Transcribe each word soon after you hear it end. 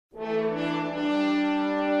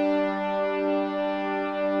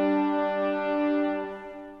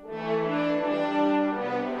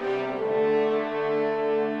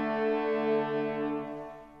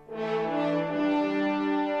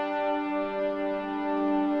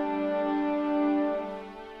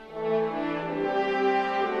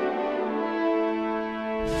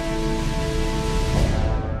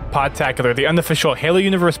Podtacular, the unofficial Halo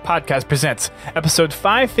Universe podcast, presents episode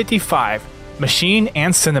 555, Machine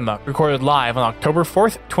and Cinema, recorded live on October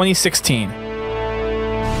 4th, 2016.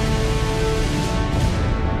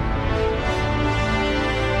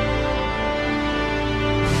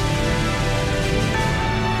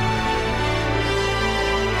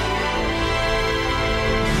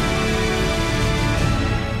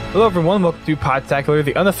 Hello everyone, welcome to Podtacular,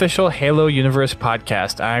 the unofficial Halo Universe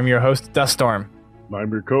podcast. I'm your host, Duststorm. I'm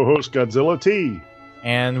your co-host, Godzilla T.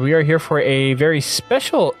 And we are here for a very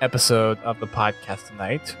special episode of the podcast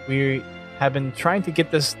tonight. We have been trying to get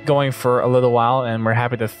this going for a little while, and we're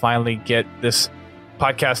happy to finally get this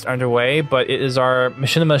podcast underway. But it is our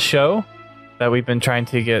Machinima show that we've been trying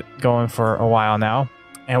to get going for a while now.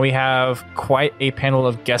 And we have quite a panel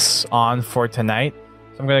of guests on for tonight.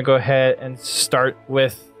 So I'm going to go ahead and start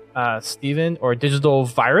with Steven, or Digital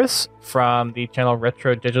Virus, from the channel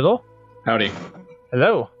Retro Digital. Howdy.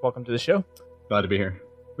 Hello, welcome to the show. Glad to be here.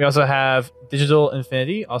 We also have Digital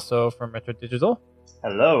Infinity, also from Retro Digital.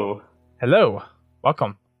 Hello. Hello,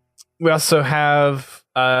 welcome. We also have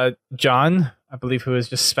John, I believe, who is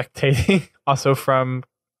just spectating, also from,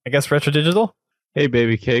 I guess, Retro Digital. Hey,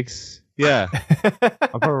 baby cakes. Yeah,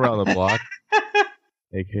 I'm from around the block.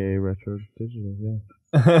 AKA Retro Digital,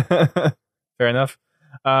 yeah. Fair enough.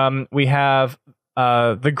 We have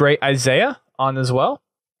ThaGreatIsaiah on as well.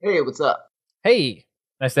 Hey, what's up? Hey,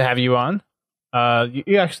 nice to have you on.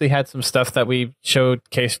 You actually had some stuff that we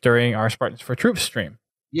showcased during our Spartans for Troops stream.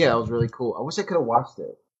 Yeah, it was really cool. I wish I could have watched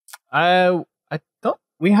it. I don't.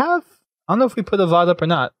 We have. I don't know if we put a VOD up or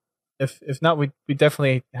not. If not, we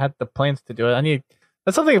definitely had the plans to do it.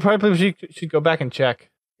 That's something probably we should go back and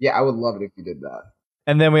check. Yeah, I would love it if you did that.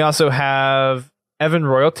 And then we also have Evan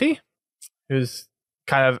Royalty, who's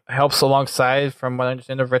kind of helps alongside, from what I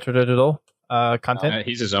understand, of Retro Digital content.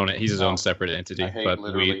 He's his own separate entity. I hate but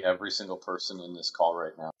literally every single person in this call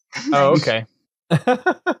right now. Oh, okay.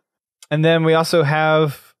 And then we also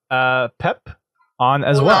have Pep on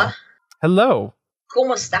as well. Hello.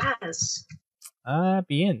 ¿Cómo estás?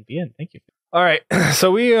 Bien. Thank you. All right.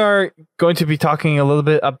 So we are going to be talking a little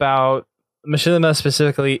bit about Machinima,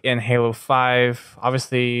 specifically in Halo 5.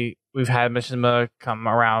 Obviously, we've had Machinima come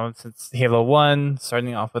around since Halo 1,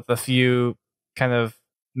 starting off with a few kind of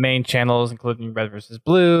main channels, including Red vs.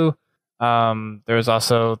 Blue. There's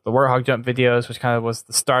also the Warthog jump videos, which kind of was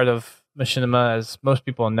the start of Machinima as most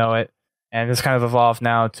people know it. And it's kind of evolved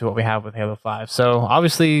now to what we have with Halo 5. So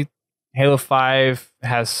obviously, Halo 5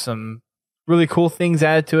 has some really cool things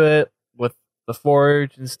added to it with the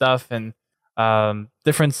Forge and stuff, and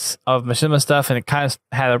difference of Machinima stuff. And it kind of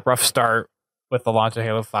had a rough start with the launch of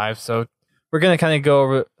Halo 5. So we're going to kind of go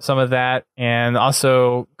over some of that, and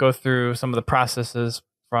also go through some of the processes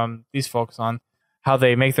from these folks on how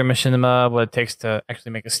they make their Machinima, what it takes to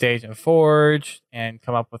actually make a stage in Forge, and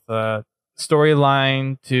come up with a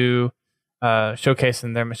storyline to showcase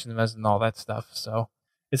in their Machinimas and all that stuff. So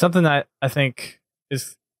it's something that I think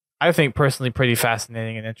personally pretty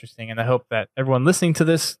fascinating and interesting, and I hope that everyone listening to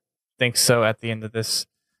this thinks so at the end of this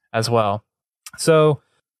as well. So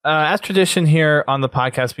as tradition here on the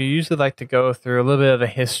podcast, we usually like to go through a little bit of the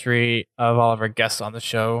history of all of our guests on the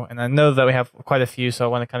show. And I know that we have quite a few, so I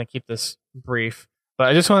want to kind of keep this brief. But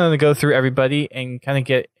I just wanted to go through everybody and kind of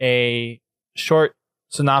get a short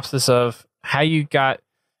synopsis of how you got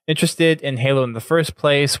interested in Halo in the first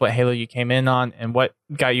place, what Halo you came in on, and what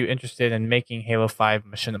got you interested in making Halo 5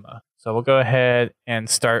 Machinima. So we'll go ahead and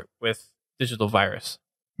start with Digital Virus.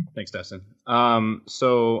 Thanks, Dustin.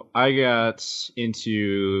 So I got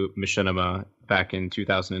into Machinima back in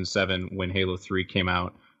 2007 when Halo 3 came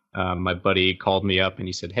out. My buddy called me up and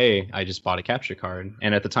he said, "Hey, I just bought a capture card."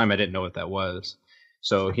 And at the time, I didn't know what that was.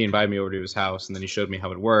 So he invited me over to his house, and then he showed me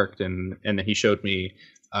how it worked, and then he showed me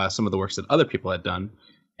some of the works that other people had done.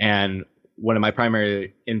 And one of my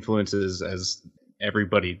primary influences, as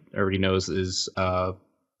everybody already knows, is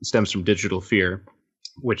stems from Digital Fear,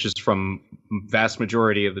 which is from vast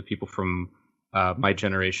majority of the people from my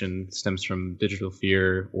generation, stems from Digital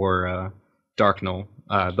Fear or Darknell.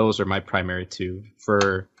 Those are my primary two.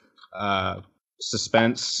 For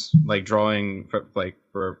suspense, like drawing,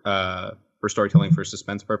 for storytelling, for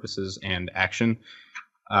suspense purposes, and action.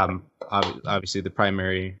 Obviously, the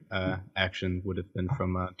primary action would have been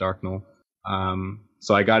from Darknell.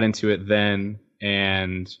 So I got into it then,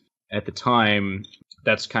 and at the time,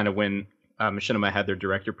 that's kind of when Machinima had their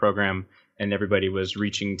director program, and everybody was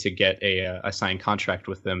reaching to get a signed contract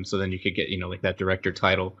with them, so then you could get like that director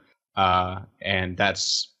title. And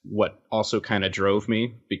that's what also kind of drove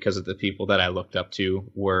me, because of the people that I looked up to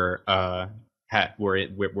were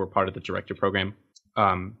part of the director program.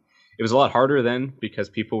 it was a lot harder then because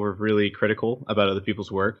people were really critical about other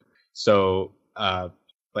people's work. So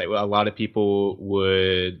like a lot of people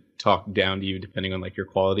would talk down to you depending on like your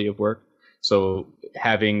quality of work. So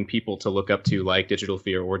having people to look up to like Digital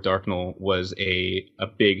Fear or Darknull was a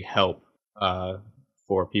big help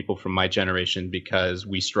for people from my generation, because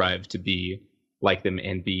we strive to be like them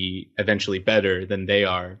and be eventually better than they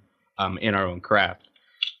are in our own craft.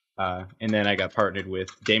 And then I got partnered with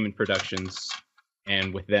Damon Productions,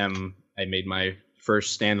 and with them I made my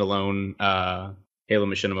first standalone Halo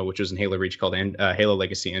Machinima, which was in Halo Reach, called Halo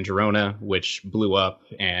Legacy Angerona, which blew up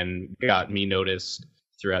and got me noticed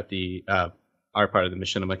throughout the our part of the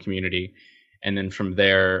Machinima community. And then from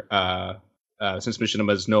there, since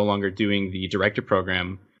Machinima is no longer doing the director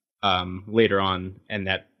program later on and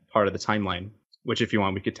that part of the timeline, which if you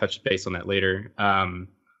want we could touch base on that later,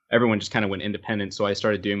 everyone just kind of went independent. So I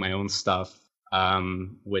started doing my own stuff,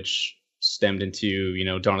 which stemmed into, you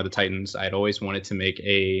know, Dawn of the Titans. I'd always wanted to make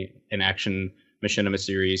an action Machinima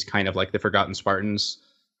series, kind of like the Forgotten Spartans,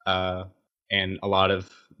 and a lot of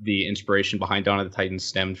the inspiration behind Dawn of the Titans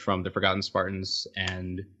stemmed from the Forgotten Spartans,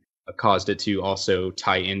 and caused it to also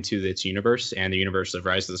tie into its universe and the universe of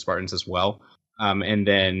Rise of the Spartans as well. And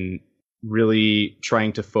then really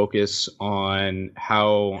trying to focus on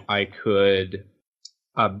how I could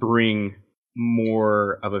bring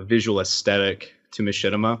more of a visual aesthetic to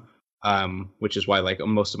Machinima, which is why like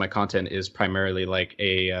most of my content is primarily like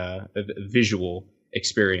a visual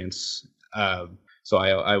experience. So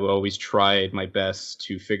I always tried my best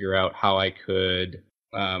to figure out how I could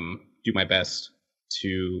do my best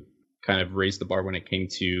to kind of raise the bar when it came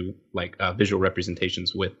to like visual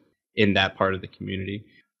representations in that part of the community.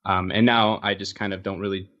 And now I just kind of don't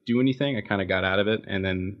really do anything. I kind of got out of it, and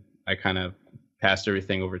then I kind of passed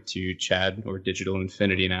everything over to Chad, or Digital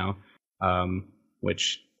Infinity now,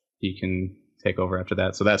 which he can take over after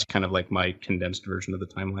that. So that's kind of like my condensed version of the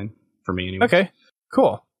timeline for me anyway. Okay,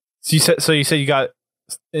 cool. So you said you got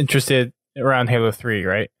interested around Halo 3,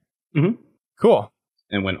 right? Mm-hmm. Cool.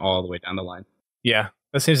 And went all the way down the line. Yeah,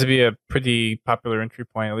 that seems to be a pretty popular entry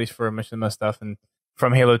point, at least for Machinima stuff. And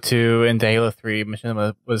from Halo 2 into Halo 3,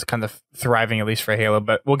 Machinima was kind of thriving, at least for Halo.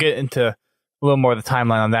 But we'll get into a little more of the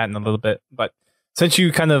timeline on that in a little bit. But since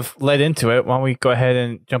you kind of led into it, why don't we go ahead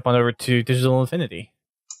and jump on over to Digital Infinity?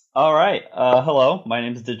 All right. Hello, my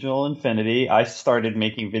name is Digital Infinity. I started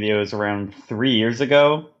making videos around 3 years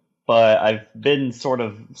ago, but I've been sort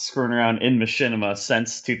of screwing around in Machinima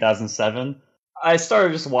since 2007. I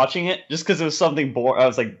started just watching it just because it was something I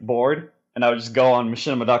was like bored, and I would just go on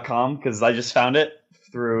machinima.com because I just found it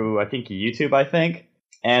through, I think, YouTube,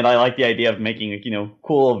 and I like the idea of making, you know,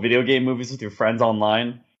 cool video game movies with your friends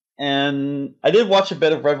online. And I did watch a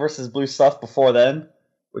bit of Red vs. Blue stuff before then,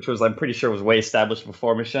 which was, I'm pretty sure, was way established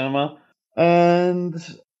before Machinima. And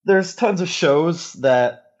there's tons of shows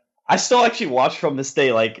that I still actually watch from this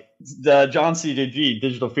day. Like, the John CJG,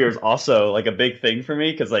 Digital Fear, is also, like, a big thing for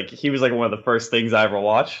me, because, like, he was, like, one of the first things I ever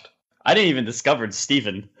watched. I didn't even discover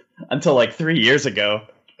Steven until, like, 3 years ago.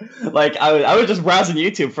 Like, I was just browsing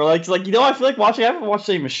YouTube for, like, you know, I feel like watching, I haven't watched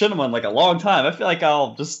any Machinima in, like, a long time. I feel like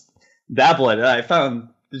I'll just dabble in it. I found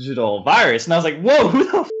Digital Virus, and I was like, whoa, who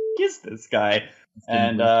the f*** is this guy?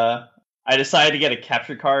 And I decided to get a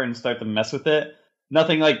capture card and start to mess with it.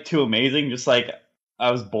 Nothing like too amazing, just like I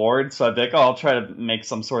was bored, so I'd be like, oh, I'll try to make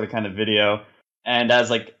some sort of kind of video. And as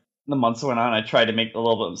like the months went on, I tried to make a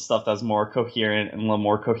little bit of stuff that was more coherent and a little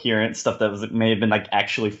more coherent stuff that was may have been like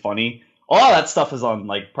actually funny. All that stuff is on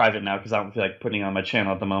like private now because I don't feel like putting it on my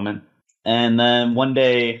channel at the moment. And then one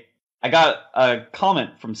day I got a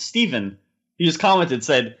comment from Steven. He just commented,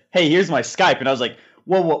 said, hey, here's my Skype. And I was like,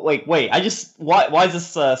 whoa, wait, why is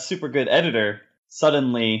this super good editor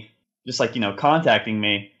suddenly just like, you know, contacting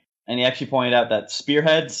me? And he actually pointed out that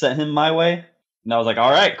Spearhead sent him my way. And I was like,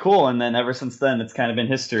 all right, cool. And then ever since then, it's kind of been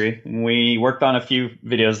history. And we worked on a few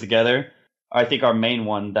videos together. I think our main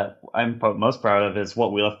one that I'm most proud of is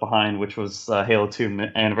What We Left Behind, which was Halo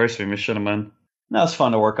 2 Anniversary Machinima. And that was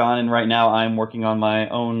fun to work on. And right now I'm working on my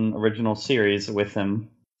own original series with him.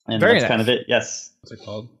 And Very that's nice. kind of it, yes. What's it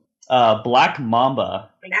called? Black Mamba.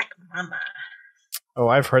 Black Mama. Oh,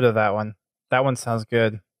 I've heard of that one. That one sounds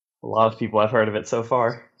good. A lot of people have heard of it so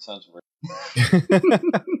far. Sounds weird.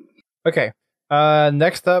 Okay.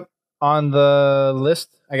 Next up on the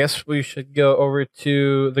list, I guess we should go over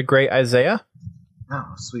to ThaGreatIsaiah.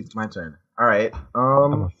 Oh, sweet, it's my turn. All right.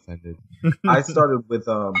 I'm offended. I started with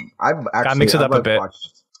I've actually Gotta mix it up a bit.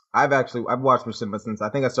 I've watched Machinima since I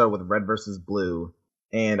think I started with Red vs. Blue,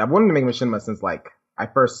 and I've wanted to make Machinima since like I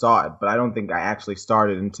first saw it, but I don't think I actually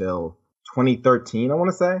started until 2013. I want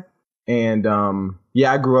to say. And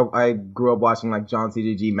yeah, I grew up watching like John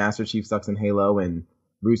CGG, Master Chief Sucks in Halo, and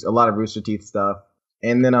a lot of Rooster Teeth stuff.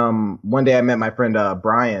 And then one day I met my friend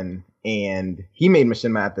Brian, and he made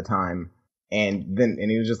Machinima at the time. And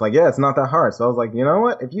he was just like, yeah, it's not that hard. So I was like, you know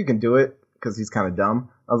what? If you can do it, because he's kind of dumb,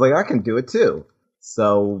 I was like, I can do it too.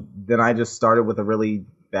 So then I just started with a really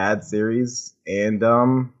bad series, and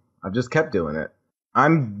I've just kept doing it.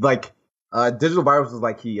 I'm like, Digital Virus was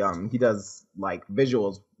like he does like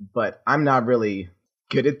visuals, but I'm not really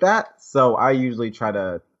good at that. So I usually try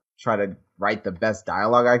to write the best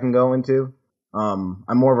dialogue I can go into. I'm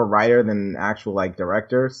more of a writer than an actual like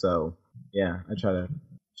director. So yeah, I try to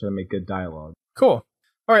make good dialogue. Cool.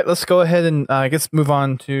 All right, let's go ahead and I guess move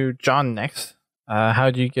on to John next. How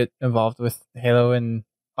did you get involved with Halo? And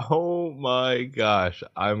Oh my gosh,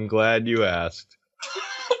 I'm glad you asked.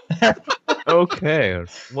 Okay,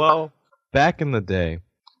 well, back in the day,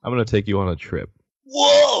 I'm going to take you on a trip.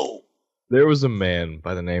 Whoa! There was a man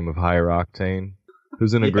by the name of Higher Octane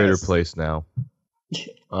who's in a greater place now.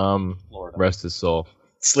 Florida. Rest his soul.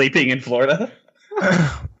 Sleeping in Florida?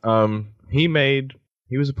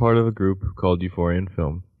 He was a part of a group called Euphorian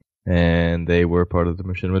Film, and they were part of the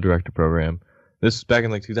Machinima Director Program. This was back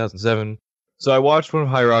in like 2007. So I watched one of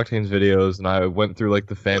Higher Octane's videos, and I went through like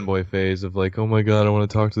the fanboy phase of like, oh my god, I want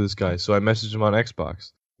to talk to this guy. So I messaged him on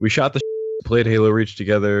Xbox. We shot the played Halo Reach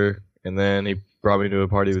together, and then he brought me to a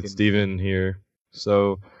party with Steven here.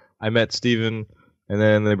 So I met Steven, and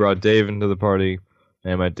then they brought Dave into the party,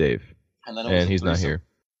 and I met Dave. And he's not here.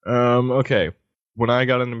 Okay. When I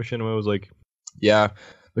got into Machinima, it was like, yeah,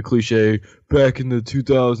 the cliche, back in the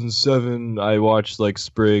 2007, I watched like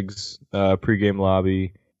Spriggs, Pregame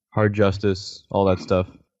Lobby, Hard Justice, all that stuff.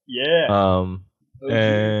 Yeah.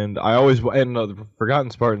 And I always, the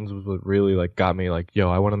Forgotten Spartans was what really like got me like, yo,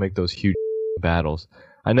 I want to make those huge battles.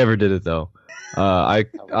 I never did it though. I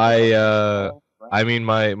mean,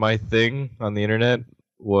 my thing on the internet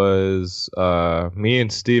was me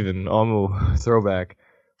and Steven, almost throwback.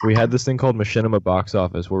 We had this thing called Machinima Box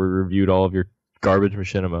Office where we reviewed all of your garbage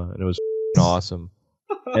Machinima, and it was awesome.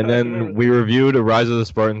 And then we reviewed a Rise of the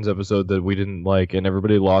Spartans episode that we didn't like, and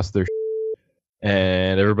everybody lost their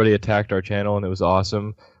and everybody attacked our channel, and it was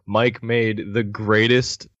awesome. Mike made the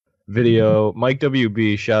greatest video. Mike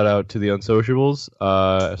WB, shout out to the Unsociables,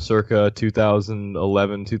 circa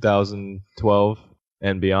 2011, 2012,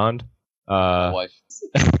 and beyond.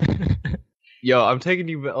 Yo, I'm taking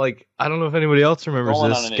you like I don't know if anybody else remembers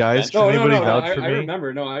this, guys. Can anybody vouch for me? I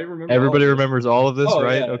remember. No, I remember. Everybody remembers all of this,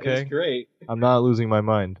 right? Yeah, okay, it's great. I'm not losing my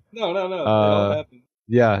mind. No. It all happened.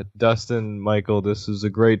 Yeah, Dustin, Michael, this was a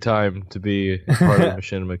great time to be part of the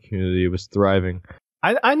Machinima community. It was thriving.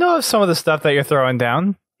 I know of some of the stuff that you're throwing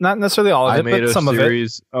down. Not necessarily all of it, but some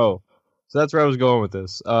series, of it. Oh, so that's where I was going with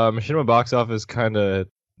this. Machinima Box Office kind of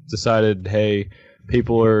decided, hey,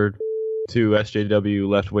 people are too SJW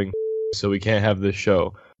left-wing, so we can't have this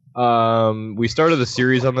show. We started a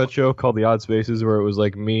series on that show called The Odd Spaces, where it was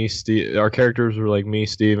like me, our characters were like me,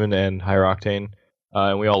 Steven, and Higher Octane,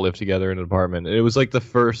 and we all lived together in an apartment. And it was like it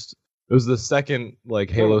was the second like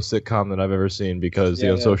Halo sitcom that I've ever seen because The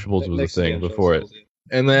Unsociables was a thing before it.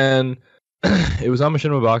 And then it was on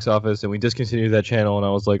Machinima Box Office, and we discontinued that channel, and I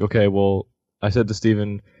was like, okay, well, I said to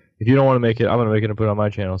Steven, if you don't want to make it, I'm going to make it and put it on my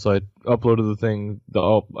channel. So I uploaded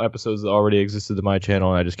the episodes that already existed to my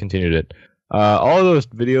channel, and I just continued it. All of those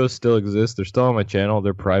videos still exist. They're still on my channel.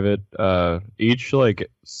 They're private. Each,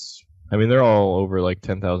 like, I mean, they're all over, like,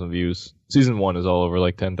 10,000 views. Season 1 is all over,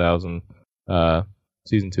 like, 10,000.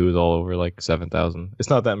 Season 2 is all over, like, 7,000. It's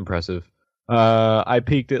not that impressive. I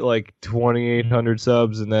peaked at, like, 2,800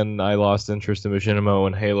 subs, and then I lost interest in Machinima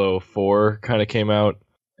when Halo 4 kind of came out.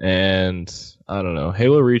 And I don't know.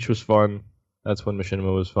 Halo Reach was fun. That's when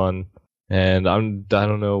Machinima was fun. And I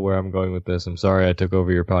don't know where I'm going with this. I'm sorry I took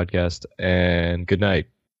over your podcast. And good night.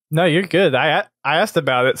 No, you're good. I asked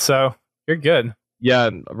about it, so you're good. Yeah,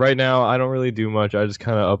 right now I don't really do much. I just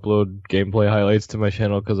kind of upload gameplay highlights to my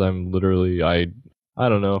channel because I'm literally I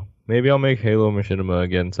don't know. Maybe I'll make Halo Machinima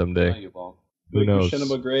again someday. No, you won't. Who knows?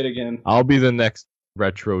 Machinima great again. I'll be the next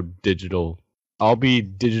retro digital. I'll be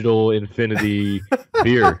Digital Infinity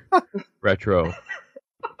Beer Retro.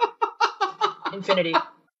 Infinity.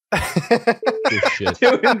 Good shit.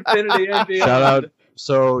 To infinity and beyond. Shout out.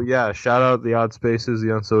 So yeah, shout out the Odd Spaces, the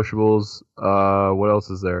Unsociables. What else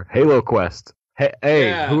is there? Halo Quest. Hey,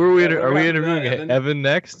 Yeah, who are we? yeah, Are we yeah, interviewing Evan. Evan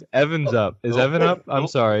next? Evan's up. Is Evan up? I'm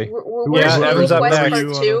sorry. Where's Yeah, Evan's Halo up Quest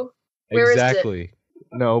next. Part 2? Where is it? Exactly.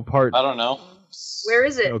 No part. I don't know. Where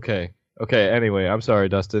is it? Okay. Anyway, I'm sorry,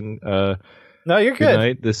 Dustin. No, you're Good good.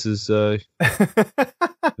 night. This is. There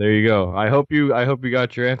you go. I hope you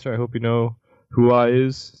got your answer. I hope you know who I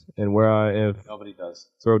is and where I am. Nobody does.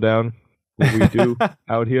 Throw down what we do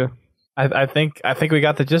out here. I think we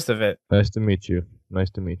got the gist of it. Nice to meet you. Nice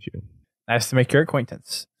to meet you. Nice to make your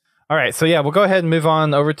acquaintance. All right, so yeah, we'll go ahead and move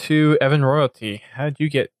on over to Evan Royalty. How did you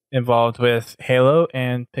get involved with Halo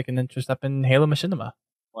and pick an interest up in Halo Machinima?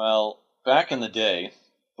 Well, back in the day,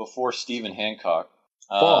 before Stephen Hancock,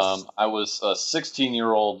 False. I was a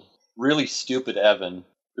 16-year-old, really stupid Evan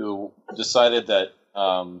who decided that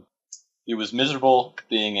he was miserable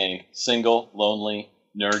being a single, lonely,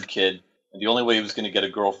 nerd kid, and the only way he was going to get a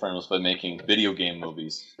girlfriend was by making video game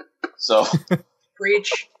movies. So,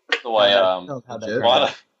 Preach. so I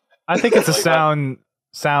I think it's a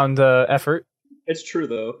sound effort. It's true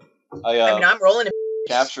though. I mean, I'm rolling it.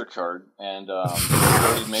 capture card and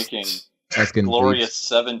started making glorious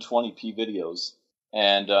 720p videos,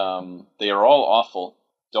 and they are all awful.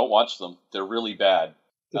 Don't watch them; they're really bad.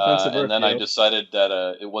 And then I decided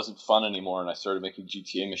that it wasn't fun anymore, and I started making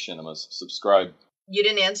GTA Machinimas. Subscribe. You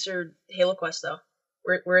didn't answer Halo Quest though.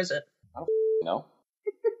 Where is it? I don't know.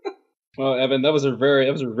 Well, Evan, that was a very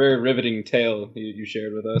riveting tale you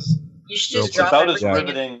shared with us. You should just It's drop about as everything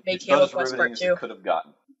riveting. and make It's Halo about as Quest riveting Part as 2. it could have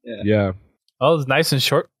gotten. Yeah. Oh, it's nice and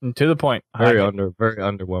short and to the point. Very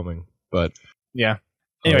underwhelming, but yeah.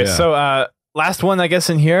 Anyway, so last one I guess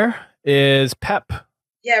in here is Pep.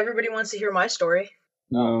 Yeah, everybody wants to hear my story.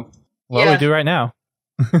 No. Well, we do right now.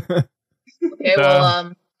 Okay,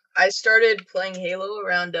 well, I started playing Halo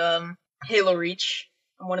around Halo Reach.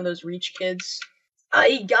 I'm one of those Reach kids.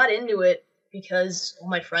 I got into it because all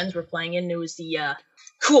my friends were playing it, and it was the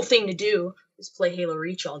cool thing to do is play Halo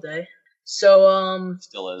Reach all day. So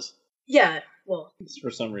Still is. yeah, well, For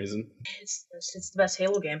some reason. it's the best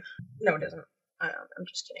Halo game. No, it doesn't. I'm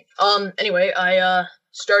just kidding. Anyway, I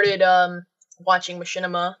started watching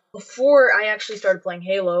Machinima before I actually started playing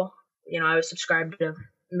Halo. You know, I was subscribed to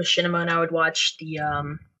Machinima, and I would watch the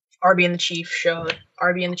RB and the Chief show,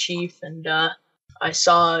 RB and the Chief, and I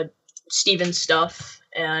saw Steven's stuff,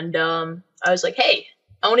 and I was like, hey,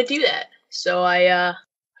 I want to do that. So I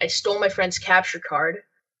stole my friend's capture card,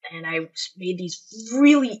 and I made these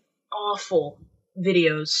really awful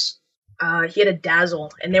videos. He had a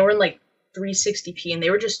Dazzle, and they were in like 360p, and they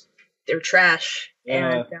were trash.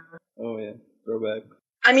 And oh yeah, throwback.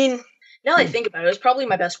 I mean, now that I think about it, it was probably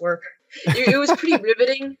my best work. It was pretty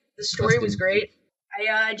riveting. The story was great.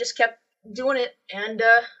 I just kept doing it, and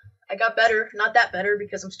I got better. Not that better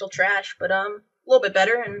because I'm still trash, but a little bit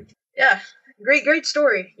better. And yeah, great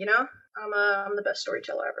story. You know, I'm the best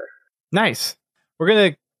storyteller ever. Nice. We're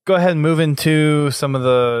gonna go ahead and move into some of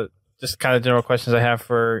the just kind of general questions I have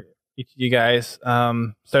for each of you guys.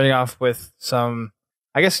 Starting off with some,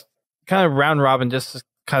 I guess, kind of round robin, just to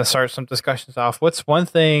kind of start some discussions off. What's one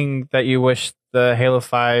thing that you wish the Halo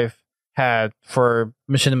 5 had for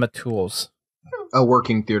Machinima tools? A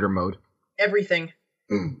working theater mode. Everything.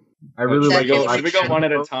 I really Should like. we go one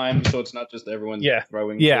at a time so it's not just everyone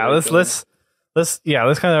throwing? Yeah. Let's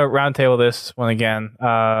kind of round table this one again.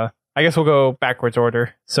 I guess we'll go backwards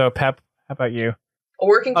order. So Pep, how about you? A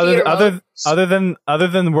working theater mode. Other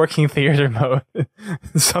than working theater mode,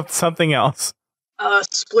 something else.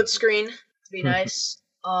 Split screen would be nice.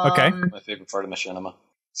 Okay. My favorite part of Machinima.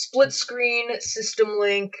 Split screen, system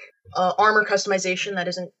link, armor customization that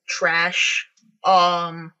isn't trash.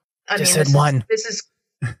 Just said one.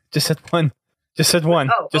 Just said one.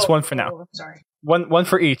 Just one for now. Sorry. One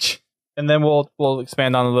for each, and then we'll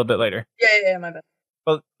expand on a little bit later. Yeah, my bad.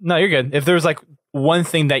 Well, no, you're good. If there was like one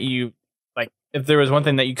thing that you if there was one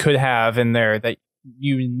thing that you could have in there that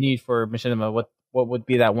you need for Machinima, what would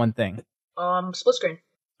be that one thing? Split screen.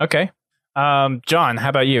 Okay. John, how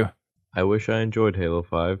about you? I wish I enjoyed Halo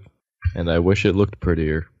 5, and I wish it looked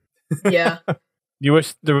prettier. Yeah. You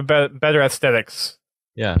wish there were better aesthetics.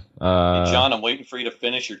 Yeah. Hey, John, I'm waiting for you to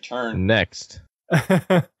finish your turn. Next.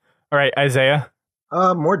 All right, Isaiah.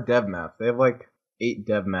 More dev maps. They have like 8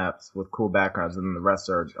 dev maps with cool backgrounds, and then the rest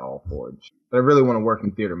are all forged. But I really want to work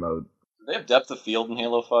in theater mode. Do they have depth of field in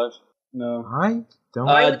Halo 5? No. I don't.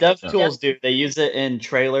 DevTools do. They use it in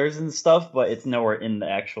trailers and stuff, but it's nowhere in the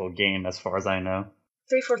actual game, as far as I know.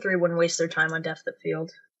 343 wouldn't waste their time on depth of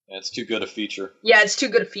field. Yeah, it's too good a feature. Yeah, it's too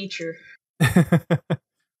good a feature.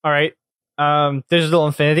 All right. Digital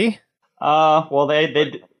Infinity. Well,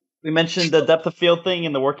 we mentioned the depth of field thing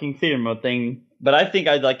and the working theater mode thing, but I think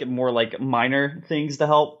I'd like it more like minor things to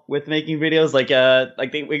help with making videos.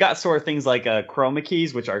 We got sort of things like chroma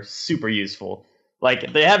keys, which are super useful.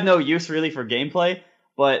 Like, they have no use really for gameplay,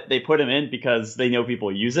 but they put them in because they know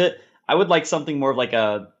people use it. I would like something more of like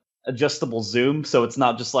a adjustable zoom, so it's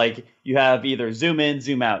not just like you have either zoom in,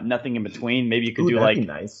 zoom out, nothing in between. Maybe you could do like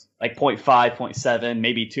nice. like 0.5, 0.7,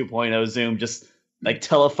 maybe 2.0 zoom, just like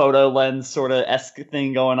telephoto lens sort of esque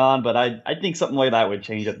thing going on. But I think something like that would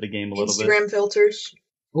change up the game a little bit. Instagram filters.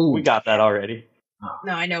 Ooh. We got that already.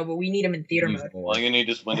 No, I know, but we need them in theater mode. All you need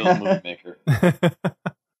is Windows Movie Maker.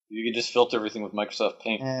 You can just filter everything with Microsoft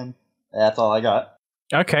Paint. And that's all I got.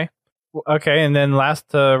 Okay. Okay, and then last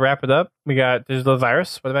to wrap it up, we got Digital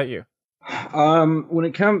Virus. What about you? When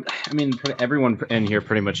it comes, I mean, everyone in here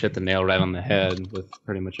pretty much hit the nail right on the head with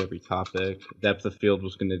pretty much every topic. Depth of field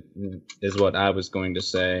is what I was going to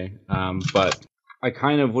say. But I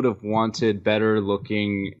kind of would have wanted better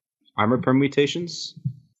looking armor permutations.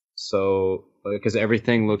 So, because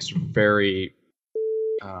everything looks very,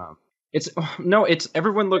 it's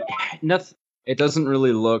everyone look nothing. It doesn't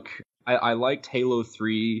really look. I liked Halo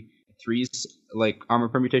 3's like armor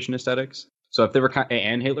permutation aesthetics. So if they were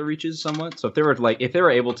and Halo Reach's somewhat. So if they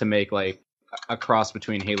were able to make like a cross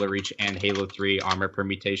between Halo Reach and Halo 3 armor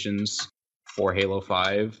permutations for Halo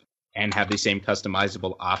 5 and have the same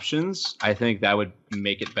customizable options, I think that would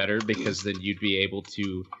make it better, because then you'd be able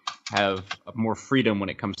to have more freedom when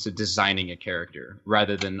it comes to designing a character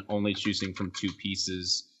rather than only choosing from two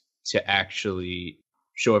pieces to actually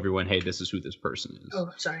show everyone, hey, this is who this person is.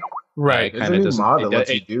 Oh, sorry. Right. There's a new mod that lets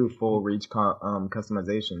you do full Reach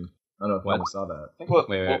customization. I don't know if anyone saw that. I think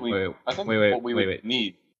what we would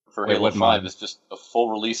need for Halo 5 is just a full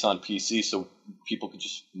release on PC so people could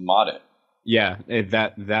just mod it. Yeah,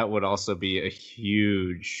 that would also be a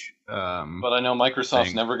huge. But I know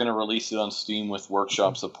Microsoft's never going to release it on Steam with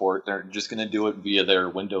Workshop support. They're just going to do it via their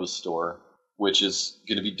Windows Store, which is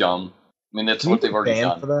going to be dumb. I mean, that's what they've already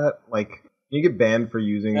done. For that, like, can you get banned for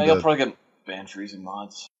using? Yeah, you'll probably get banned for using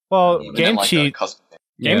mods. Well, GameCheat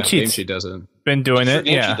doesn't been doing it.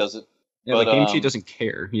 GameCheat does it. Yeah, but GameCheat doesn't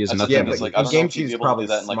care. He has nothing. Yeah, but GameCheat's probably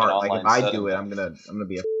smart. Like, if I do it, I'm gonna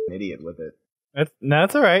be a idiot with it.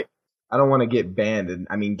 That's all right. I don't want to get banned, and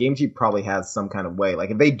I mean, GameCheat probably has some kind of way.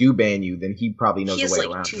 Like, if they do ban you, then he probably knows the way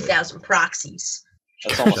around it. He has like 2,000 proxies.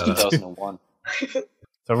 That's almost 2001. It's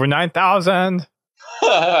over 9,000.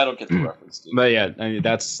 I don't get the reference, dude. But yeah, I mean,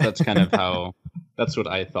 that's kind of how. That's what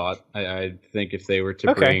I thought. I think if they were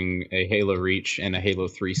to bring a Halo Reach and a Halo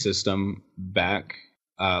 3 system back,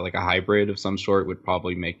 like a hybrid of some sort, would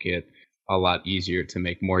probably make it a lot easier to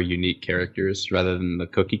make more unique characters rather than the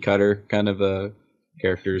cookie cutter kind of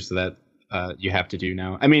characters that you have to do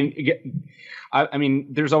now. I mean,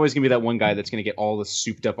 there's always gonna be that one guy that's gonna get all the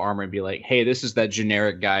souped up armor and be like, "Hey, this is that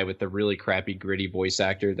generic guy with the really crappy, gritty voice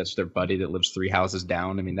actor. That's their buddy that lives 3 houses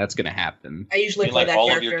down." I mean, that's gonna happen. I usually play that all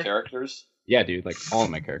character. Of your characters. Yeah, dude, like all of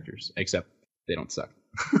my characters, except they don't suck.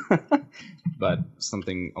 But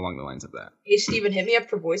something along the lines of that. Hey, Steven, hit me up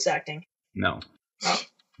for voice acting. No. Oh.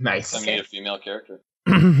 Nice. I need a female character.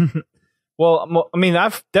 Well, I mean,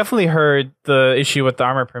 I've definitely heard the issue with the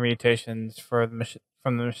armor permutations from the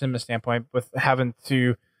machinima standpoint, with having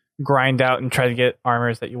to grind out and try to get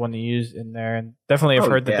armors that you want to use in there. And definitely I've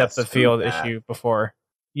heard the depth of field issue before.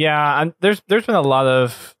 Yeah, and there's been a lot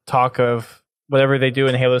of talk of whatever they do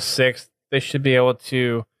in Halo 6, they should be able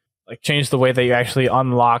to like change the way that you actually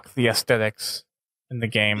unlock the aesthetics in the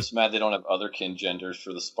game. I'm just mad they don't have other kin genders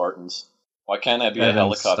for the Spartans. Why can't I be a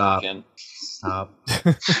helicopter kin? Stop.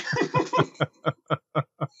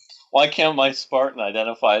 Why can't my Spartan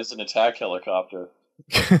identify as an attack helicopter?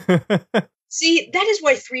 See, that is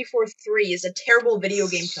why 343 is a terrible video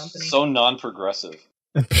game company. So non-progressive.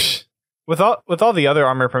 With all the other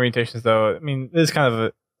armor permutations, though, I mean, it is kind of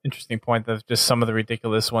an interesting point of just some of the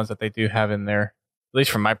ridiculous ones that they do have in there, at least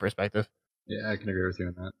from my perspective. Yeah, I can agree with you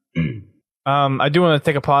on that. I do want to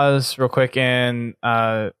take a pause real quick and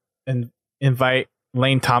invite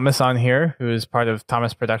Layne Thomas on here, who is part of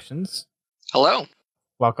Thomas Productions. Hello.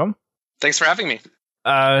 Welcome. Thanks for having me.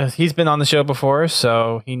 He's been on the show before,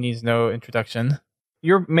 so he needs no introduction.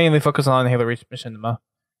 You're mainly focused on Halo Reach Machinima,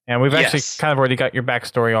 and we've actually kind of already got your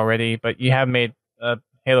backstory already, but you have made a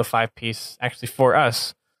Halo 5 piece actually for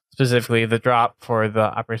us, specifically the drop for the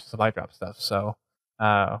Operation Supply Drop stuff, so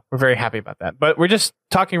we're very happy about that. But we're just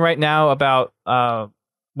talking right now about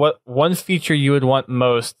what one feature you would want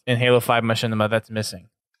most in Halo 5 Machinima that's missing.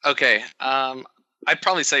 Okay, I'd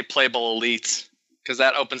probably say playable elites, because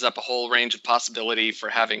that opens up a whole range of possibility for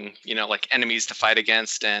having, like enemies to fight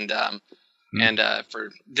against and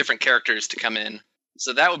for different characters to come in.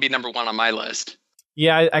 So that would be number one on my list.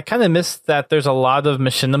 Yeah, I kind of missed that there's a lot of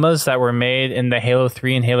machinimas that were made in the Halo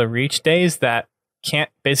 3 and Halo Reach days that can't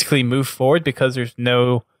basically move forward because there's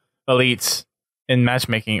no elites in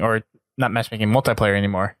matchmaking, or not matchmaking, multiplayer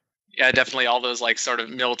anymore. Yeah, definitely all those like sort of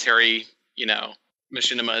military,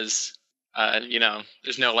 Machinima's,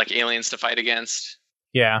 there's no like aliens to fight against.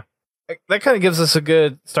 Yeah, that kind of gives us a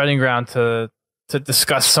good starting ground to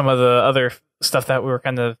discuss some of the other stuff that we were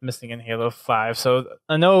kind of missing in Halo 5. So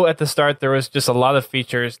I know at the start there was just a lot of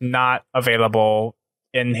features not available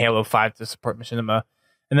in Halo 5 to support Machinima.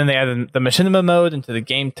 And then they added the Machinima mode into the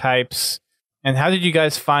game types. And how did you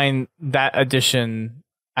guys find that addition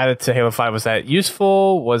added to Halo 5? Was that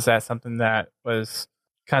useful? Was that something that was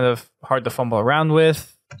kind of hard to fumble around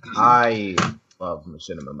with? I love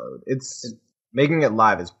Machinima mode. It's making it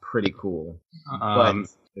live is pretty cool. But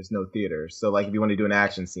there's no theater, so like if you want to do an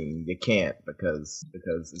action scene, you can't because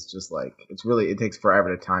it's just like it takes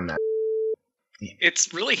forever to time that.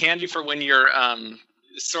 It's really handy for when you're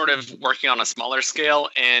sort of working on a smaller scale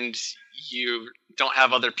and you don't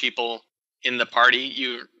have other people in the party.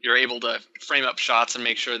 You're able to frame up shots and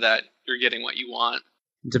make sure that you're getting what you want.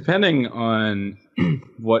 Depending on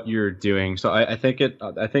what you're doing, so I think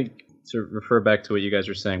to refer back to what you guys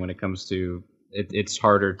were saying when it comes to it's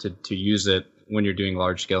harder to use it when you're doing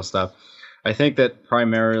large scale stuff. I think that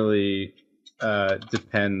primarily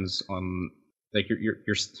depends on like your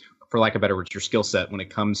for lack of better words, your skill set when it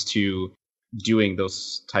comes to doing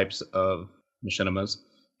those types of machinimas,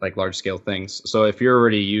 like large scale things. So if you're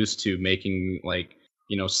already used to making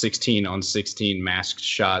 16 on 16 masked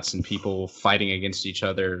shots and people fighting against each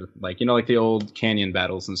other, like the old canyon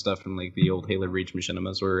battles and stuff from like the old Halo Reach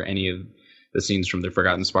machinimas or any of the scenes from the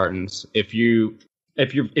Forgotten Spartans. If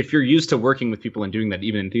you're used to working with people and doing that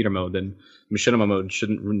even in theater mode, then Machinima mode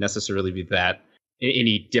shouldn't necessarily be that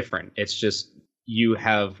any different. It's just you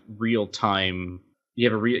have real time.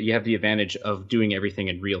 You have the advantage of doing everything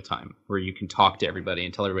in real time, where you can talk to everybody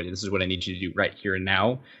and tell everybody this is what I need you to do right here and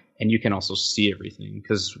now, and you can also see everything.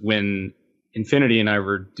 Because when Infinity and I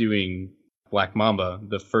were doing Black Mamba,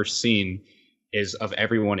 the first scene is of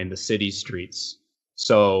everyone in the city streets.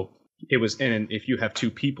 So it was if you have two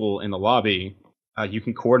people in the lobby. You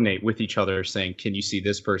can coordinate with each other saying, can you see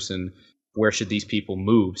this person? Where should these people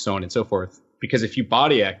move? So on and so forth. Because if you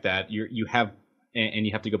body act that, you have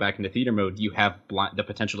to go back into theater mode, you have the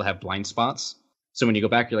potential to have blind spots. So when you go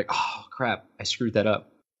back, you're like, oh, crap, I screwed that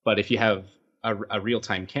up. But if you have a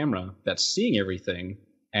real-time camera that's seeing everything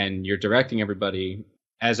and you're directing everybody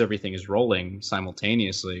as everything is rolling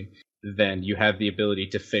simultaneously, then you have the ability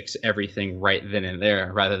to fix everything right then and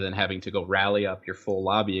there rather than having to go rally up your full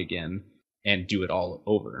lobby again and do it all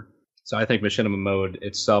over. So I think Machinima mode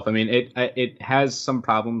itself, I mean, it has some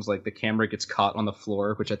problems, like the camera gets caught on the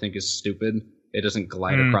floor, which I think is stupid. It doesn't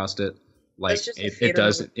glide across it like it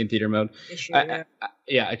does in theater mode.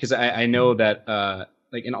 Yeah, because I know that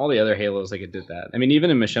like in all the other Halos, like it did that. I mean, even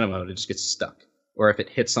in Machinima mode, it just gets stuck. Or if it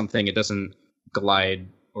hits something, it doesn't glide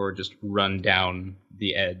or just run down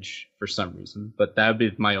the edge for some reason. But that would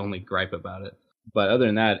be my only gripe about it. But other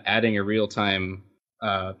than that, adding a real-time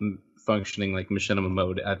functioning like Machinima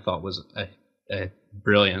mode, I thought was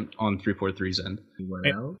brilliant on 343's end.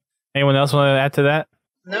 Anyone else want to add to that?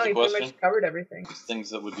 No, you pretty much covered everything. Things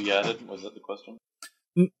that would be added, was that the question?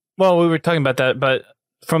 Well, we were talking about that, but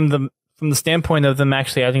from the standpoint of them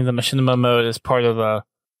actually adding the Machinima mode as part of a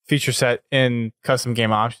feature set in custom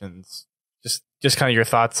game options, just kind of your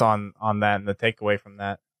thoughts on that and the takeaway from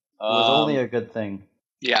that. It was only a good thing.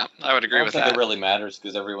 Yeah, I would agree with that. I don't think it really matters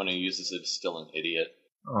because everyone who uses it is still an idiot.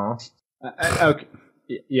 Oh. Okay.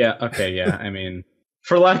 Yeah. Okay. Yeah. I mean,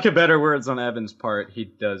 for lack of better words on Evan's part, he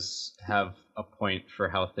does have a point for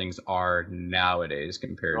how things are nowadays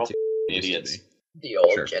compared to idiots. The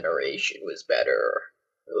old generation was better.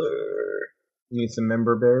 You need some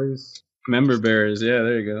member berries? Member bears. Yeah.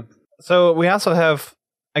 There you go. So we also have,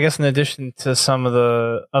 I guess, in addition to some of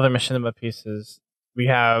the other Machinima pieces, we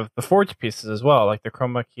have the forge pieces as well, like the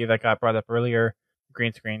chroma key that got brought up earlier,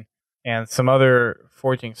 green screen, and some other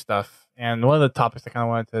forging stuff. And one of the topics I kind of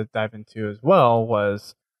wanted to dive into as well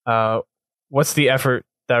was what's the effort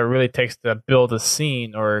that it really takes to build a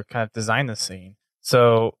scene or kind of design a scene.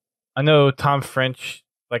 So I know Tom French,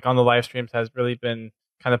 like on the live streams, has really been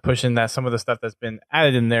kind of pushing that some of the stuff that's been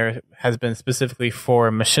added in there has been specifically for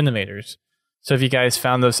machinimators. So if you guys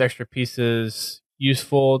found those extra pieces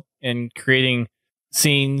useful in creating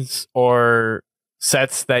scenes or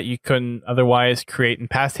sets that you couldn't otherwise create in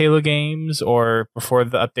past Halo games or before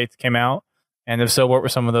the updates came out, and if so, what were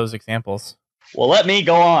some of those examples? Well, let me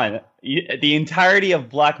go on. The entirety of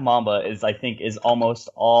Black Mamba is almost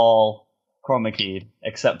all chroma keyed,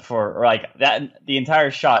 except for like that. The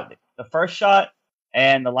entire shot, the first shot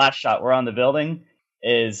and the last shot, we're on the building,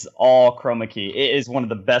 is all chroma key. It is one of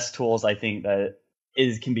the best tools I think that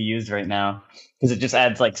can be used right now because it just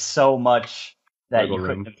adds like so much that you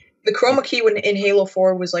couldn't. The chroma key in Halo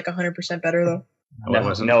 4 was like 100% better though. No, it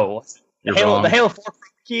wasn't. No. You're The wrong. Halo 4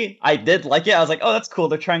 chroma key, I did like it. I was like, oh, that's cool.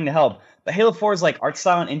 They're trying to help. But Halo 4's like art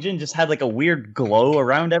style and engine just had like a weird glow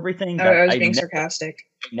around everything that I was being sarcastic.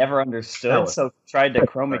 never understood. So if you tried the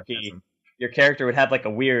chroma key, your character would have like a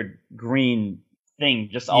weird green thing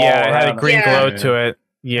just all around. Yeah, it had a green glow to it.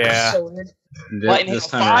 Yeah. So weird. But in Halo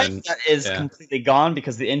 5, that is completely gone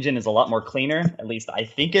because the engine is a lot more cleaner. At least I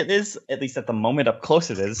think it is. At least at the moment up close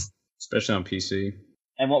it is. Especially on PC.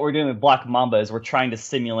 And what we're doing with Black Mamba is we're trying to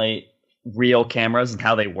simulate real cameras and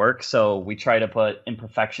how they work. So we try to put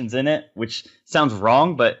imperfections in it, which sounds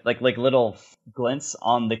wrong, but like little glints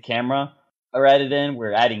on the camera are added in.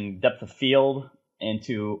 We're adding depth of field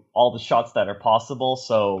into all the shots that are possible.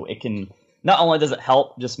 So it can, not only does it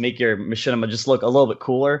help just make your machinima just look a little bit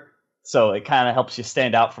cooler, so it kind of helps you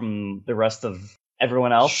stand out from the rest of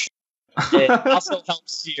everyone else. It also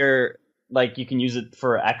helps your, like, you can use it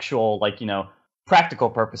for actual, like, you know, practical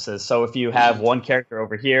purposes. So if you have one character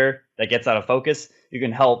over here that gets out of focus, you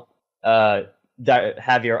can help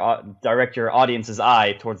have your direct your audience's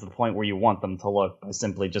eye towards the point where you want them to look by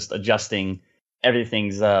simply just adjusting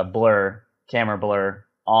everything's camera blur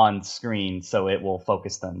on screen so it will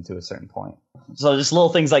focus them to a certain point. So just little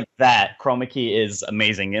things like that, chroma key is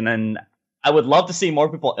amazing. And then I would love to see more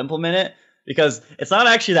people implement it because it's not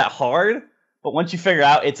actually that hard, but once you figure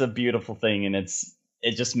out, it's a beautiful thing and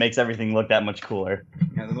it just makes everything look that much cooler.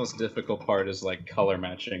 Yeah, the most difficult part is like color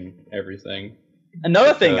matching everything.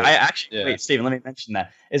 Another thing, wait, Steven, let me mention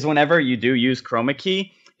that, is whenever you do use chroma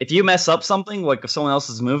key, if you mess up something, like if someone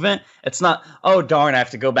else's movement, it's not, oh darn, I have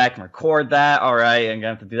to go back and record that. All right, I'm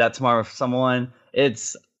gonna have to do that tomorrow for someone.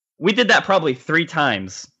 We did that probably 3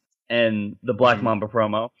 times in the Black Mamba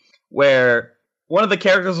promo, where one of the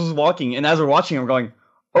characters was walking, and as we're watching, we're going,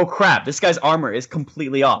 oh crap, this guy's armor is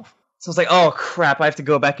completely off. So it's like, oh crap, I have to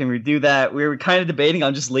go back and redo that. We were kind of debating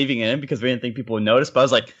on just leaving it in because we didn't think people would notice, but I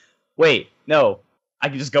was like, wait, no, I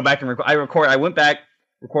can just go back and record. I went back,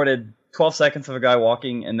 recorded 12 seconds of a guy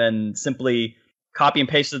walking, and then simply copy and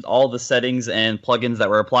pasted all the settings and plugins that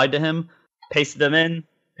were applied to him, pasted them in,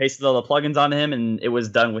 pasted all the plugins onto him, and it was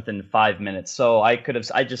done within 5 minutes. So I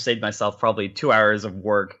just saved myself probably 2 hours of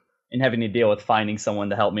work and having to deal with finding someone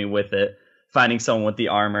to help me with it, finding someone with the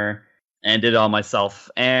armor, and did it all myself.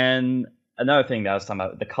 And another thing that I was talking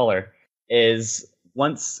about, the color, is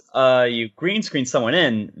once you green screen someone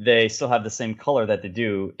in, they still have the same color that they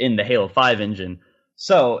do in the Halo 5 engine.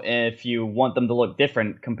 So if you want them to look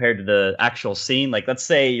different compared to the actual scene, like let's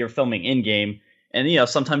say you're filming in-game, and you know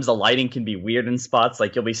sometimes the lighting can be weird in spots,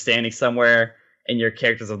 like you'll be standing somewhere and your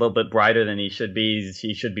character's a little bit brighter than he should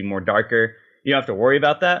be more darker. You don't have to worry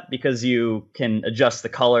about that because you can adjust the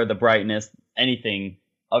color, the brightness, anything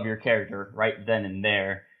of your character right then and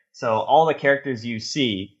there. So all the characters you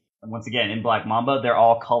see, once again, in Black Mamba, they're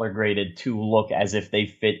all color graded to look as if they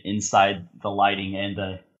fit inside the lighting and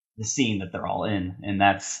the scene that they're all in. And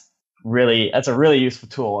that's a really useful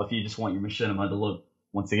tool if you just want your machinima to look,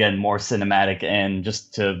 once again, more cinematic and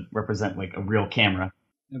just to represent like a real camera.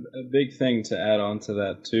 A big thing to add on to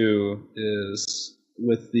that too is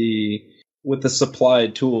with the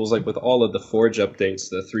supplied tools, like with all of the Forge updates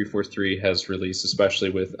that 343 has released,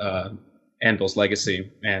 especially with Anvil's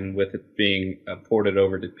Legacy, and with it being ported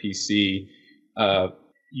over to PC,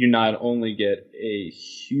 you not only get a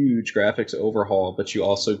huge graphics overhaul, but you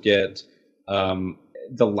also get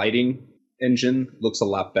the lighting engine looks a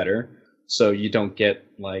lot better. So you don't get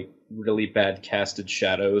like really bad casted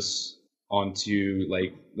shadows onto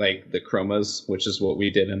like the chromas, which is what we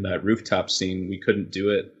did in that rooftop scene. We couldn't do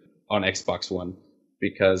it on Xbox One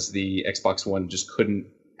because the Xbox One just couldn't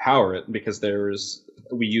power it because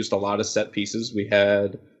we used a lot of set pieces. We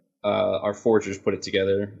had our forgers put it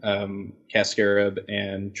together, Cascarab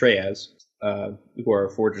and Treyaz, who are our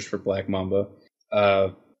forgers for Black Mamba.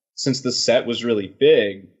 Since the set was really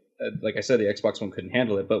big, like I said, the Xbox One couldn't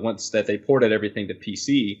handle it, but once that they ported everything to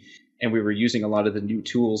PC, and we were using a lot of the new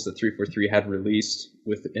tools that 343 had released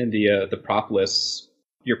within the prop lists,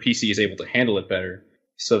 your PC is able to handle it better.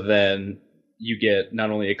 So then you get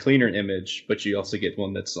not only a cleaner image, but you also get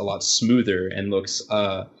one that's a lot smoother and looks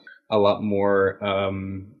a lot more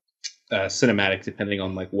cinematic, depending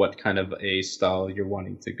on like what kind of a style you're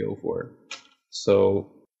wanting to go for.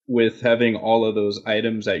 So with having all of those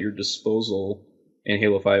items at your disposal in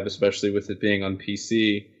Halo 5, especially with it being on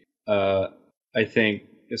PC, I think,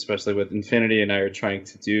 especially what Infinity and I are trying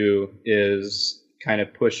to do, is kind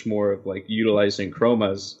of push more of like utilizing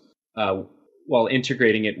chromas while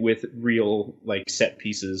integrating it with real like set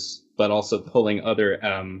pieces, but also pulling other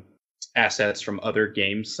assets from other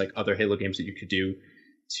games, like other Halo games that you could do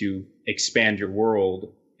to expand your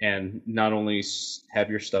world and not only have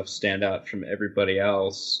your stuff stand out from everybody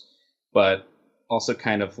else, but also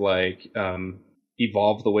kind of like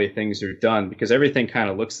evolve the way things are done, because everything kind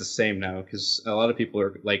of looks the same now, because a lot of people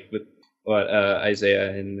are like with what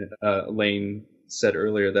Isaiah and Layne said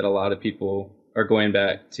earlier, that a lot of people are going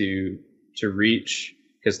back to Reach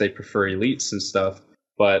because they prefer elites and stuff,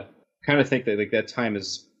 but kind of think that like that time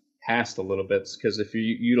has passed a little bit, because if you're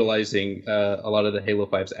utilizing a lot of the Halo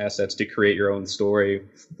 5's assets to create your own story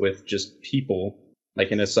with just people,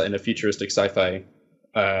 like in a futuristic sci-fi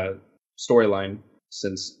storyline,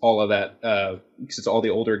 since all of that, since all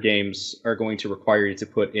the older games are going to require you to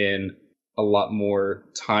put in a lot more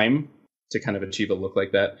time to kind of achieve a look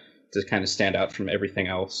like that, to kind of stand out from everything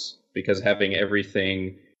else, because having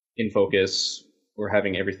everything in focus or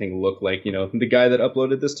having everything look like, you know, the guy that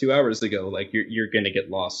uploaded this 2 hours ago, like you're going to get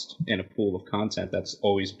lost in a pool of content that's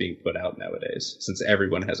always being put out nowadays, since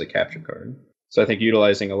everyone has a capture card. So I think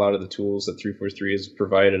utilizing a lot of the tools that 343 has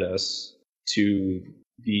provided us to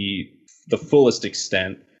the fullest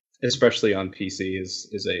extent, especially on PC,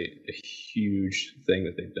 is a huge thing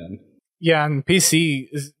that they've done. Yeah, and PC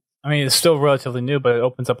is, I mean, it's still relatively new, but it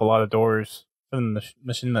opens up a lot of doors from the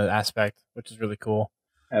machinima aspect, which is really cool.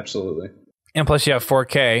 Absolutely. And plus, you have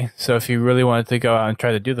 4K, so if you really wanted to go out and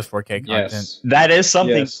try to do the 4K content, yes, that is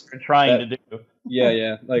something we're trying to do.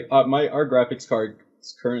 Yeah. Like our graphics card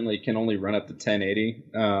currently can only run up to 1080,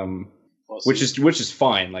 which is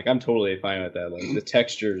fine. Like I'm totally fine with that. Like the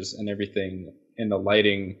textures and everything and the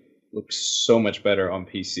lighting looks so much better on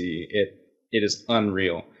PC. It is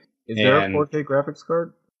unreal. Is there a 4K graphics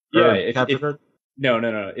card? Yeah, card?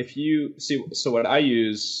 No. If you see, so what I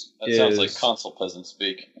use sounds like console peasant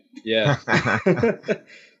speak. Yeah.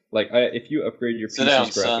 Like if you upgrade your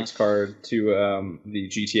PC's graphics card to the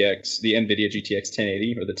NVIDIA GTX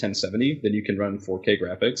 1080 or the 1070, then you can run 4K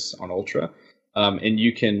graphics on Ultra, and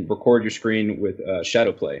you can record your screen with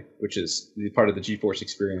Shadowplay, which is part of the GeForce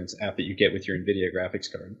Experience app that you get with your NVIDIA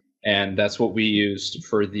graphics card. And that's what we used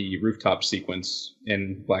for the rooftop sequence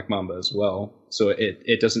in Black Mamba as well. So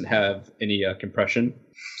it doesn't have any compression,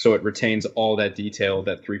 so it retains all that detail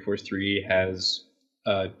that 343 has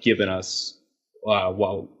given us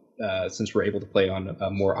since we're able to play on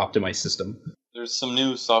a more optimized system. There's some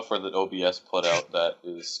new software that OBS put out that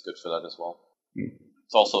is good for that as well.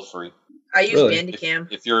 It's also free. I use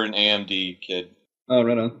Bandicam. If you're an AMD kid. Oh,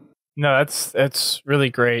 right on. No, that's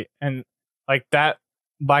really great, and like that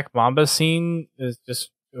Black Mamba scene is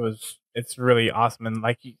just it's really awesome, and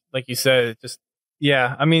like you said, it just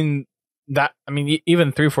I mean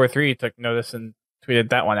even 343 took notice and tweeted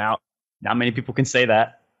that one out. Not many people can say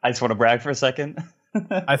that. I just want to brag for a second.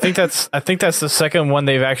 I think that's the second one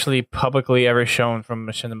they've actually publicly ever shown from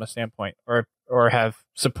a machinima standpoint, or have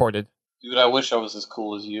supported. Dude, I wish I was as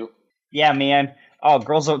cool as you. Yeah, man. Oh,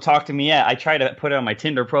 girls don't talk to me yet. I try to put it on my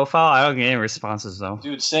Tinder profile. I don't get any responses though.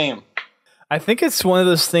 Dude, same. I think it's one of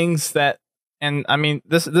those things that, and I mean,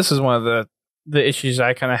 this is one of the issues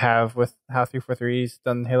I kind of have with how 343's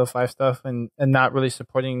done Halo 5 stuff and not really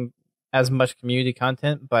supporting as much community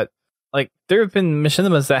content. But like, there have been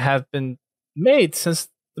machinimas that have been made since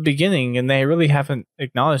the beginning, and they really haven't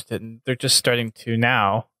acknowledged it, and they're just starting to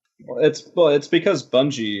now. Well, it's because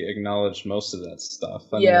Bungie acknowledged most of that stuff.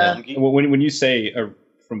 I mean, when you say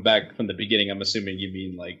from the beginning, I'm assuming you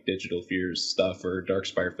mean like Digital Fears stuff or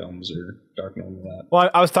Darkspire films or Dark Normal that.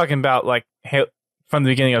 Well, I was talking about like from the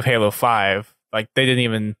beginning of Halo 5, like they didn't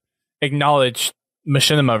even acknowledge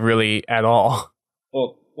machinima really at all.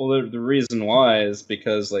 Well, the reason why is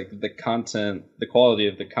because like the quality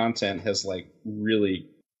of the content has like really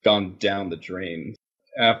gone down the drain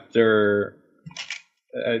after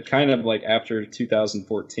kind of like after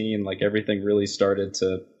 2014. Like everything really started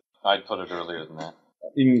to. I'd put it earlier than that.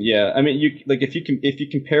 Yeah, I mean, if you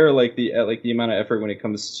compare like the amount of effort when it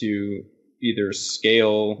comes to either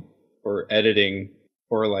scale or editing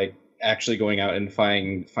or like actually going out and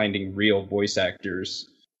finding real voice actors,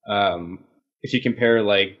 if you compare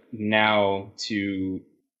like now to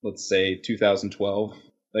let's say 2012,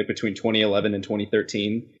 like between 2011 and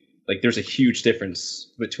 2013, like there's a huge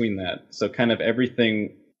difference between that. So kind of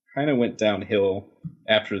everything kind of went downhill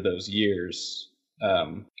after those years.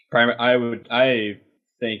 I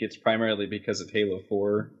think it's primarily because of Halo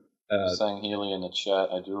 4. Saying Healy in the chat,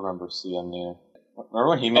 I do remember CM Near. Remember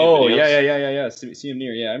when he made videos? Yeah. CM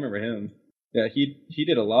Near, yeah, I remember him. Yeah, he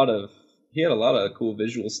had a lot of cool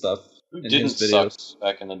visual stuff in his videos. Suck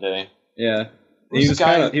back in the day. Yeah. He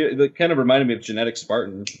kind of reminded me of Genetic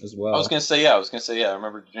Spartan as well. I was gonna say, I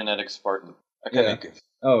remember Genetic Spartan.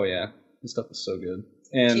 Oh yeah, his stuff was so good.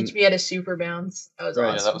 And Teach me how to super bounce. That was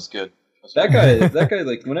awesome. Yeah, that was good. That guy,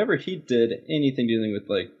 like, whenever he did anything dealing with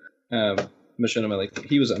like Machinima, like,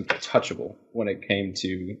 he was untouchable when it came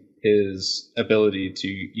to his ability to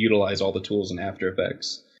utilize all the tools in After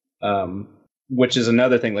Effects, which is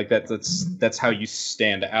another thing. Like, that's how you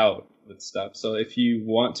stand out with stuff. So if you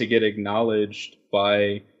want to get acknowledged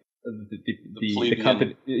by the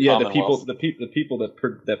company, the people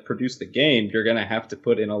that produce the game, you're gonna have to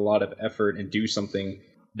put in a lot of effort and do something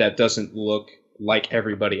that doesn't look like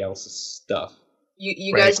everybody else's stuff.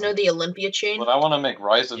 You guys know the Olympia chain? But I want to make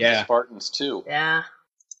Rise of the Spartans too. Yeah.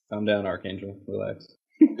 Calm down, Archangel. Relax.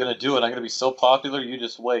 I'm gonna do it. I'm gonna be so popular. You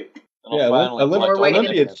just wait.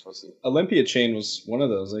 Olympia chain was one of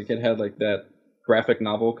those. Like, it had like that graphic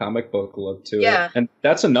novel comic book look to Yeah. it, and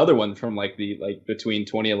that's another one from like between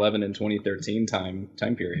 2011 and 2013 time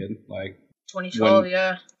period. Like 2012,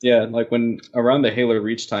 yeah, like when around the Halo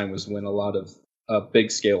Reach time was when a lot of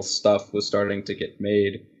big scale stuff was starting to get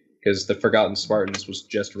made, because the Forgotten Spartans was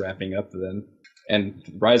just wrapping up then, and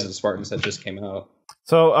Rise of the Spartans had just came out.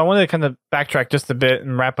 So I wanted to kind of backtrack just a bit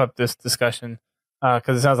and wrap up this discussion,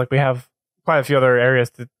 because it sounds like we have quite a few other areas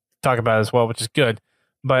to talk about as well, which is good.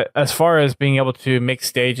 But as far as being able to make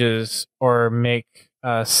stages or make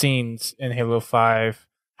scenes in Halo 5,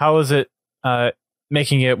 how is it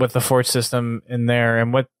making it with the Forge system in there?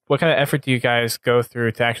 And what kind of effort do you guys go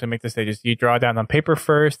through to actually make the stages? Do you draw down on paper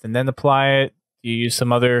first and then apply it? Do you use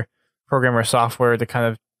some other program or software to kind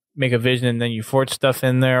of make a vision and then you forge stuff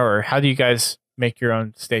in there? Or how do you guys make your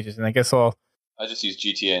own stages? And I guess I just use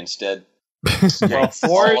GTA instead. Well,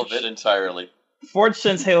 Forge, all of it entirely. Forge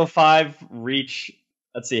since Halo 5, Reach,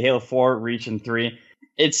 Halo 4, Reach, and 3.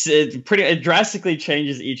 It drastically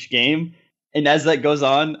changes each game. And as that goes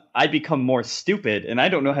on, I become more stupid and I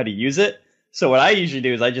don't know how to use it. So what I usually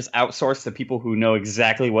do is I just outsource to people who know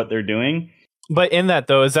exactly what they're doing. But in that,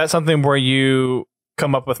 though, is that something where you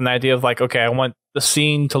come up with an idea of like, okay, I want the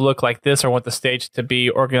scene to look like this, or I want the stage to be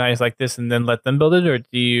organized like this, and then let them build it? Or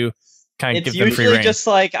do you kind of give them free rein? It's usually just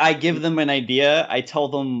like I give them an idea, I tell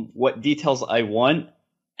them what details I want,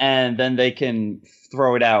 and then they can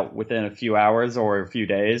throw it out within a few hours or a few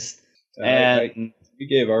days. We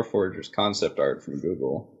gave our forgers concept art from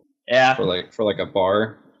Google. Yeah. For like a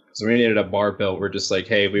bar. So we needed a bar built. We're just like,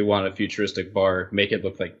 hey, we want a futuristic bar. Make it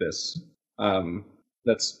look like this.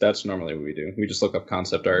 That's normally what we do. We just look up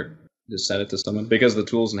concept art, just send it to someone, because the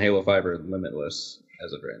tools in Halo 5 are limitless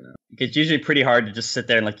as of right now. It's usually pretty hard to just sit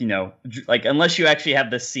there and unless you actually have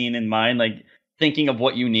the scene in mind, like thinking of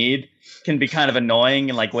what you need can be kind of annoying,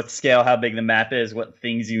 and like what scale, how big the map is, what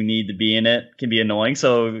things you need to be in it can be annoying.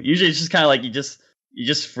 So usually it's just kind of like you just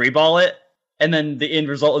freeball it, and then the end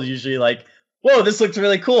result is usually like, whoa, this looks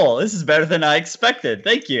really cool. This is better than I expected.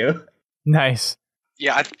 Thank you. Nice.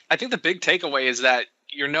 Yeah, I think the big takeaway is that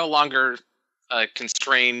you're no longer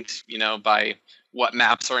constrained, by what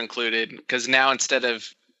maps are included. Because now, instead of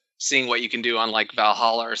seeing what you can do on like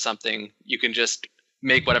Valhalla or something, you can just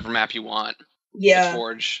make whatever map you want. Yeah.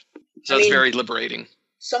 Forge. So it's very liberating.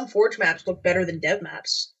 Some Forge maps look better than dev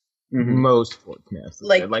maps. Mm-hmm. Most Forge maps.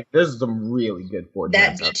 Like there's some really good Forge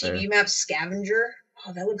maps out there. That BTV map Scavenger.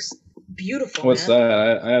 Oh, that looks beautiful. What's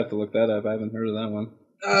that? I have to look that up. I haven't heard of that one.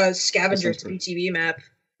 Scavenger's BTV map.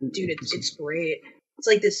 Dude, it's great. It's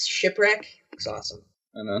like this shipwreck. It's awesome.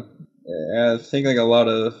 I know. Yeah, I think like a lot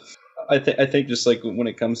of... I think just like when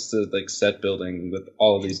it comes to like set building with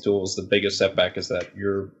all of these tools, the biggest setback is that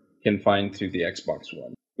you're confined through the Xbox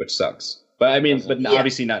One, which sucks. But I mean,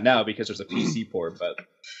 obviously not now because there's a PC port, but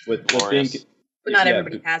with being... But not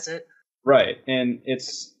everybody has it. Right, and it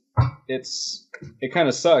kind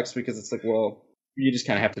of sucks because it's like, well, you just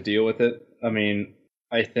kind of have to deal with it. I mean,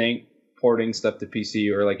 I think porting stuff to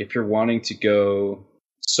PC, or like if you're wanting to go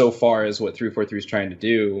so far as what 343 is trying to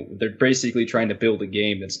do, they're basically trying to build a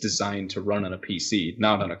game that's designed to run on a PC,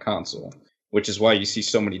 not on a console, which is why you see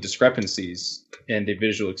so many discrepancies in the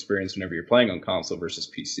visual experience whenever you're playing on console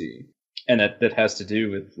versus PC. And that has to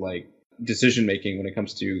do with like decision making when it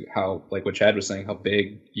comes to how, like what Chad was saying, how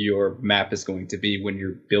big your map is going to be when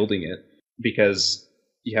you're building it, because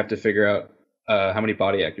you have to figure out how many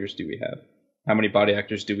body actors do we have? How many body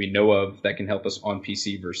actors do we know of that can help us on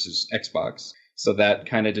PC versus Xbox? So that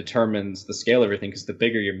kind of determines the scale of everything, because the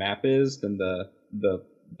bigger your map is, then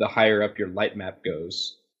the higher up your light map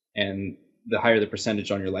goes, and the higher the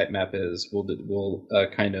percentage on your light map is will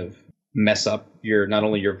kind of mess up not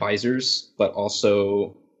only your visors but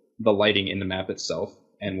also the lighting in the map itself,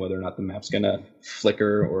 and whether or not the map's gonna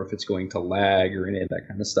flicker or if it's going to lag or any of that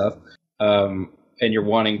kind of stuff. And you're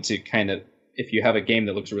wanting to kind of, if you have a game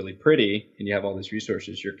that looks really pretty and you have all these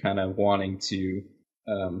resources, you're kind of wanting to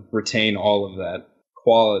retain all of that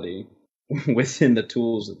quality within the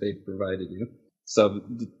tools that they provided you. So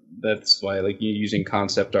that's why like using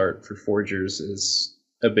concept art for forgers is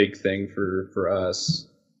a big thing for us,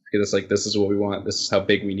 because it's like, this is what we want, this is how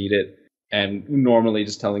big we need it, and normally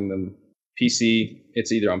just telling them PC,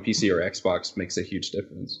 it's either on PC or Xbox, makes a huge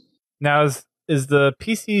difference. Now, is the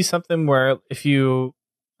PC something where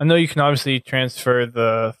I know you can obviously transfer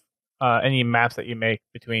the any maps that you make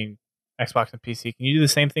between Xbox and PC. Can you do the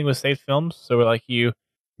same thing with saved films? So we're like you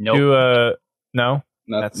do no?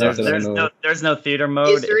 There's no theater mode.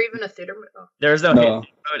 Is there even a theater mode? Oh. There's no theater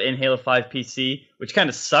mode in Halo 5 PC, which kind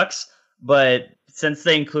of sucks. But since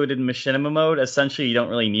they included Machinima mode, essentially you don't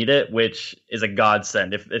really need it, which is a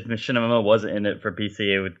godsend. If Machinima wasn't in it for PC,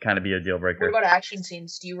 it would kind of be a deal breaker. What about action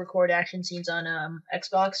scenes? Do you record action scenes on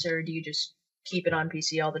Xbox, or do you just keep it on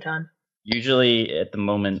PC all the time? Usually, at the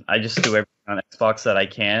moment, I just do everything on Xbox that I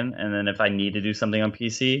can, and then if I need to do something on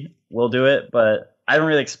PC, we'll do it. But I haven't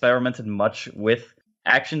really experimented much with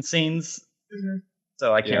action scenes,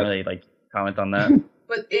 so I can't really comment on that.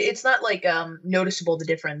 But it's not noticeable, the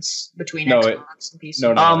difference between Xbox and PC.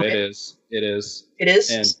 No, it is. It is.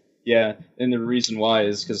 And the reason why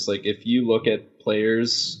is because if you look at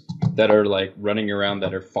players that are running around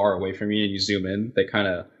that are far away from you and you zoom in, they kind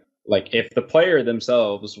of if the player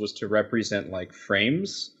themselves was to represent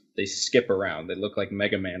frames, they skip around. They look like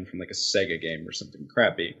Mega Man from a Sega game or something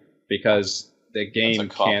crappy, because the game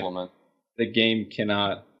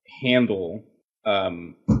cannot handle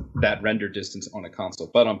that render distance on a console.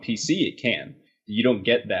 But on PC it can. You don't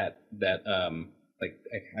get that I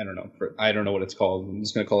don't know what it's called. I'm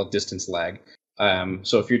just going to call it distance lag.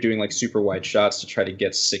 So if you're doing super wide shots to try to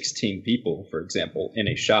get 16 people, for example, in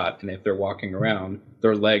a shot, and if they're walking around,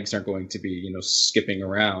 their legs aren't going to be skipping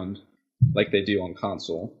around like they do on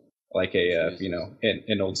console, like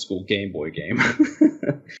an old school Game Boy game.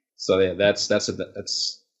 So yeah, that's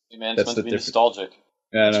Hey man, it's meant to be nostalgic.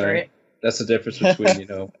 That's right. That's the difference between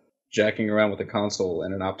jacking around with a console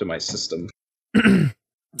and an optimized system.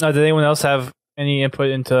 Did anyone else have any input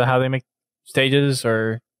into how they make stages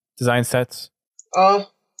or design sets?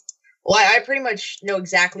 Well, I pretty much know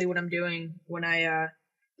exactly what I'm doing when I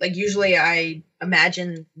usually I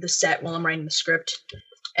imagine the set while I'm writing the script,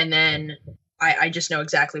 and then I just know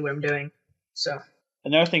exactly what I'm doing. So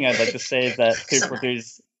another thing I'd like to say is that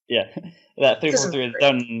 343's that 343 has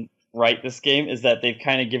done right this game is that they've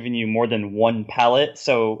kind of given you more than one palette.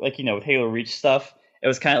 So with Halo Reach stuff, it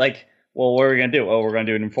was kind of well, what are we gonna do? Oh, we're gonna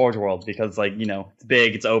do it in Forge World because it's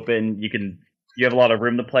big, it's open, you have a lot of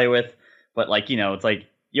room to play with, but it's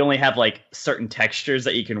you only have certain textures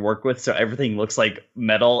that you can work with, so everything looks like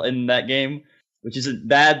metal in that game, which isn't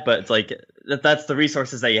bad, but it's that's the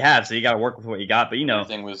resources that you have, so you got to work with what you got. But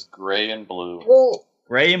everything was gray and blue. Well,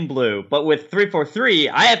 gray and blue. But with 343,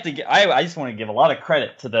 I just want to give a lot of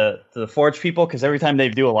credit to the Forge people, because every time they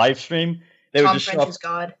do a live stream, they would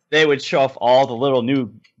they would show off all the little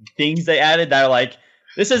new things they added that are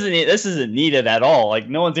this isn't needed at all.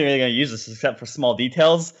 No one's really going to use this except for small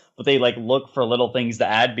details, but they look for little things to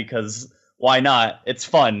add because why not? It's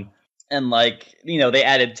fun. And they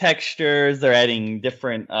added textures, they're adding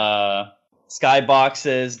different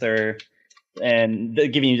skyboxes, they're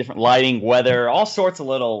giving you different lighting, weather, all sorts of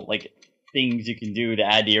little things you can do to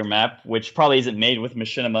add to your map, which probably isn't made with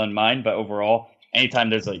Machinima in mind, but overall, anytime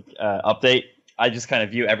there's update, I just kind of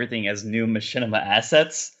view everything as new Machinima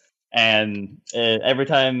assets. And every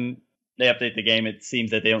time they update the game, it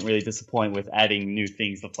seems that they don't really disappoint with adding new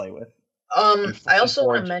things to play with. I also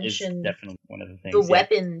want to mention definitely one of the things. The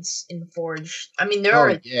weapons in Forge. I mean,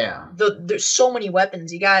 there's so many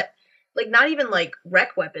weapons. You got not even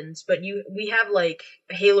rec weapons, but we have a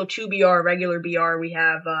Halo 2 BR, regular BR. We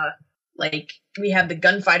have we have the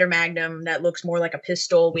Gunfighter Magnum that looks more like a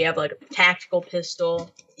pistol. We have a tactical pistol.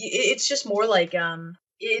 It's just more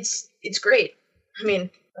it's great. I mean,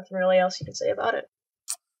 nothing really else you can say about it.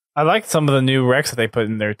 I like some of the new Rex that they put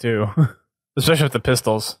in there too, especially with the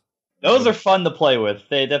pistols. Those are fun to play with.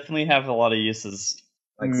 They definitely have a lot of uses.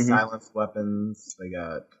 Silenced weapons. They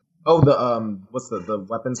got what's the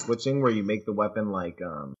weapon switching where you make the weapon where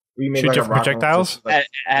you make shoot a different projectiles. It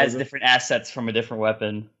has different assets from a different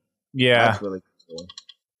weapon. Yeah, that's really cool.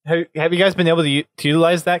 Have you guys been able to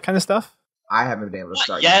utilize that kind of stuff? I haven't been able to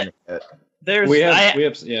start yet. Using it. We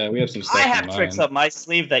have some stuff. I have tricks up my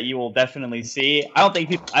sleeve that you will definitely see.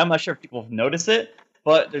 I'm not sure if people have noticed it,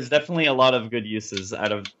 but there's definitely a lot of good uses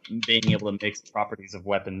out of being able to mix properties of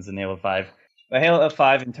weapons in Halo 5. But Halo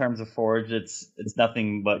 5, in terms of Forge, it's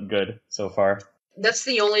nothing but good so far. That's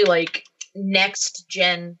the only next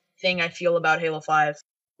gen thing I feel about Halo 5.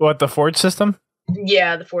 What, the Forge system?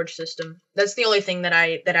 Yeah, the Forge system. That's the only thing that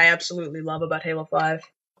I absolutely love about Halo 5.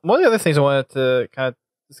 one of the other things I wanted to kind of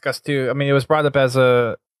discuss too, I mean, it was brought up as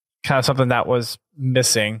a kind of something that was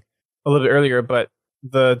missing a little bit earlier, but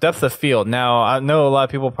the depth of field. Now, I know a lot of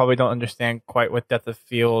people probably don't understand quite what depth of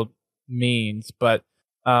field means, but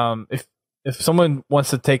if someone wants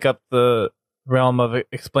to take up the realm of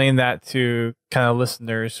explain that to kind of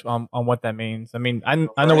listeners on what that means. I mean, I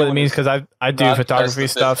know what it means because I do photography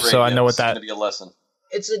stuff, so I know what that. It's going to be a lesson.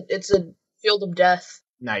 It's a field of death.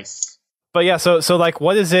 Nice. But yeah, so like,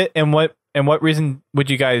 what is it, and what reason would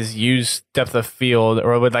you guys use depth of field,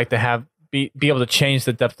 or would like to have be able to change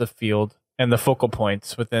the depth of field and the focal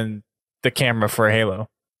points within the camera for Halo?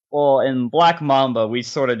 Well, in Black Mamba, we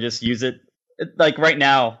sort of just use it. Like right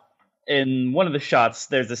now, in one of the shots,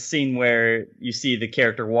 there's a scene where you see the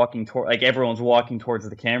character walking toward, like everyone's walking towards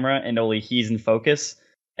the camera, and only he's in focus.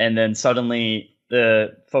 And then suddenly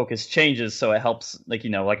the focus changes, so it helps, like,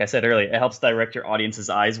 like I said earlier, it helps direct your audience's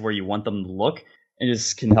eyes where you want them to look, and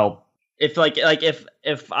just can help. If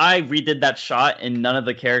if I redid that shot and none of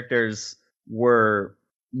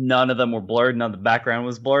them were blurred, none of the background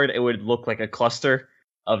was blurred, it would look like a cluster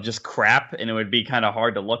of just crap, and it would be kind of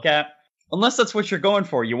hard to look at. Unless that's what you're going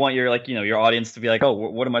for. You want your your audience to be like, oh,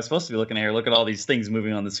 what am I supposed to be looking at here? Look at all these things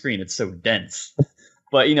moving on the screen. It's so dense.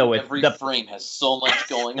 But with every frame has so much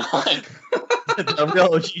going on. The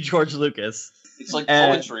real OG George Lucas. It's like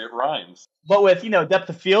poetry. It rhymes. But with depth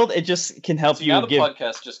of field, it just can help you. Now the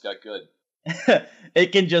podcast just got good.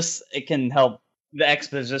 it can help the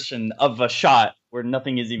exposition of a shot where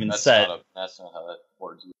nothing is even said. That's not how that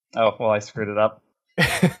works. Oh well, I screwed it up.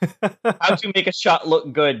 How to make a shot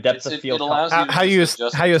look good? Depth of field. It allows how you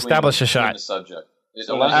establish a shot. The subject. It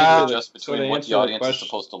allows you to adjust between what the audience is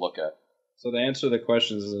supposed to look at. So the answer to the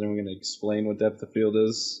question is, I'm going to explain what depth of field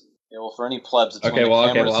is. Yeah, well, for any plebs, it's okay. Well,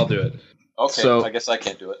 I'll do it. Okay, so I guess I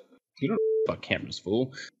can't do it. You don't about cameras,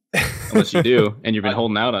 fool. Unless you do, and you've been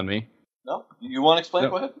holding out on me. No, you want to explain?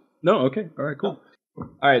 Go ahead. No, okay, all right, cool. All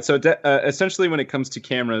right, so essentially, when it comes to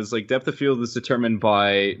cameras, like depth of field is determined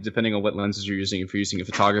by depending on what lenses you're using. If you're using a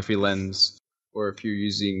photography lens, or if you're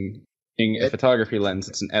using a photography lens,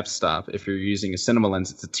 it's an f-stop. If you're using a cinema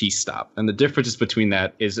lens, it's a t-stop. And the difference between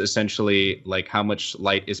that is essentially like how much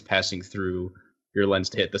light is passing through your lens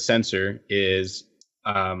to hit the sensor is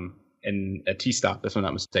and a t-stop, if I'm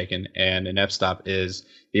not mistaken, and an f-stop is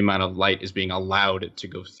the amount of light is being allowed to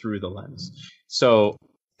go through the lens. So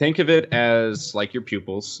think of it as like your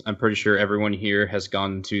pupils. I'm pretty sure everyone here has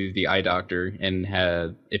gone to the eye doctor and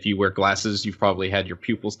had, if you wear glasses, you've probably had your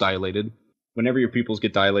pupils dilated. Whenever your pupils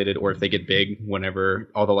get dilated, or if they get big, whenever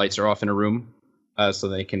all the lights are off in a room, so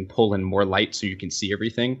they can pull in more light so you can see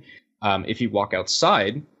everything. If you walk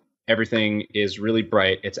outside, everything is really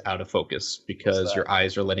bright. It's out of focus because your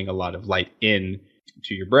eyes are letting a lot of light in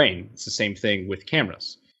to your brain. It's the same thing with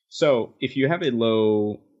cameras. So if you have a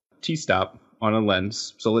low t-stop on a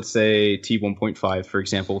lens, so let's say t1.5, for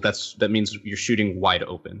example, that means you're shooting wide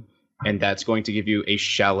open, and that's going to give you a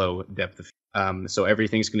shallow depth of field. So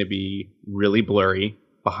everything's going to be really blurry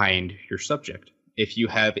behind your subject. If you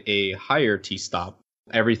have a higher t-stop,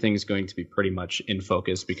 everything's going to be pretty much in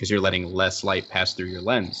focus because you're letting less light pass through your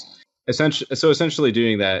lens. Essentially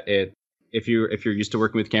doing that, if you're used to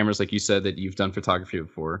working with cameras, like you said that you've done photography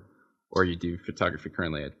before, or you do photography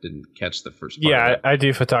currently. I didn't catch the first part. Yeah, I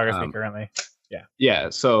do photography currently. Yeah. Yeah.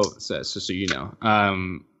 So you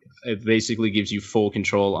know, it basically gives you full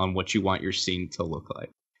control on what you want your scene to look like,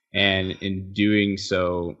 and in doing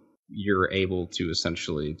so, you're able to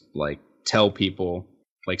essentially like tell people,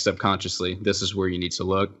 like subconsciously, this is where you need to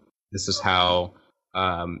look. This is how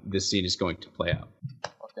this scene is going to play out.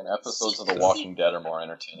 Fucking episodes of The Walking Dead are more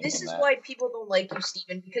entertaining. This is why people don't like you,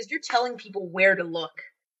 Steven, because you're telling people where to look.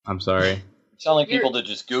 I'm sorry. Telling people to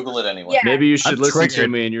just Google it anyway. Yeah. Maybe you should listen to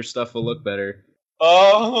me, and your stuff will look better.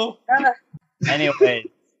 Oh. Anyway,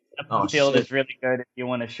 the field is really good if you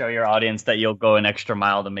want to show your audience that you'll go an extra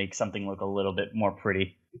mile to make something look a little bit more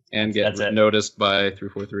pretty. And get noticed by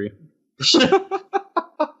 343.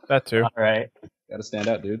 That too. All right. Gotta stand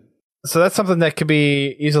out, dude. So that's something that could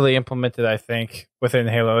be easily implemented, I think, within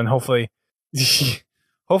Halo, and hopefully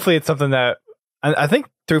it's something that I think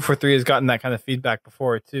 343 has gotten that kind of feedback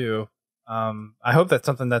before too. I hope that's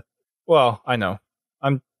something that, well, I know,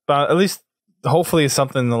 at least hopefully it's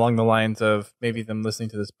something along the lines of maybe them listening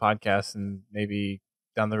to this podcast and maybe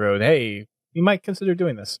down the road, hey, you might consider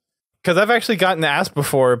doing this. Because I've actually gotten asked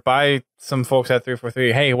before by some folks at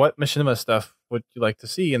 343, hey, what Machinima stuff would you like to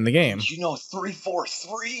see in the game? Did you know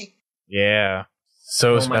 343? Yeah.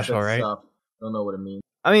 So special, right? Stuff. Don't know what it means.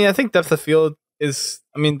 I mean, I think depth of field is,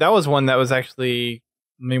 I mean, that was one that was actually,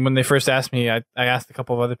 I mean, when they first asked me, I asked a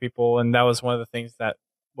couple of other people, and that was one of the things that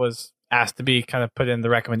was asked to be kind of put in the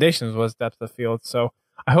recommendations was depth of field. So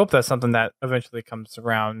I hope that's something that eventually comes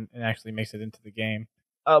around and actually makes it into the game.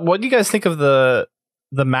 What do you guys think of the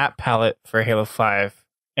map palette for Halo 5?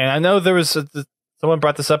 And I know there was someone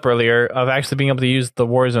brought this up earlier of actually being able to use the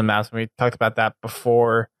Warzone maps. And we talked about that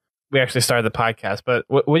before we actually started the podcast. But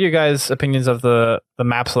what are your guys' opinions of the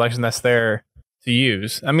map selection that's there to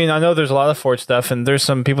use? I mean, I know there's a lot of Forge stuff, and there's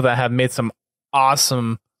some people that have made some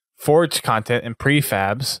awesome Forge content and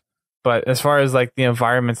prefabs. But as far as like the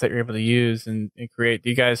environments that you're able to use and create, do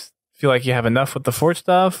you guys feel like you have enough with the Forge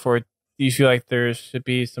stuff, or do you feel like there should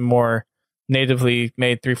be some more natively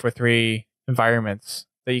made 343 environments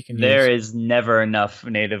that you can use? There is never enough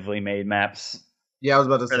natively made maps. Yeah, I was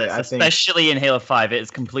about to say, I think, especially in Halo 5, it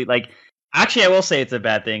is complete. Like, actually, I will say it's a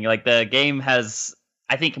bad thing. Like, the game has,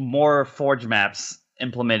 I think, more Forge maps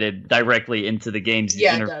implemented directly into the game's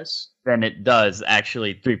than it does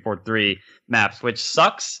actually 343 maps, which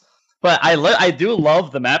sucks. But I do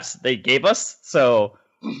love the maps they gave us. So,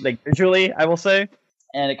 like, visually, I will say,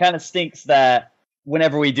 and it kind of stinks that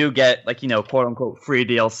whenever we do get, like, you know, quote unquote free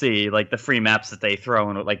DLC, like the free maps that they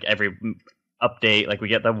throw in, like every update, like we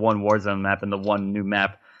get the one Warzone map and the one new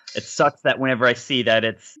map. It sucks that whenever I see that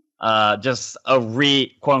it's just a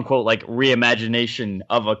quote unquote like reimagination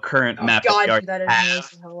of a current map. God, that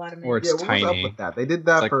annoys a lot of me. Or it's tiny. What was up with that? They did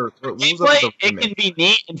that for gameplay. It can be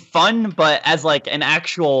neat and fun, but as like an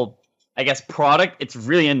actual, I guess, product, it's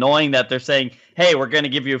really annoying that they're saying, hey, we're going to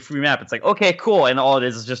give you a free map. It's like, okay, cool. And all it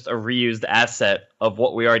is just a reused asset of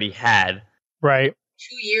what we already had. Right.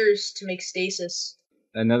 2 years to make stasis.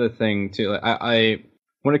 Another thing, too, I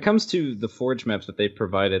when it comes to the Forge maps that they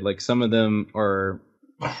provided, like some of them are,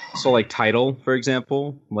 so like Tidal, for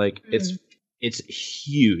example, like it's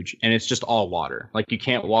huge and it's just all water. Like you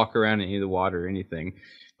can't walk around in any of the water or anything.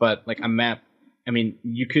 But like a map, I mean,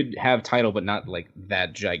 you could have Tidal, but not like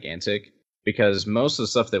that gigantic, because most of the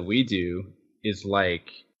stuff that we do is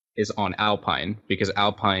on Alpine, because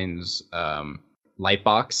Alpine's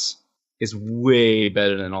lightbox is way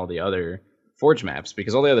better than all the other Forge maps,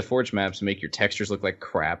 because all the other Forge maps make your textures look like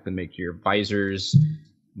crap and make your visors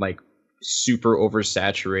like super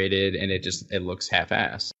oversaturated, and it looks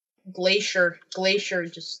half-assed. Glacier's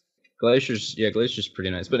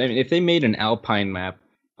pretty nice. But I mean, if they made an Alpine map,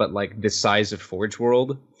 but like the size of Forge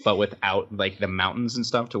World, but without like the mountains and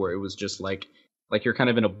stuff, to where it was just like you're kind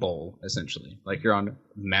of in a bowl, essentially. Like you're on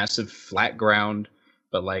massive flat ground,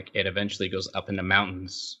 but like it eventually goes up into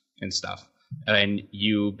mountains and stuff. And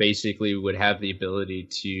you basically would have the ability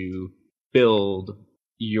to build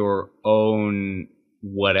your own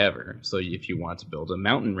whatever. So if you want to build a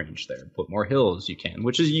mountain range there, put more hills, you can,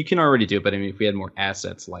 which is you can already do. But I mean, if we had more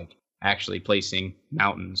assets, like actually placing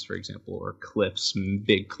mountains, for example, or cliffs,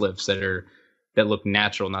 big cliffs that look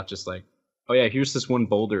natural, not just like, oh yeah, here's this one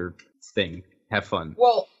boulder thing, have fun.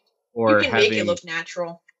 Well, or you can make it look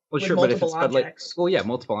natural. Well, with sure, but if it's objects.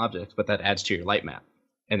 multiple objects, but that adds to your light map,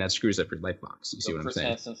 and that screws up your light box. You see what I'm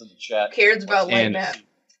saying? Who cares about light map?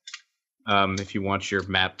 If you want your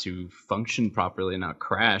map to function properly and not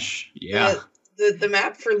crash, yeah. The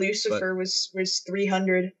map for Lucifer was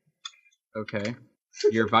 300. Okay.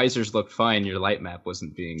 Your visors look fine. Your light map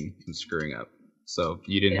wasn't screwing up, so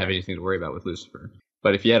you didn't have anything to worry about with Lucifer.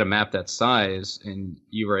 But if you had a map that size and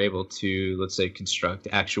you were able to, let's say, construct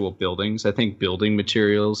actual buildings, I think building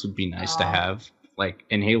materials would be nice to have. Like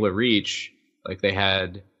in Halo Reach, like they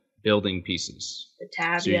had building pieces. The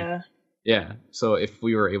Tabia. Yeah. So if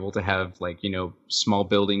we were able to have like, you know, small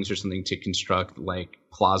buildings or something to construct, like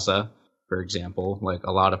Plaza, for example, like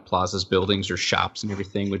a lot of Plaza's buildings or shops and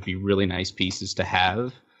everything would be really nice pieces to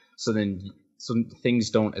have. So then some things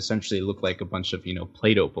don't essentially look like a bunch of, you know,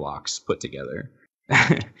 Play-Doh blocks put together.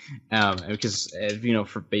 Because, you know,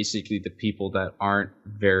 for basically the people that aren't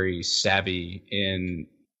very savvy in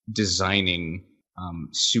designing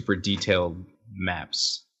super detailed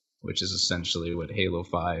maps, which is essentially what Halo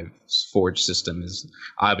 5's Forge system is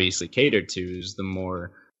obviously catered to, is the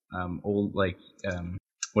more old, like,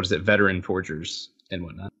 veteran forgers and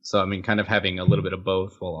whatnot. So, I mean, kind of having a little bit of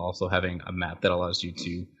both while also having a map that allows you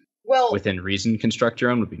to, within reason, construct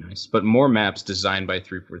your own would be nice. But more maps designed by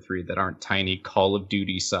 343 that aren't tiny Call of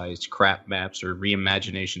Duty-sized crap maps or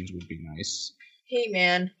reimaginations would be nice. Hey,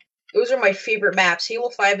 man. Those are my favorite maps. Halo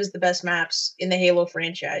 5 is the best maps in the Halo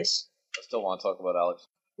franchise. I still want to talk about Alex.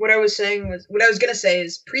 What I was gonna say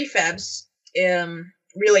is prefabs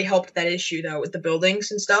really helped that issue though with the buildings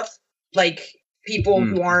and stuff. Like people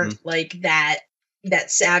who aren't like that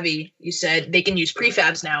savvy, you said they can use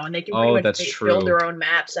prefabs now and they can pretty much build their own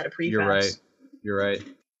maps out of prefabs. You're right.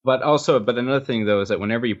 But another thing though is that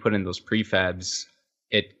whenever you put in those prefabs,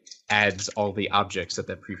 it adds all the objects that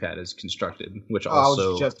prefab is constructed, which I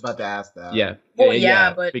also was just about to ask that. yeah, Well,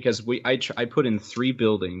 yeah, but because I put in 3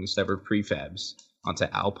 buildings that were prefabs onto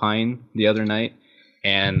Alpine the other night,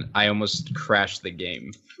 and I almost crashed the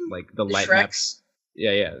game. Like the light maps,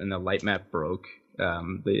 and the light map broke.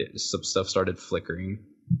 Some stuff started flickering.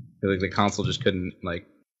 Like the console just couldn't like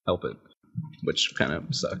help it, which kind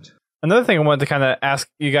of sucked. Another thing I wanted to kind of ask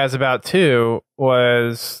you guys about too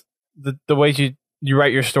was the ways you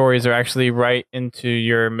write your stories are actually right into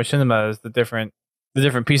your machinimas, the different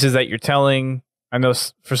pieces that you're telling. I know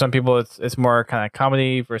for some people it's more kind of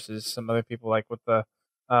comedy versus some other people, like with the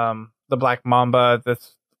Black Mamba,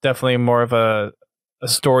 that's definitely more of a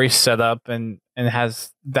story setup and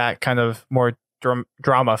has that kind of more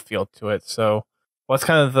drama feel to it. So what's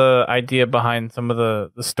kind of the idea behind some of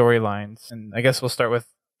the storylines? And I guess we'll start with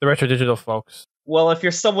the Retro Digital folks. Well, if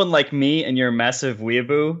you're someone like me and you're a massive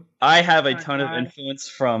weeaboo, I have a ton of influence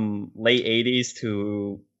from late 80s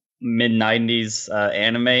to mid 90s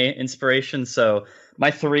anime inspiration. So my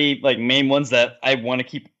 3 like main ones that I want to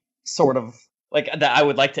keep sort of like that I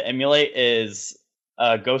would like to emulate is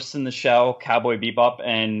Ghost in the Shell, Cowboy Bebop,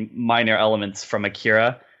 and minor elements from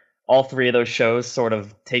Akira. All 3 of those shows sort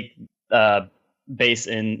of take base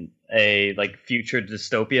in a like future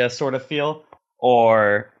dystopia sort of feel,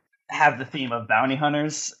 or have the theme of bounty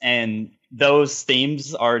hunters, and those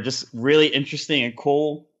themes are just really interesting and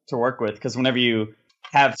cool to work with, because whenever you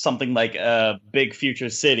have something like a big future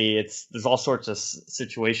city, there's all sorts of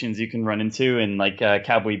situations you can run into, and like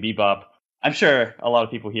Cowboy Bebop, I'm sure a lot of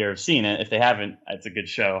people here have seen it. If they haven't, it's a good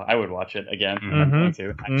show. I would watch it again. I'm going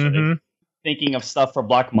to actually. Thinking of stuff for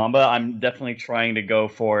Black Mamba, I'm definitely trying to go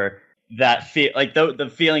for that feel, like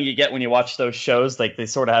the feeling you get when you watch those shows. Like they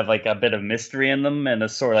sort of have like a bit of mystery in them and a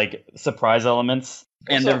sort of like surprise elements.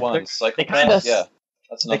 What's and that one? they kind of, yeah,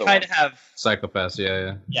 that's another they kind one. of have Psychopaths,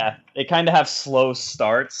 yeah. They kind of have slow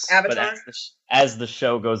starts, Avatar? but as the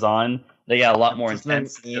show goes on, they get a lot more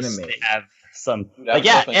intense. Anime. They have some Dude, like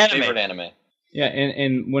Avatar's my anime. favorite anime. Yeah,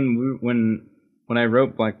 and when I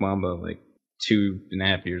wrote Black Mamba like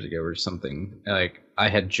 2.5 years ago or something, like I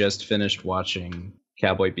had just finished watching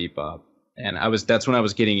Cowboy Bebop, and that's when I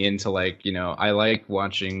was getting into like, you know, I like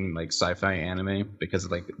watching like sci-fi anime because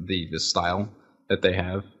of like the style that they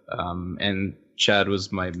have, and Chad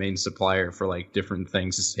was my main supplier for like different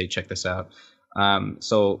things to say, hey, check this out.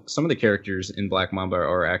 So some of the characters in Black Mamba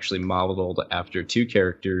are actually modeled after 2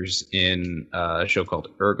 characters in a show called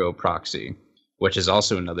Ergo Proxy, which is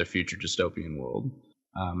also another future dystopian world.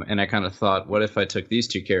 And I kind of thought, what if I took these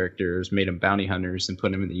 2 characters, made them bounty hunters, and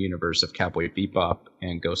put them in the universe of Cowboy Bebop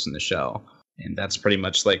and Ghost in the Shell? And that's pretty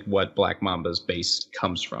much like what Black Mamba's base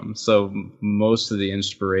comes from. So most of the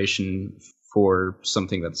inspiration for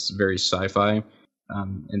something that's very sci-fi,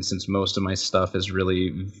 and since most of my stuff is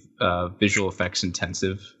really visual effects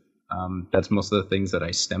intensive, that's most of the things that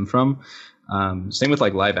I stem from. Same with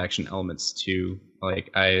like live action elements too.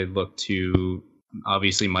 Like I look to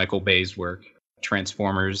obviously Michael Bay's work,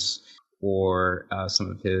 Transformers, or some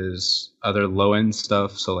of his other low-end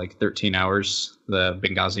stuff. So like 13 Hours, the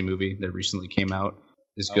Benghazi movie that recently came out,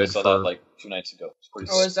 is good. I saw that like 2 nights ago. It's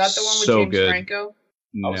pretty is that the one with so James good. Franco?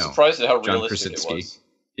 No. I was surprised at how John realistic Krasinski. it was.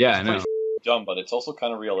 Yeah, It's I know. dumb, but it's also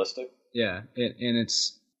kind of realistic. Yeah, and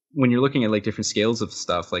it's when you're looking at like different scales of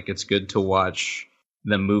stuff, like it's good to watch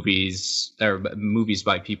the movies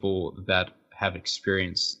by people that have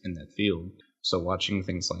experience in that field. So watching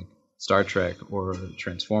things like Star Trek or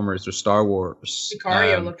Transformers or Star Wars,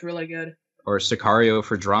 Sicario looked really good. or Sicario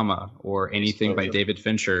for drama, or anything by David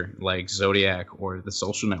Fincher like Zodiac or The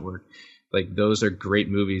Social Network. Like those are great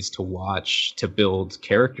movies to watch to build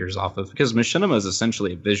characters off of, because Machinima is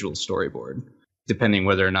essentially a visual storyboard. Depending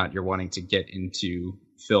whether or not you're wanting to get into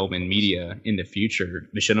film and media in the future,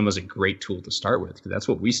 Machinima is a great tool to start with, because that's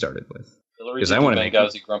what we started with. Because I want to make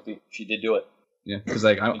Benghazi grumpy. She did do it. Yeah, because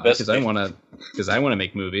like I want to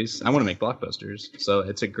make movies. I want to make blockbusters. So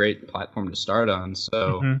it's a great platform to start on.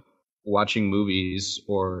 So watching movies,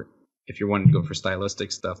 or if you're wanting to go for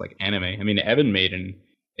stylistic stuff like anime. I mean, Evan made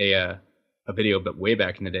a video, but way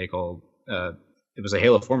back in the day, called it was a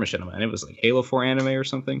Halo 4 machinima, and it was like Halo 4 anime or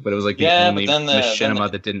something, but it was like the only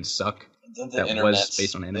machinima that didn't suck that was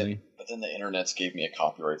based on anime. But then the internets gave me a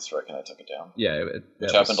copyright strike and I took it down. Yeah,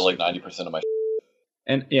 which happened to like 90% of my.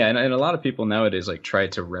 And yeah, and a lot of people nowadays like try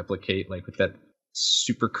to replicate like with that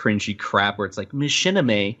super cringy crap where it's like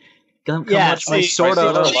Machinima, come watch my Sword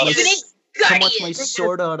Art Online. Come watch my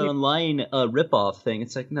Sword Art Online ripoff thing.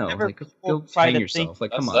 It's like, no, like go hang yourself.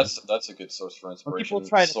 Like, come on. That's a good source for inspiration. When people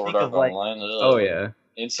try to Sword think Art of, like, Online. Oh yeah,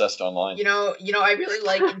 Incest Online. You know, I really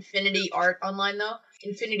like Infinity Art Online though.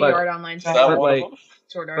 Infinity Art Online. But like,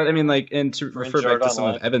 Sword Art. But I mean, like, and to Cringe refer back art to some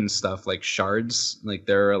online. of Evan's stuff, like shards, like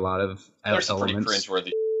there are a lot of There's some pretty elements.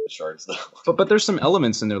 cringeworthy shards, though. But there's some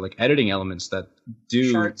elements in there, like editing elements that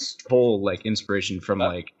do Shards. pull like inspiration from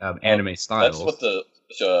like anime styles. That's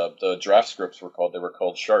what the draft scripts were called. They were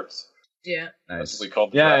called shards. Yeah. That's Nice. what we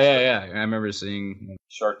called the Yeah, draft yeah, script. yeah. I remember seeing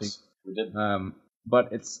Shards. We did. but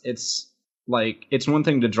it's like it's one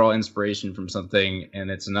thing to draw inspiration from something,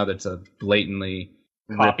 and it's another to blatantly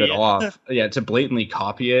Copy rip it it. off. Yeah, to blatantly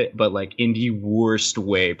copy it, but like in the worst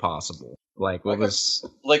way possible. Like what Okay. was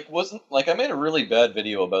Wasn't I made a really bad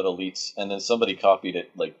video about elites, and then somebody copied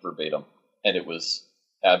it like verbatim, and it was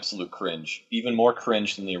absolute cringe. Even more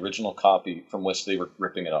cringe than the original copy from which they were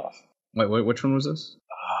ripping it off. wait, which one was this?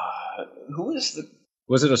 Who is the?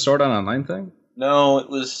 Was it a Sword Art Online thing? No, it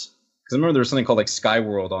was. Because I remember there was something called like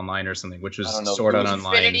Skyworld Online or something, which was I don't know. Sword It Art was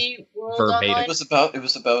Online Infinity World verbatim. Online? It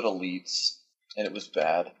was about elites, and it was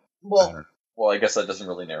bad. Well, Well, I guess that doesn't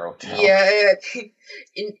really narrow it down. yeah.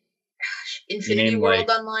 Infinity mean, World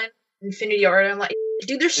like- Online, Infinity Art Online.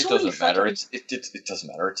 Dude, there's It so many doesn't matter. fucking. It doesn't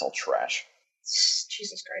matter. It's all trash.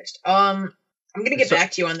 Jesus Christ. I'm gonna get So-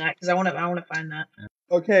 back to you on that because I want to find that.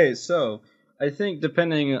 Okay, so I think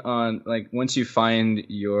depending on like once you find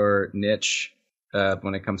your niche,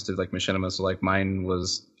 when it comes to like machinima, so like mine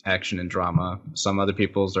was action and drama. Some other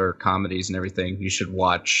people's are comedies and everything. You should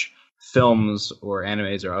watch films or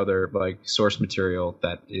animes or other like source material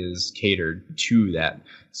that is catered to that,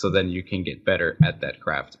 so then you can get better at that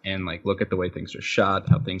craft and like look at the way things are shot,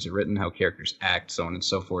 how things are written, how characters act, so on and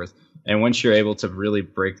so forth. And once you're able to really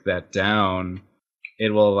break that down, it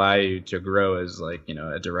will allow you to grow as like, you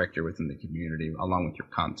know, a director within the community along with your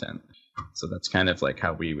content. So that's kind of like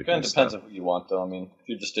how we would Kind do of depends stuff. on what you want, though. I mean, if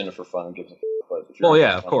you're just in it for fun and gives a f- but if you're Well, in it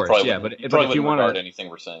yeah, for of fun, course, probably yeah, wouldn't- but you if probably you wouldn't wanna- regard anything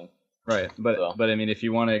we're saying. Right, So. but I mean, if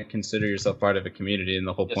you want to consider yourself part of a community, and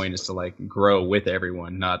the whole Yes, point is to like grow with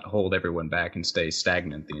everyone, not hold everyone back and stay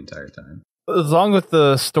stagnant the entire time. Along with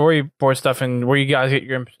the storyboard stuff and where you guys get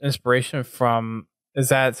your inspiration from, is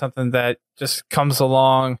that something that just comes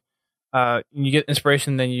along? You get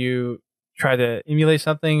inspiration, then you try to emulate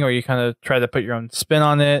something, or you kind of try to put your own spin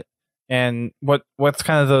on it. And what's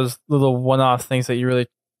kind of those little one-off things that you really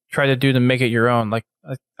try to do to make it your own? Like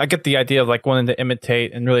I get the idea of like wanting to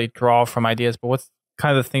imitate and really draw from ideas, but what's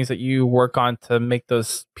kind of the things that you work on to make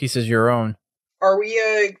those pieces your own? Are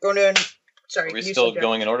we going to? Sorry, Are we new still subject.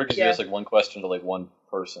 going in order? Because you Yeah. asked like one question to like one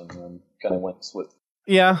person, and then kind of went with.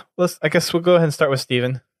 Yeah, I guess we'll go ahead and start with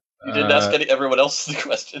Steven. You didn't ask everyone else the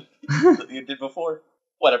question that you did before.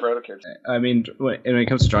 Whatever, I don't care. I mean, when it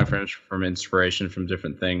comes to drawing from inspiration from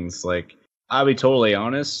different things, like I'll be totally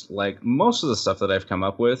honest, like most of the stuff that I've come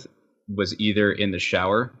up with was either in the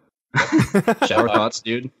shower, shower thoughts,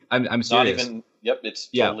 dude. I'm serious. Not even. Yep, it's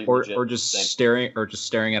totally legit. or just Same.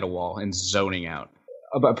 staring at a wall and zoning out.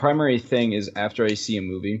 A primary thing is after I see a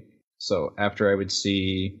movie. So after I would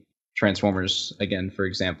see Transformers again, for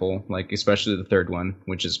example, like especially the third one,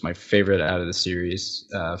 which is my favorite out of the series,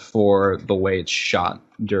 for the way it's shot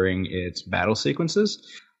during its battle sequences.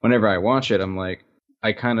 Whenever I watch it, I'm like,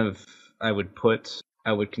 I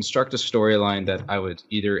would construct a storyline that I would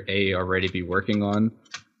either A, already be working on,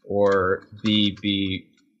 or B, be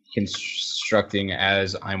constructing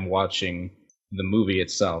as I'm watching the movie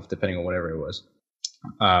itself, depending on whatever it was.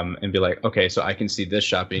 And be like, okay, so I can see this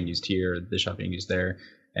shot being used here, this shot being used there.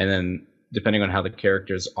 And then depending on how the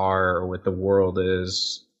characters are or what the world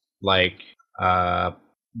is, like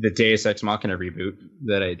the Deus Ex Machina reboot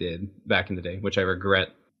that I did back in the day, which I regret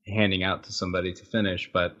handing out to somebody to finish,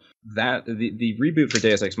 but that the reboot for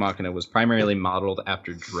Deus Ex Machina was primarily modeled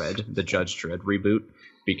after Dredd, the Judge Dredd reboot,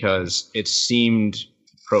 because it seemed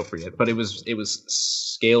appropriate, but it was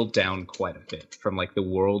scaled down quite a bit from like the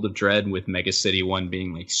world of Dredd, with Mega City 1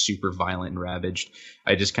 being like super violent and ravaged.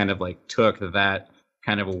 I just kind of like took that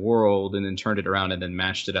kind of a world and then turned it around and then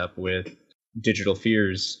matched it up with Digital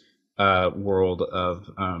Fear's world of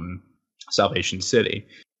Salvation City.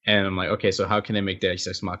 And I'm like, okay, so how can I make Deus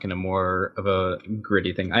Ex Machina more of a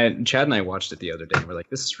gritty thing? Chad and I watched it the other day, and we're like,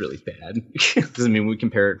 this is really bad. Because I mean, we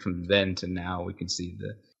compare it from then to now, we can see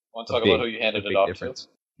the. Want to talk about who you handed it off difference. to?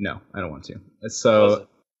 No, I don't want to. So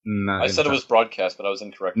I said it was broadcast, but I was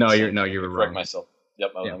incorrect. No, you were correct wrong. myself.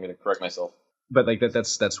 Yep, I'm going to correct myself. But like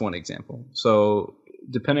that's one example. So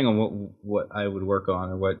depending on what I would work on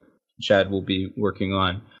or what Chad will be working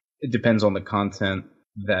on, it depends on the content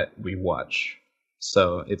that we watch.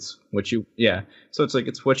 So it's what you So it's like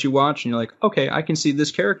it's what you watch, and you're like, okay, I can see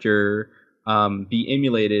this character be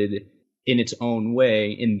emulated in its own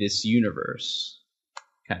way in this universe,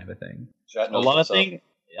 kind of a thing.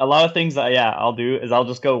 A lot of things that I'll do is I'll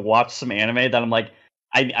just go watch some anime that I'm like,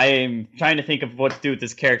 I'm trying to think of what to do with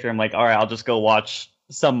this character. I'm like, all right, I'll just go watch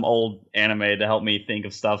some old anime to help me think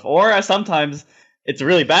of stuff. Or sometimes it's a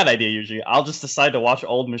really bad idea. Usually, I'll just decide to watch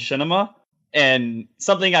old Machinima. And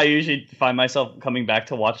something I usually find myself coming back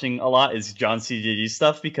to watching a lot is John CGG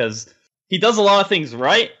stuff, because he does a lot of things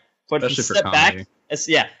right, but Especially if you for step comedy.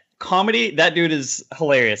 back, comedy. That dude is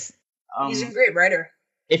hilarious. He's a great writer.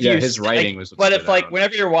 His writing was. But if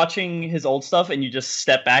whenever you're watching his old stuff and you just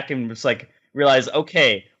step back and just like realize,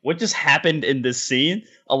 okay, what just happened in this scene?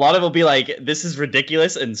 A lot of it will be like, this is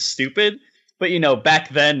ridiculous and stupid. But back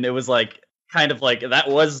then it was like kind of like that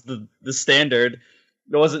was the standard.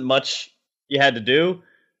 There wasn't much you had to do,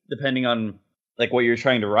 depending on like what you're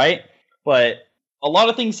trying to write. But a lot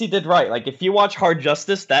of things he did right. Like if you watch Hard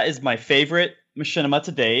Justice, that is my favorite Machinima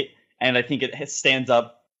to date, and I think it stands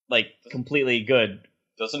up like completely good.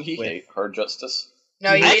 Doesn't he hate Hard Justice?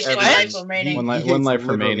 No, he hates One Life Remaining. One Life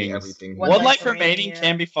Remaining. One Life Remaining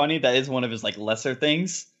can be funny. That is one of his like lesser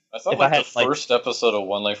things. I thought the first episode of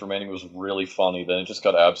One Life Remaining was really funny. Then it just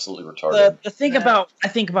got absolutely retarded. The thing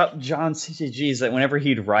about John CGG is that whenever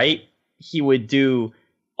he'd write, he would do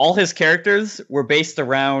all his characters were based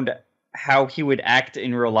around how he would act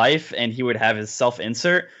in real life, and he would have his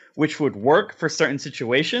self-insert, which would work for certain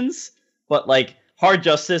situations. But like Hard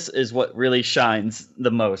Justice is what really shines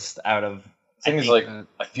the most out of. I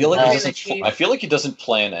feel like he doesn't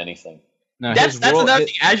plan anything. No, that's another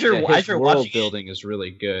thing. His world building is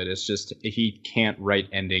really good. It's just he can't write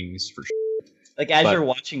endings for. Like as you're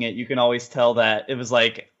watching it, you can always tell that it was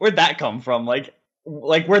like, where'd that come from? Like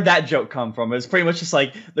where'd that joke come from? It was pretty much just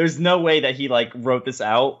like, there's no way that he like wrote this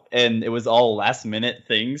out, and it was all last minute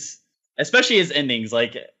things. Especially his endings.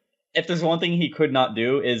 Like if there's one thing he could not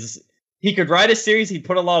do is he could write a series, he'd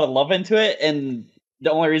put a lot of love into it, and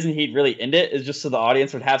the only reason he'd really end it is just so the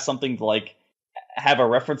audience would have something to like have a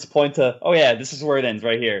reference point to. Oh yeah, this is where it ends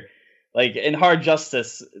right here. Like in Hard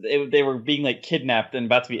Justice, they were being like kidnapped and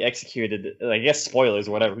about to be executed. I guess spoilers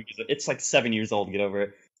or whatever. It's like 7 years old. Get over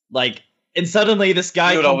it. Like, and suddenly this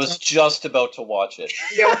guy. Dude, I was just about to watch it.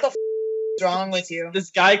 Yeah, what the is wrong with you? This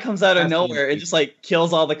guy comes out of nowhere and just like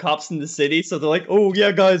kills all the cops in the city. So they're like, "Oh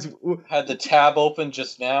yeah, guys, had the tab open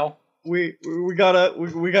just now. We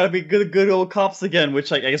gotta be good old cops again,"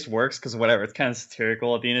 which like I guess works because whatever. It's kind of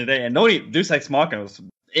satirical at the end of the day. And Deus Ex Machina's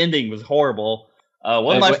ending was horrible.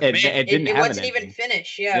 One Life it wasn't even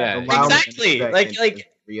finished. Yeah. Exactly.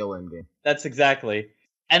 Like real ending. That's exactly.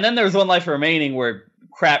 And then there was One Life Remaining where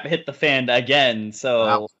crap hit the fan again. So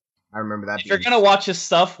wow. I remember that. If you're gonna watch his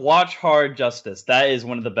stuff, watch Hard Justice. That is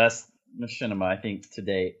one of the best Machinima I think to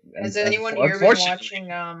date. Has anyone here been watching?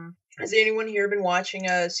 Has anyone here been watching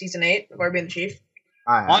season 8 of Barbie and the Chief?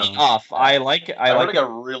 On and off. I like it. It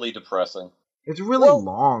got really depressing. It's really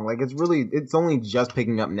long. Like it's only just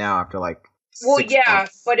picking up now after like. Well, yeah,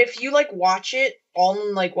 months. But if you like watch it all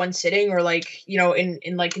in like one sitting, or like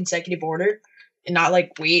in like consecutive order, and not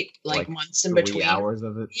like wait like months in between hours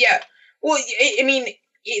of it. Yeah. Well, I mean,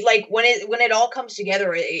 like when it all comes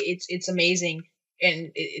together, it's amazing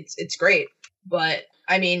and it's great. But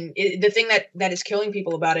I mean, the thing that is killing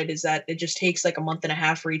people about it is that it just takes like a month and a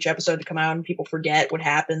half for each episode to come out, and people forget what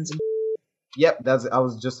happens. Yep, I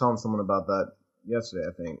was just telling someone about that yesterday.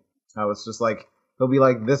 I think how it's just like they'll be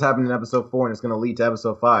like, this happened in episode 4, and it's going to lead to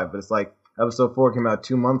episode 5, but it's like episode 4 came out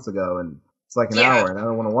 2 months ago, and it's like an hour, and I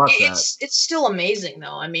don't want to watch that. It's still amazing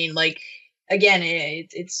though. I mean, like again,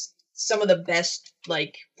 it's some of the best.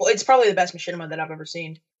 Like, well, it's probably the best machinima that I've ever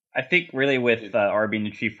seen. I think really with RB and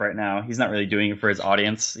the Chief right now, he's not really doing it for his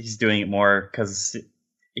audience. He's doing it more because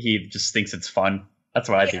he just thinks it's fun. That's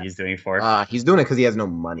what I think he's doing it for. He's doing it because he has no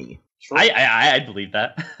money. I believe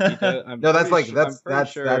that. No, that's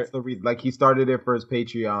the reason. Like he started it for his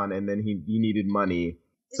Patreon, and then he needed money.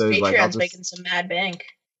 So his he's Patreon's making some mad bank.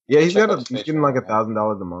 Yeah, he's getting like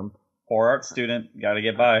 $1,000 a month. Poor art student, got to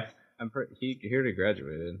get by. He already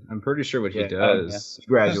graduated. I'm pretty sure what he does. He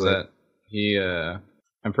graduated.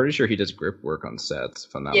 I'm pretty sure he does grip work on sets,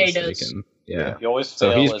 if I'm not mistaken. He does. Yeah. If you always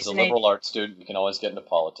fail as a liberal arts student, you can always get into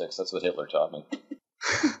politics. That's what Hitler taught me.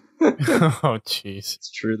 Oh, jeez.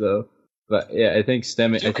 It's true, though. But yeah, I think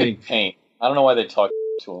stemming. I think paint. I don't know why they talk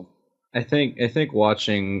to him. I think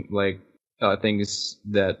watching like things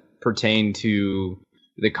that pertain to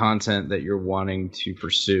the content that you're wanting to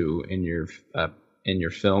pursue in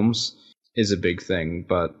your films is a big thing.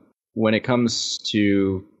 But when it comes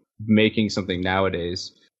to making something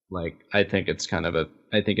nowadays, like I think it's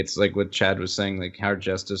like what Chad was saying, like Hard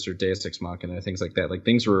Justice or Deus Ex Machina, things like that. Like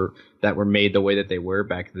things that were made the way that they were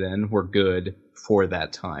back then were good for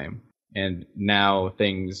that time, and now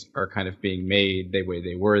things are kind of being made the way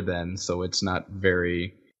they were then, so it's not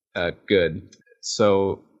very good.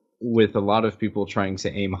 So with a lot of people trying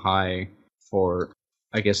to aim high for,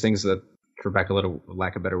 I guess, things that, for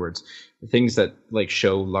lack of better words, things that like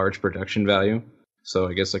show large production value. So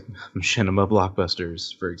I guess like Machinima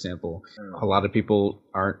blockbusters, for example, a lot of people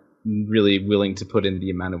aren't really willing to put in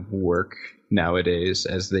the amount of work nowadays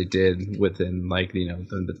as they did within like, you know,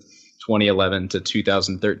 the 2011 to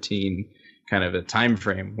 2013 kind of a time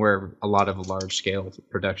frame where a lot of large scale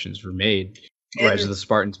productions were made. Rise of the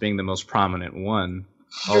Spartans being the most prominent one.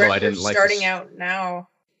 Although I didn't like starting out now.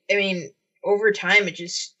 I mean, over time, it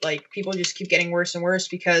just like people just keep getting worse and worse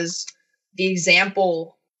because the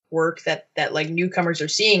example work that like newcomers are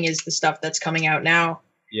seeing is the stuff that's coming out now.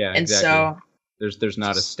 Yeah, and exactly. So there's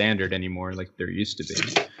not a standard anymore like there used to be.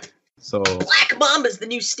 So Black Mamba's the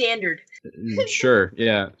new standard. Sure,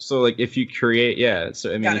 yeah. So like if you create, so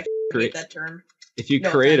I mean, gotta create that term. If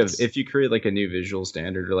you create like a new visual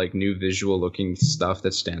standard or like new visual looking stuff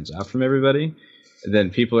that stands out from everybody, then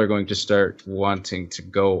people are going to start wanting to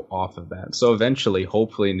go off of that. So eventually,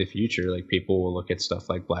 hopefully in the future, like people will look at stuff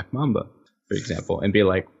like Black Mamba, for example, and be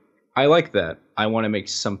like, I like that. I want to make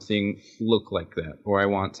something look like that, or I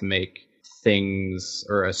want to make things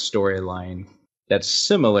or a storyline that's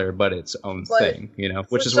similar but its own thing, you know,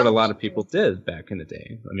 which is what a lot of people did back in the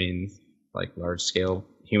day. I mean, like large scale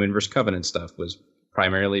Human vs. Covenant stuff was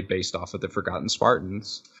primarily based off of the Forgotten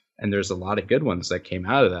Spartans, and there's a lot of good ones that came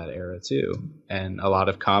out of that era too, and a lot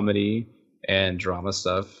of comedy and drama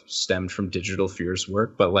stuff stemmed from Digital Fear's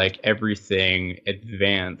work, but like everything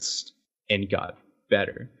advanced and got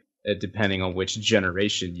better depending on which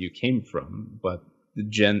generation you came from. But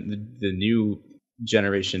the new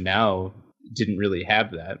generation now didn't really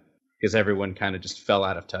have that because everyone kind of just fell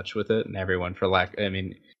out of touch with it, and everyone,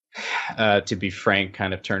 to be frank,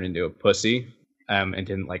 kind of turned into a pussy and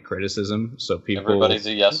didn't like criticism. So everybody's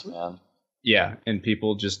a yes man. Yeah, and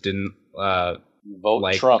people just didn't vote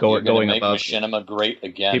like Trump. You're going make above. Machinima great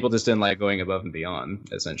again. People just didn't like going above and beyond,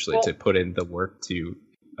 essentially, to put in the work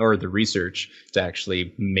or the research to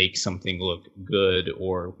actually make something look good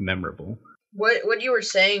or memorable. What you were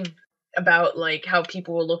saying about like how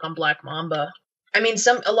people will look on Black Mamba. I mean,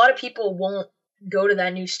 a lot of people won't go to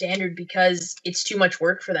that new standard because it's too much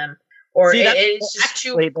work for them, or it's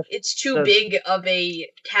just too big of a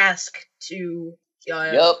task to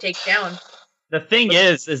take down. The thing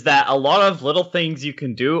is that a lot of little things you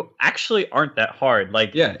can do actually aren't that hard.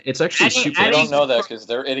 Like, yeah, it's actually super. They don't know that because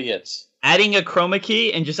they're idiots. Adding a chroma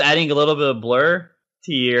key and just adding a little bit of blur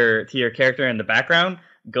to your character in the background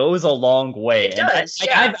goes a long way. It does.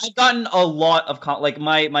 Yeah. I've gotten a lot of like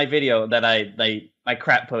my video that my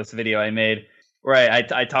crap post video I made where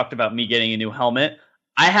I talked about me getting a new helmet.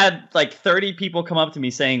 I had like 30 people come up to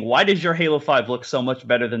me saying, "Why does your Halo 5 look so much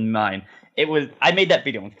better than mine?" I made that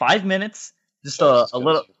video in 5 minutes. Just a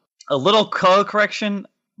little color correction,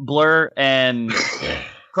 blur, and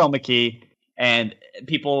chroma key, and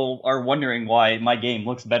people are wondering why my game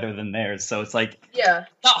looks better than theirs. So it's like, not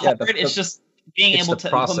hard. It's just being able to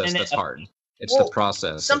process implement that's it. hard. It's the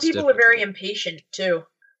process. Some people are very impatient too.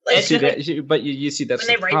 Like, but you see that's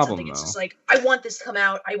when the they write problem, something, it's though. just like, I want this to come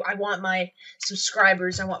out. I want my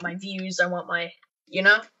subscribers. I want my views. I want my,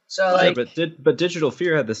 So like, but Digital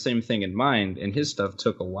Fear had the same thing in mind, and his stuff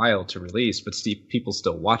took a while to release, but people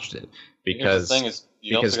still watched it because the thing is,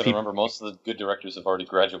 you also got to remember most of the good directors have already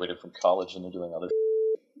graduated from college and they're doing other.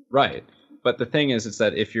 Right, but the thing is, it's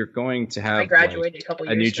that if you're going to have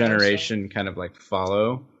a new generation kind of like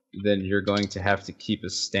follow, then you're going to have to keep a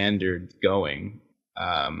standard going,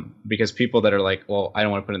 because people that are like, well, I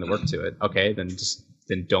don't want to put in the work to it. Okay, then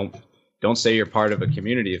don't say you're part of a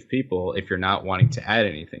community of people if you're not wanting to add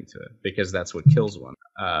anything to it, because that's what kills one.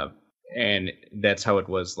 And that's how it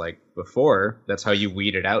was like before. That's how you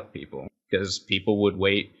weeded out people, because people would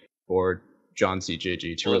wait for John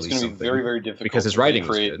CJG to release something. It's going to be very, very difficult because his writing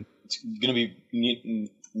was good. It's going to be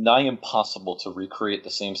nigh impossible to recreate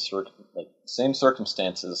the same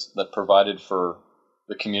circumstances that provided for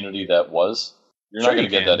the community that was. You're not going to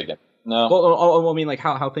get that again. No. Well, I mean, like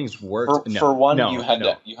how things worked. For one, you had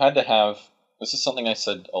to have. This is something I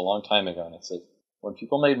said a long time ago, and I said when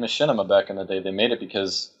people made Machinima back in the day, they made it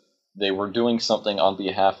because they were doing something on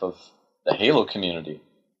behalf of the Halo community,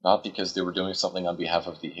 not because they were doing something on behalf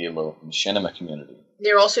of the Halo Machinima community.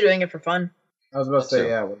 They're also doing it for fun. I was about to say,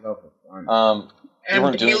 yeah, what about for fun?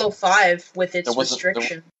 And Halo 5 with its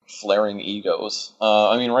restriction. Flaring egos.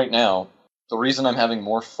 I mean, right now, the reason I'm having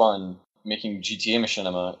more fun making GTA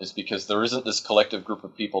Machinima is because there isn't this collective group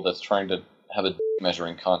of people that's trying to have a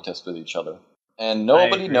measuring contest with each other. And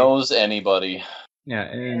nobody knows anybody. Yeah,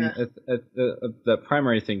 and the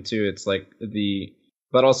primary thing, too, it's like the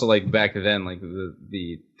But also, like, back then, like,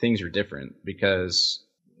 the things were different because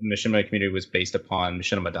the Machinima community was based upon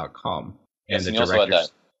machinima.com. Yes, and the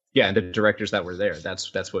directors. Yeah, and the directors that were there.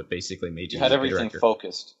 That's what basically made you had everything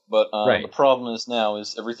focused. But Right. the problem is now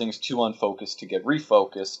is everything's too unfocused to get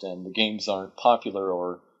refocused, and the games aren't popular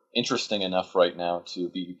or interesting enough right now to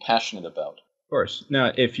be passionate about. Of course.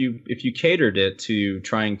 Now, if you catered it to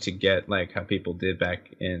trying to get, like, how people did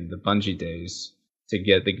back in the Bungie days, to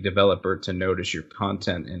get the developer to notice your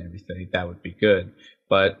content and everything, that would be good.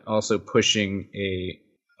 But also pushing a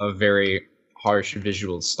very harsh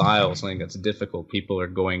visual style, something that's difficult, people are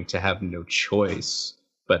going to have no choice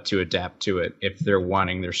but to adapt to it if they're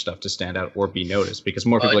wanting their stuff to stand out or be noticed, because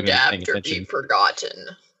more people are going to be paying attention. Be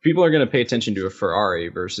forgotten. People are going to pay attention to a Ferrari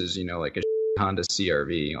versus, like a Honda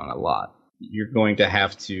CRV on a lot. You're going to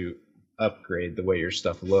have to upgrade the way your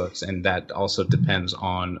stuff looks, and that also depends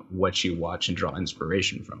on what you watch and draw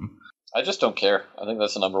inspiration from. I just don't care. I think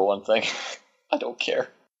that's the number one thing. I don't care.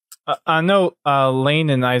 I know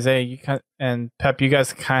Layne and Isaiah, and Pep, you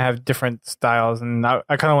guys kind of have different styles, and I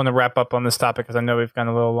kind of want to wrap up on this topic because I know we've gone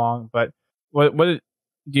a little long. But what do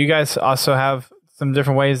you guys also have some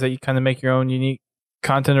different ways that you kind of make your own unique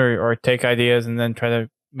content, or take ideas and then try to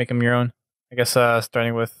make them your own? I guess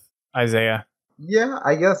starting with Isaiah. Yeah,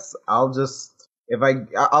 I guess I'll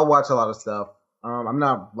watch a lot of stuff. I'm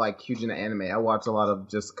not like huge into anime. I watch a lot of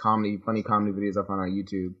just funny comedy videos I find on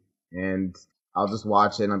YouTube, and I'll just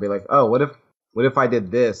watch it and I'll be like, oh, what if I did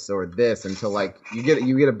this or this, until like you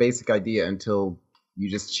get a basic idea until you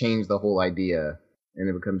just change the whole idea and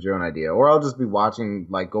it becomes your own idea. Or I'll just be watching,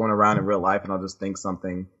 like, going around in real life, and I'll just think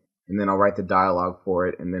something and then I'll write the dialogue for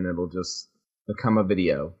it, and then it'll just become a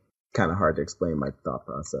video. Kind of hard to explain my thought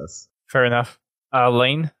process. Fair enough.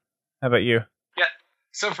 Layne, how about you? Yeah.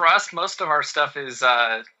 So for us, most of our stuff is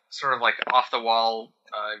sort of like off the wall,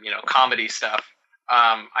 comedy stuff.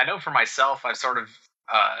 I know for myself, I've sort of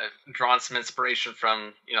drawn some inspiration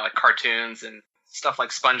from, like cartoons and stuff like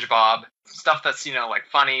SpongeBob, stuff that's, like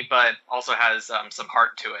funny, but also has some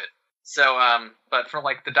heart to it. So, but for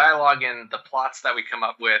like the dialogue and the plots that we come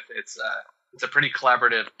up with, it's a pretty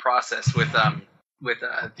collaborative process with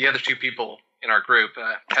the other two people in our group,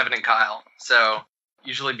 Kevin and Kyle. So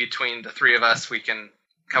usually between the three of us, we can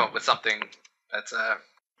come up with something that's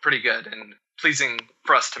pretty good and pleasing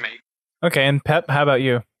for us to make. Okay, and Pep, how about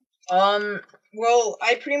you? Well,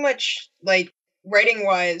 I pretty much, like,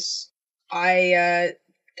 writing-wise, I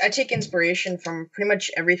take inspiration from pretty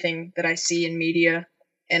much everything that I see in media,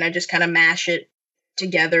 and I just kind of mash it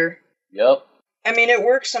together. Yep. I mean, it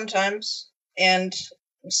works sometimes, and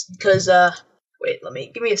because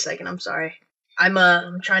wait, give me a second. I'm sorry.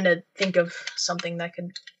 I'm trying to think of something that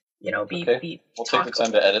could, be. Okay. We'll take the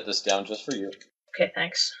time to edit this down just for you. Okay,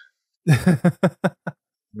 thanks.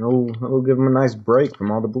 It'll give him a nice break from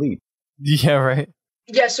all the bleep. Yeah, right.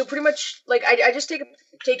 Yeah, so pretty much, like, I just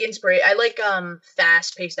take inspiration. I like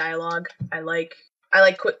fast-paced dialogue. I like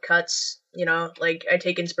quick cuts. Like, I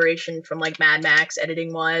take inspiration from, like, Mad Max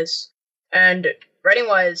editing-wise, and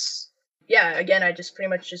writing-wise. Yeah, again, I just pretty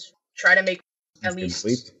much just try to make at least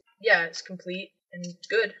complete. Yeah, it's complete and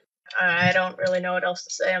good. I don't really know what else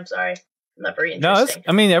to say. I'm sorry. I'm not very interesting.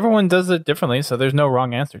 No, everyone does it differently, so there's no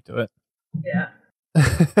wrong answer to it. Yeah.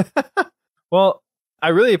 Well, I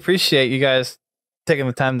really appreciate you guys taking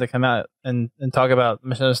the time to come out and talk about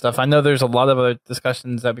Machinima stuff. I know there's a lot of other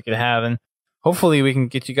discussions that we could have, and hopefully we can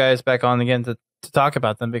get you guys back on again to talk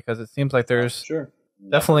about them, because it seems like there's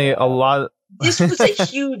definitely a lot. This was a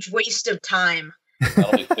huge waste of time.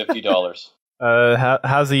 That'll be $50.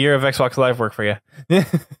 How's the year of Xbox Live work for you?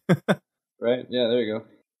 Right? Yeah, there you go.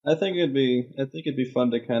 I think it'd be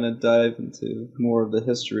fun to kind of dive into more of the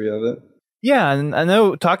history of it. Yeah, and I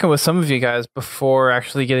know talking with some of you guys before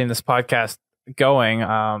actually getting this podcast going,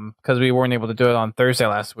 because we weren't able to do it on Thursday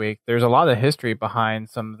last week, there's a lot of history behind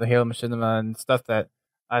some of the Halo Machinima and stuff that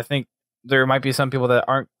I think there might be some people that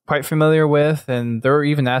aren't quite familiar with, and there are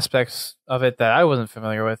even aspects of it that I wasn't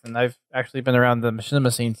familiar with, and I've actually been around the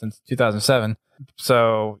Machinima scene since 2007.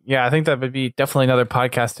 So, yeah, I think that would be definitely another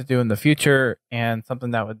podcast to do in the future, and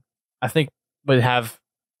something that would have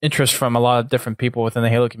interest from a lot of different people within the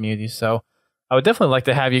Halo community. So I would definitely like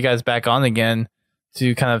to have you guys back on again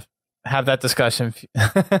to kind of have that discussion.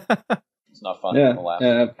 It's not fun.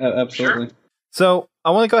 Yeah, absolutely. Sure. So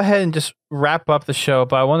I want to go ahead and just wrap up the show,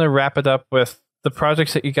 but I want to wrap it up with the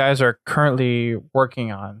projects that you guys are currently working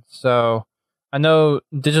on. So I know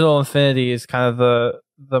Digital Infinity is kind of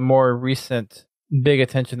the more recent big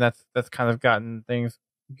attention that's kind of gotten things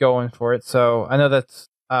going for it. So I know that's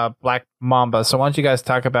Black Mamba. So why don't you guys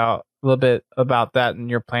talk about a little bit about that and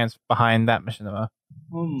your plans behind that Machinima?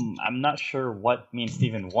 I'm not sure what me and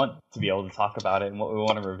Steven want to be able to talk about it and what we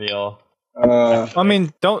want to reveal. I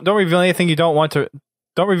mean, don't reveal anything you don't want to.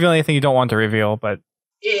 Don't reveal anything you don't want to reveal. But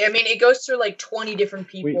I mean, it goes through like 20 different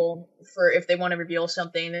people for if they want to reveal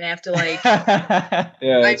something, they have to like. Yeah,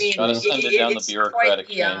 I mean, Gotta send it down the bureaucratic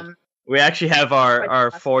chain. We actually have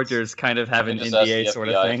our forgers kind of have an Just ask NDA the sort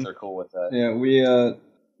FBI of if thing. they're cool with that. Yeah,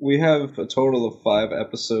 we have a total of 5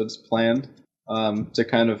 episodes planned to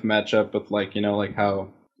kind of match up with like how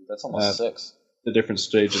That's almost 6. the different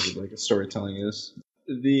stages of like a storytelling is.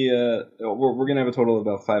 We're gonna have a total of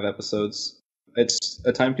about 5 episodes. It's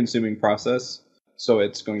a time-consuming process, so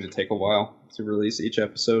it's going to take a while to release each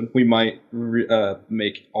episode. We might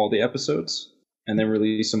make all the episodes and then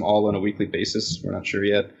release them all on a weekly basis. We're not sure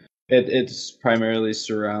yet. It's primarily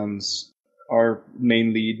surrounds our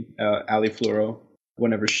main lead, Ali Floro,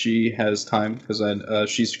 whenever she has time, because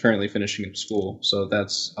she's currently finishing up school, so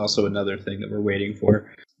that's also another thing that we're waiting for.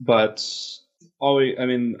 But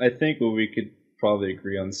I think what we could probably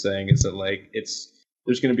agree on saying is that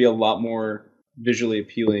there's going to be a lot more visually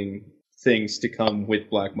appealing things to come with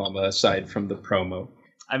Black Mamba aside from the promo.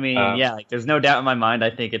 I mean, there's no doubt in my mind. I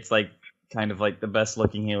think it's like kind of like the best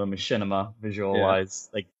looking Halo Machinima visual wise.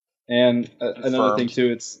 Like, and another thing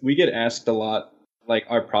too, we get asked a lot like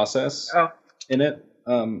our process in it.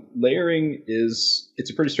 Layering it's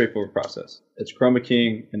a pretty straightforward process. It's chroma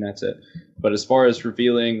keying and that's it. But as far as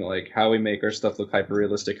revealing like how we make our stuff look hyper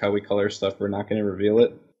realistic, how we color stuff, we're not going to reveal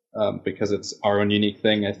it because it's our own unique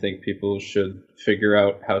thing. I think people should figure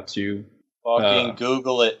out how to fucking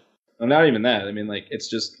Google it. Well, not even that. I mean, like it's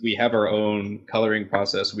just we have our own coloring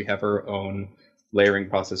process, we have our own layering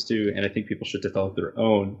process too, and I think people should develop their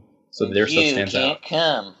own so their stuff stands out.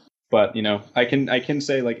 Come. But I can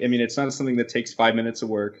say it's not something that takes 5 minutes of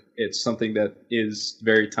work. It's something that is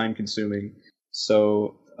very time consuming.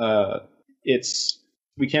 So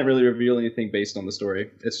we can't really reveal anything based on the story.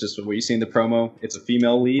 It's just what you see in the promo. It's a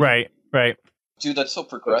female lead. Right. Dude, that's so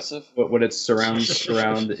progressive. But what it surrounds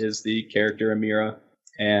around is the character Amira,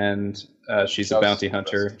 and she's a bounty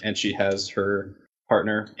hunter, and she has her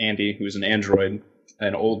partner Andy, who's an android,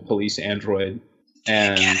 an old police android,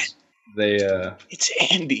 and they it's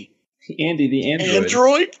Andy. Andy the android.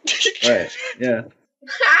 Android? Right, yeah.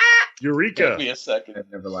 Eureka! Give me a second. I've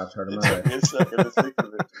never laughed harder in my Give me a second to think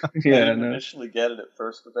of it. I didn't initially get it at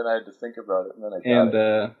first, but then I had to think about it, and then I got it.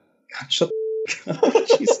 God, shut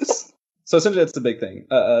the Jesus. So essentially that's the big thing.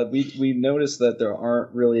 We noticed that there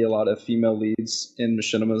aren't really a lot of female leads in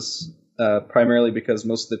Machinimas, primarily because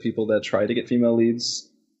most of the people that try to get female leads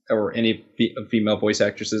or any female voice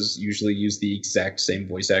actresses usually use the exact same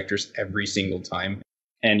voice actors every single time.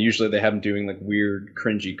 And usually they have them doing like weird,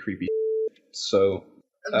 cringy, creepy So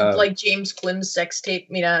like James Clem's sex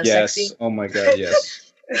tape made a yes, sexy. Oh my god,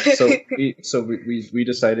 yes. So we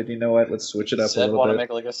decided, you know what, let's switch it up a little bit. Want to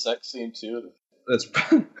make like a sex scene too.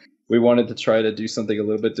 We wanted to try to do something a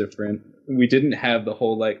little bit different. We didn't have the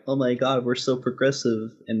whole like, oh my god, we're so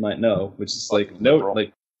progressive in my which is like no,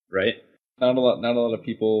 like right. Not a lot of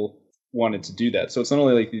people wanted to do that. So it's not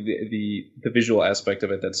only like the visual aspect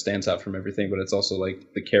of it that stands out from everything, but it's also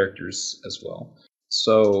like the characters as well.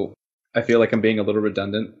 So I feel like I'm being a little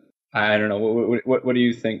redundant. I don't know. What do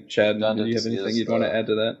you think, Chad? Do you have anything you'd want to add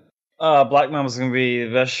to that? Black Mamba is going to be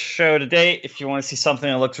the best show to date. If you want to see something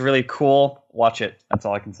that looks really cool, watch it. That's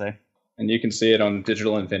all I can say. And you can see it on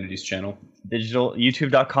Digital Infinity's channel.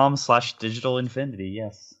 YouTube.com/Digital Infinity,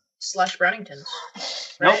 yes. /Browningtons.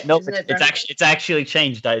 Right? Nope. It's actually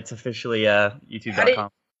changed. It's officially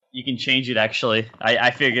YouTube.com. You can change it, actually.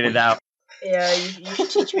 I figured it out. Yeah, you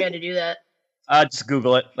should teach me how to do that. Just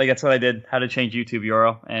Google it. Like, that's what I did. How to change YouTube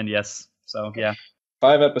URL. And yes. So, yeah.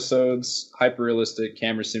 5 episodes, hyper-realistic,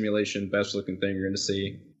 camera simulation, best-looking thing you're going to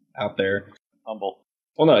see out there. Humble.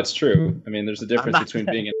 Well, no, it's true. I mean, there's a difference between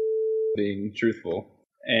being truthful.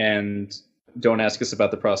 And don't ask us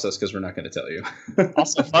about the process because we're not going to tell you.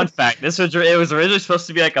 Also, fun fact, it was originally supposed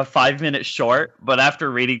to be like a 5-minute short, but after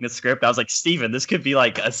reading the script, I was like, Steven, this could be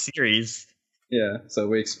like a series. Yeah, so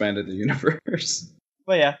we expanded the universe.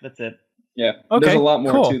 But yeah, that's it. Yeah, okay, there's a lot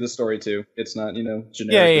more to the story too. It's not,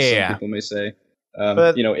 generic as some people may say.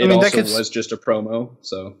 But, it was just a promo,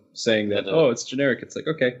 so saying that, it's generic, it's like,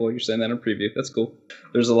 okay, well, you're saying that in preview, that's cool.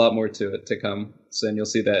 There's a lot more to it to come, and you'll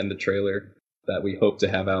see that in the trailer that we hope to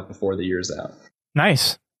have out before the year's out.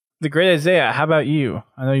 Nice. ThaGreatIsaiah, how about you?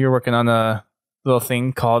 I know you're working on a little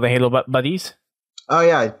thing called the Halo Buddies. Oh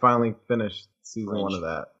yeah, I finally finished season 1 of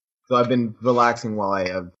that. So I've been relaxing while I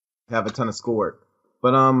have a ton of schoolwork.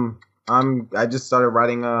 But I just started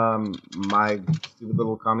writing my stupid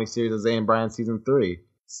little comedy series, Isaiah and Brian season 3.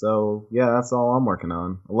 So yeah, that's all I'm working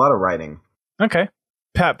on. A lot of writing. Okay.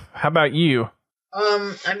 Pep, how about you?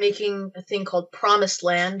 I'm making a thing called Promised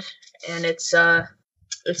Land, and it's a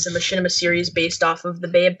machinima series based off of the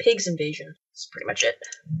Bay of Pigs invasion. That's pretty much it.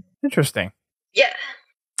 Interesting. Yeah.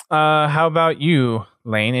 How about you,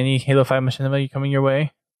 Layne? Any Halo 5 machinima coming your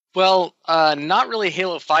way? Well, not really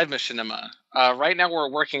Halo 5 machinima. Right now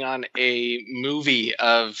we're working on a movie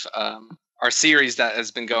of our series that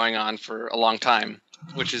has been going on for a long time,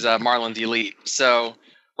 which is Marlin the Elite. So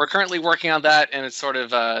we're currently working on that, and it's sort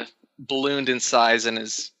of ballooned in size and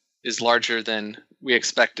is larger than we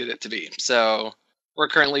expected it to be. So we're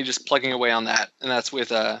currently just plugging away on that, and that's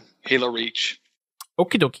with Halo Reach.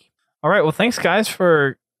 Okie dokie. All right, well, thanks, guys,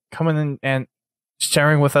 for coming in and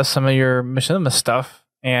sharing with us some of your machinima stuff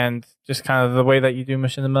and just kind of the way that you do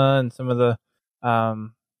machinima and some of the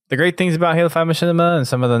great things about Halo 5 machinima and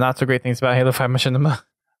some of the not so great things about Halo 5 machinima.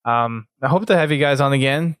 I hope to have you guys on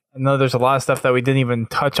again. I know there's a lot of stuff that we didn't even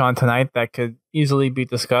touch on tonight that could easily be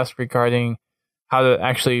discussed regarding how to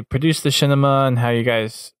actually produce the machinima and how you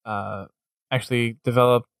guys actually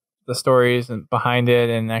develop the stories and behind it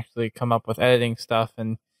and actually come up with editing stuff,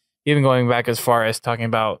 and even going back as far as talking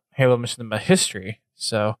about Halo machinima history.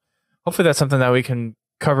 So hopefully that's something that we can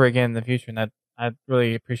cover again in the future, and I'd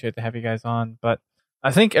really appreciate to have you guys on. But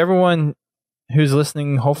I think everyone who's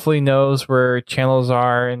listening hopefully knows where channels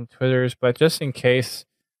are and Twitters, but just in case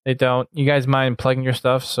they don't, you guys mind plugging your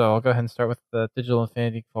stuff? So I'll go ahead and start with the Digital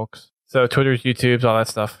Infinity folks. So Twitters, YouTubes, all that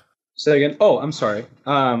stuff. Say again. Oh, I'm sorry.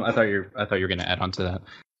 I thought you were going to add on to that.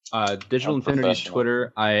 Digital Infinity's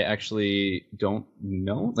Twitter, I actually don't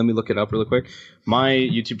know. Let me look it up really quick. My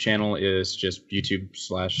YouTube channel is just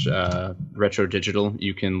YouTube/Retro Digital.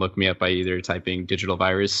 You can look me up by either typing Digital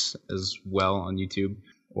Virus as well on YouTube,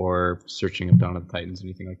 or searching up Dawn of the Titans,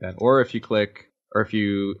 anything like that. Or if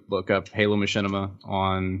you look up Halo Machinima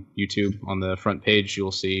on YouTube, on the front page,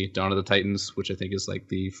 you'll see Dawn of the Titans, which I think is like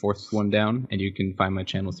the fourth one down, and you can find my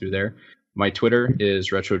channel through there. My Twitter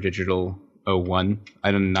is Retro Digital 01.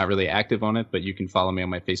 I'm not really active on it, but you can follow me on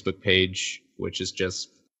my Facebook page, which is just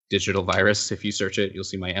Digital Virus. If you search it, you'll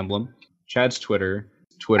see my emblem. Chad's Twitter,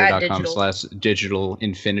 twitter.com/digital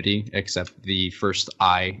infinity, except the first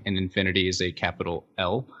I in infinity is a capital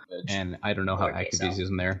L. And I don't know how active he is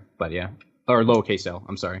in there, but yeah. Or lowercase L,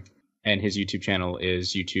 I'm sorry. And his YouTube channel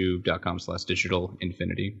is youtube.com/digital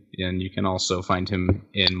infinity. And you can also find him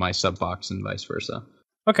in my sub box and vice versa.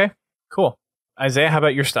 Okay, cool. Isaiah, how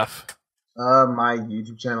about your stuff? My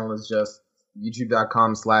YouTube channel is just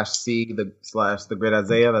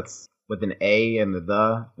youtube.com/ThaGreatIsaiah. That's with an A and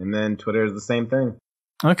the, and then Twitter is the same thing.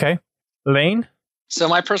 Okay. Layne? So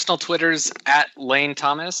my personal Twitter's at Layne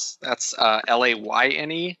Thomas. That's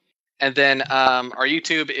LAYNE. And then our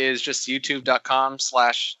YouTube is just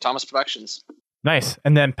youtube.com/Thomas Productions. Nice.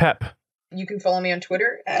 And then Pep. You can follow me on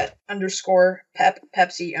Twitter at _Pepsi_.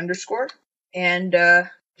 And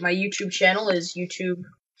my YouTube channel is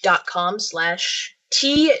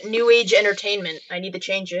youtube.com/T New Age Entertainment. I need to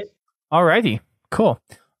change it. Alrighty. Cool.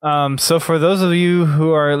 So for those of you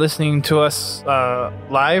who are listening to us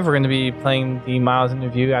live, we're going to be playing the Miles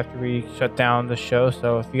interview after we shut down the show.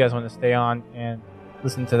 So if you guys want to stay on and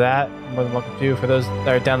listen to that, you're more than welcome to. For those that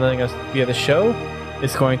are downloading us via the show,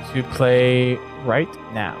 it's going to play right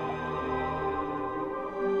now.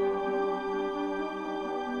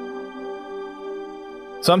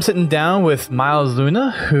 So I'm sitting down with Miles Luna,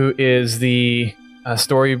 who is the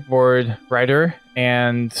storyboard writer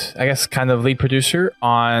and I guess kind of lead producer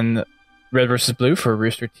on Red vs. Blue for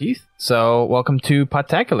Rooster Teeth. So welcome to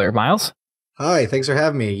Podtacular, Miles. Hi, thanks for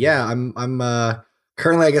having me. Yeah, I'm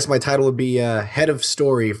currently, I guess my title would be head of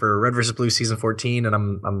story for Red vs. Blue season 14, and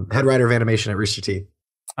I'm head writer of animation at Rooster Teeth.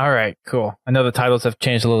 All right, cool. I know the titles have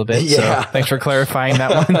changed a little bit, so thanks for clarifying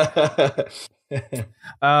that one.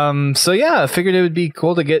 So yeah, I figured it would be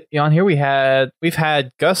cool to get you on here. We've had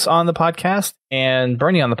Gus on the podcast and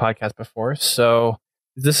Bernie on the podcast before, so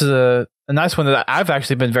this is a nice one that I've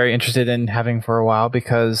actually been very interested in having for a while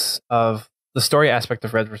because of the story aspect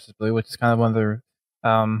of Red vs. Blue, which is kind of one of the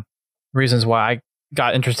reasons why I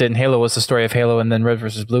got interested in Halo was the story of Halo, and then Red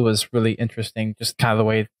vs. Blue was really interesting, just kind of the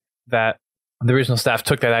way that the original staff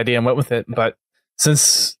took that idea and went with it. But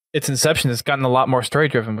since its inception, it's gotten a lot more story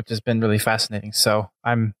driven, which has been really fascinating. So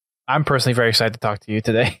I'm personally very excited to talk to you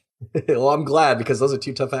today. Well, I'm glad, because those are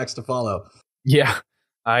two tough acts to follow. Yeah,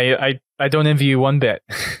 I don't envy you one bit,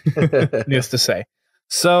 needless to say.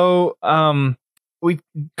 So we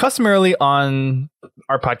customarily on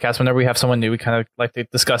our podcast, whenever we have someone new, we kind of like to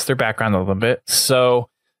discuss their background a little bit. So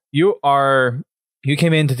you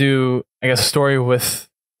came in to do, I guess, a story with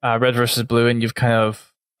Red vs. Blue, and you've kind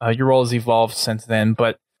of your role has evolved since then.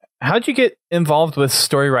 But how did you get involved with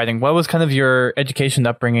story writing? What was kind of your education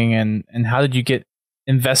upbringing, and how did you get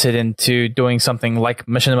invested into doing something like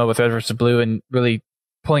Machinima with Red vs. Blue and really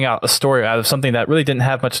pulling out a story out of something that really didn't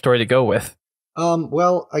have much story to go with?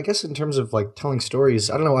 Well, I guess in terms of like telling stories,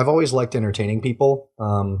 I don't know. I've always liked entertaining people.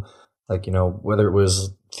 Like, you know, whether it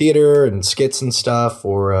was theater and skits and stuff,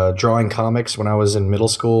 or drawing comics when I was in middle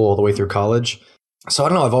school all the way through college. So I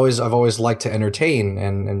don't know. I've always liked to entertain,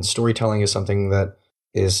 and storytelling is something that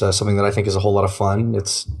I think is a whole lot of fun.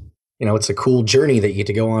 It's, you know, it's a cool journey that you get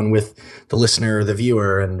to go on with the listener or the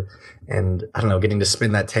viewer, and I don't know, getting to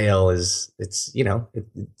spin that tale it's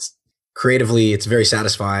creatively, it's very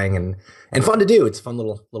satisfying and fun to do. It's a fun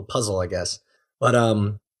little puzzle, I guess. But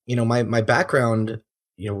you know, my background,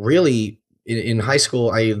 you know, really in high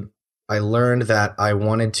school, I learned that I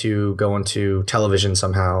wanted to go into television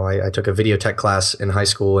somehow. I took a video tech class in high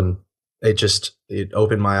school, and it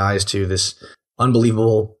opened my eyes to this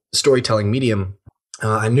unbelievable storytelling medium.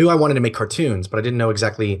 I knew I wanted to make cartoons, but I didn't know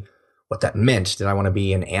exactly what that meant. Did I want to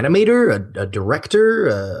be an animator, a director,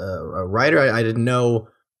 a writer? I didn't know.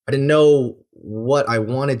 I didn't know what I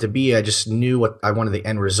wanted to be. I just knew what I wanted the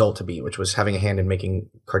end result to be, which was having a hand in making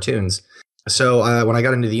cartoons. So when I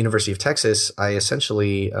got into the University of Texas, I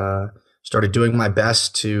essentially started doing my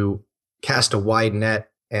best to cast a wide net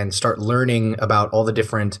and start learning about all the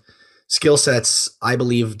different skill sets I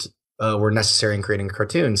believed were necessary in creating a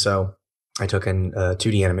cartoon. So I took a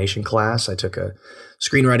 2D animation class. I took a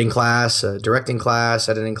screenwriting class, a directing class,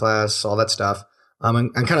 editing class, all that stuff.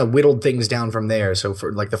 And kind of whittled things down from there. So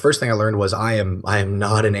for like the first thing I learned was I am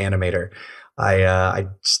not an animator. I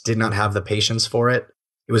just did not have the patience for it.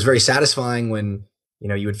 It was very satisfying when, you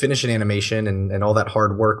know, you would finish an animation and all that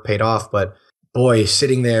hard work paid off. But boy,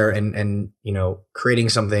 sitting there and you know, creating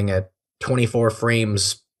something at 24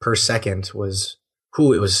 frames per second was,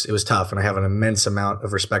 it was tough. And I have an immense amount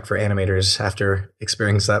of respect for animators after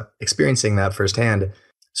experiencing that firsthand.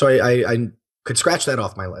 So I could scratch that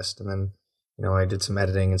off my list. And then, you know, I did some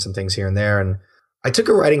editing and some things here and there. And I took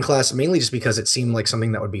a writing class mainly just because it seemed like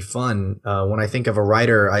something that would be fun. When I think of a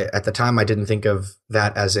writer, at the time I didn't think of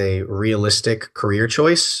that as a realistic career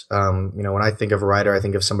choice. You know, when I think of a writer, I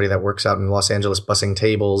think of somebody that works out in Los Angeles bussing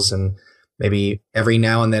tables, and maybe every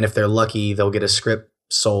now and then, if they're lucky, they'll get a script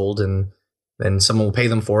sold, and then someone will pay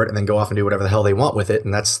them for it and then go off and do whatever the hell they want with it.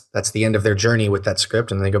 And that's the end of their journey with that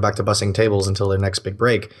script. And they go back to bussing tables until their next big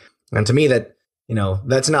break. And to me, that, you know,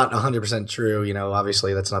 that's not 100% true. You know,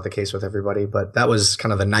 obviously that's not the case with everybody, but that was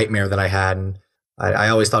kind of the nightmare that I had. And I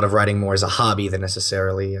always thought of writing more as a hobby than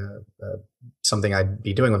necessarily something I'd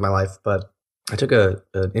be doing with my life. But I took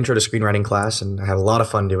an intro to screenwriting class, and I had a lot of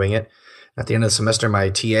fun doing it. At the end of the semester,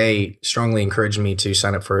 my TA strongly encouraged me to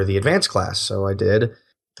sign up for the advanced class. So I did.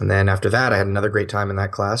 And then after that, I had another great time in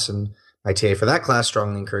that class. And my TA for that class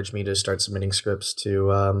strongly encouraged me to start submitting scripts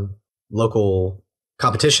to local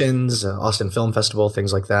competitions, Austin Film Festival,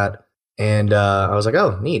 things like that. And I was like,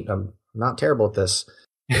 oh, neat. I'm not terrible at this.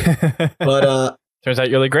 But turns out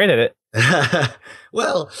you're really great at it.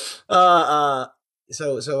 Well, so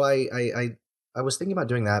I was thinking about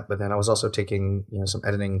doing that, but then I was also taking, you know, some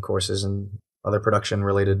editing courses and other production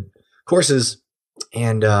related courses.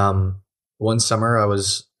 And one summer it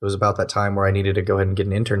was about that time where I needed to go ahead and get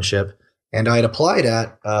an internship. And I had applied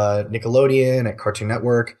at Nickelodeon, at Cartoon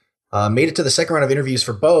Network, made it to the second round of interviews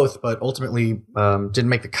for both, but ultimately didn't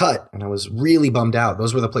make the cut. And I was really bummed out.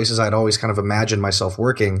 Those were the places I'd always kind of imagined myself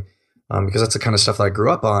working, because that's the kind of stuff that I grew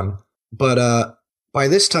up on. But by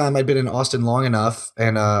this time, I'd been in Austin long enough,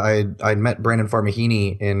 and I'd met Brandon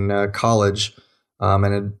Farmahini in college,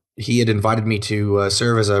 and he had invited me to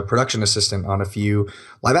serve as a production assistant on a few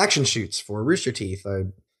live action shoots for Rooster Teeth.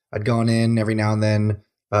 I'd gone in every now and then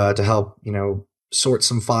to help, you know, sort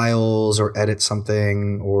some files or edit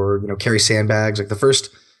something, or, you know, carry sandbags. Like the first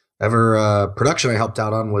ever production I helped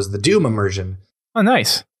out on was the Doom immersion. Oh,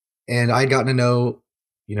 nice. And I'd gotten to know,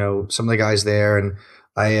 you know, some of the guys there, and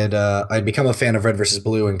I'd become a fan of Red vs.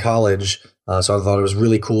 Blue in college. So I thought it was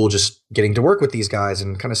really cool just getting to work with these guys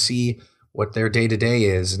and kind of see what their day-to-day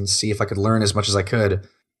is and see if I could learn as much as I could.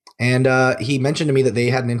 And he mentioned to me that they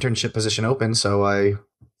had an internship position open. So I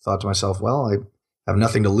thought to myself, well, I have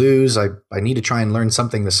nothing to lose. I need to try and learn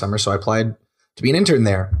something this summer. So I applied to be an intern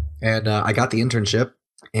there. And I got the internship.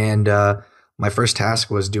 And my first task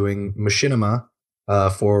was doing Machinima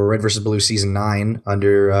for Red vs. Blue Season 9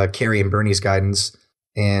 under Carrie and Bernie's guidance.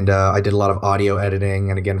 And I did a lot of audio editing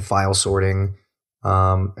and, again, file sorting.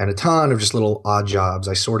 And a ton of just little odd jobs.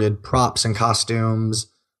 I sorted props and costumes,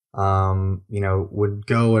 you know, would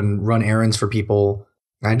go and run errands for people.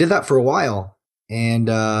 And I did that for a while. And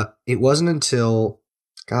it wasn't until,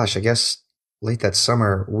 gosh, I guess that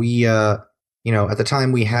summer, we at the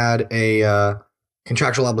time we had a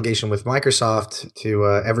contractual obligation with Microsoft to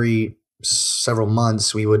every several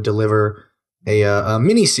months we would deliver a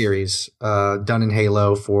mini series done in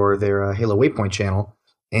Halo for their Halo Waypoint channel.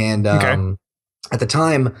 And at the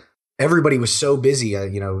time, everybody was so busy.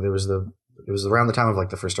 It was around the time of like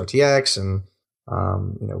the first RTX, and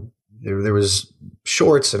there was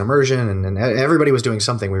shorts and immersion, and everybody was doing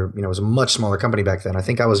something. We were, it was a much smaller company back then. I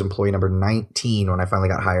think I was employee number 19 when I finally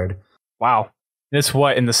got hired. Wow, this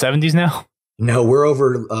what, in the 70s now? No, we're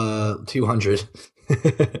over 200.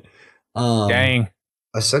 Dang.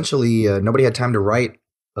 Essentially, nobody had time to write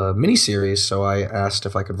a miniseries, so I asked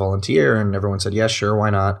if I could volunteer, and everyone said, yeah, sure, why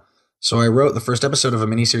not? So I wrote the first episode of a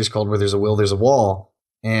miniseries called Where There's a Will, There's a Wall,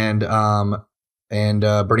 and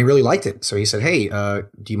Bernie really liked it. So he said, hey,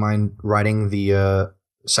 do you mind writing the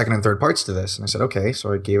second and third parts to this? And I said, okay.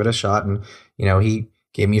 So I gave it a shot, and he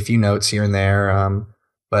gave me a few notes here and there.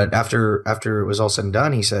 But after it was all said and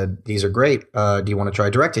done, he said, these are great. Do you want to try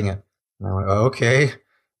directing it? And I went, oh, okay.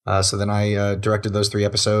 So then I directed those 3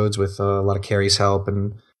 episodes with a lot of Carrie's help.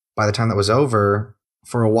 And by the time that was over,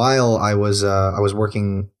 for a while, I was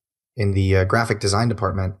working in the graphic design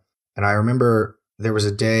department. And I remember there was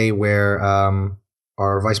a day where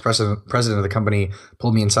our vice president of the company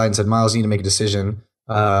pulled me inside and said, Miles, you need to make a decision.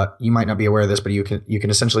 You might not be aware of this, but you can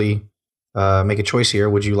essentially make a choice here.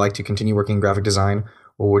 Would you like to continue working in graphic design,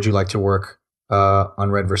 or would you like to work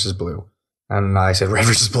on Red versus Blue? And I said, Red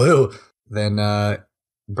versus Blue. Then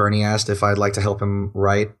Bernie asked if I'd like to help him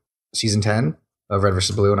write season 10 of Red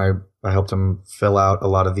vs. Blue, and I helped him fill out a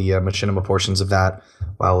lot of the machinima portions of that,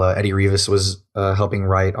 while Eddie Rivas was helping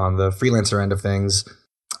write on the freelancer end of things,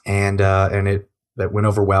 and that went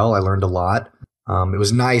over well. I learned a lot. It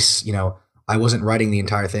was nice, I wasn't writing the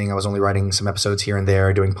entire thing. I was only writing some episodes here and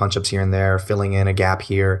there, doing punch-ups here and there, filling in a gap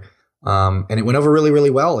here, and it went over really,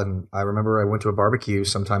 really well. And I remember I went to a barbecue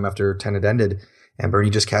sometime after 10 had ended, and Bernie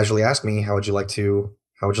just casually asked me, how would you like to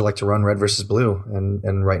run Red versus Blue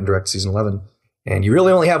and write and direct season 11? And you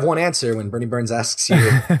really only have one answer when Bernie Burns asks you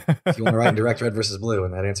if you want to write and direct Red versus Blue,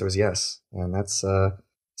 and that answer was yes. And that's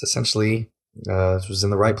it's essentially it was in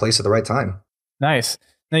the right place at the right time. Nice.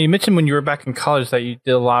 Now, you mentioned when you were back in college that you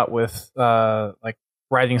did a lot with like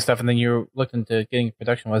writing stuff, and then you looked into getting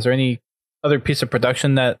production. Was there any other piece of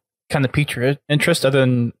production that kind of piqued your interest other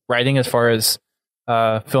than writing, as far as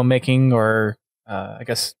filmmaking or I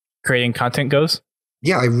guess creating content goes?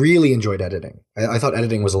 Yeah, I really enjoyed editing. I thought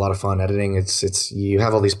editing was a lot of fun. Editing, it's you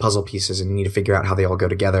have all these puzzle pieces and you need to figure out how they all go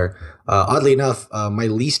together. Oddly enough, my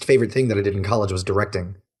least favorite thing that I did in college was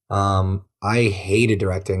directing. I hated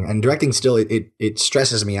directing, and directing still it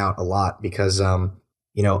stresses me out a lot because I'm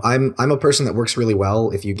a person that works really well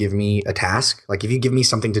if you give me a task. Like if you give me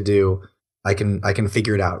something to do, I can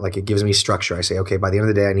figure it out. Like it gives me structure. I say, okay, by the end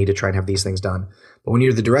of the day, I need to try and have these things done. But when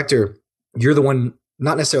you're the director, you're the one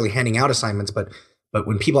not necessarily handing out assignments, but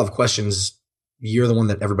when people have questions, you're the one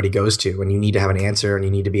that everybody goes to, and you need to have an answer, and you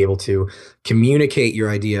need to be able to communicate your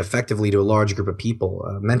idea effectively to a large group of people.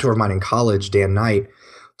 A mentor of mine in college, Dan Knight,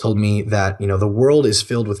 told me that, the world is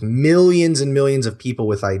filled with millions and millions of people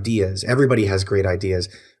with ideas. Everybody has great ideas.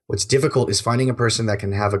 What's difficult is finding a person that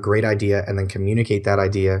can have a great idea and then communicate that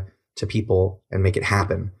idea to people and make it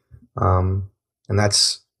happen. And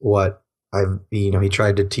that's what he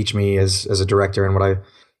tried to teach me as a director, and what I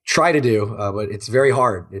try to do, but it's very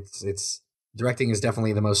hard. It's directing is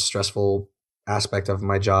definitely the most stressful aspect of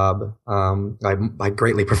my job. I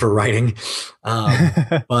greatly prefer writing,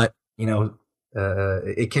 but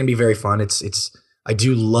it can be very fun. I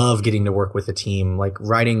do love getting to work with a team. Like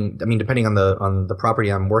writing, I mean, depending on the property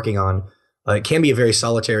I'm working on, it can be a very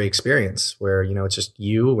solitary experience where it's just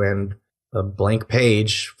you and a blank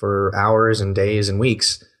page for hours and days and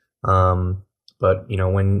weeks. But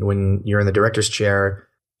when you're in the director's chair,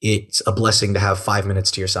 it's a blessing to have 5 minutes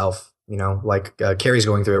to yourself, like Carrie's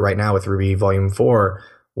going through it right now with Ruby Volume 4,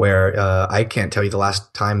 where I can't tell you the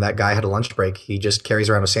last time that guy had a lunch break. He just carries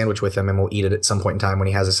around a sandwich with him and will eat it at some point in time when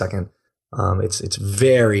he has a second. It's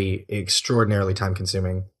very extraordinarily time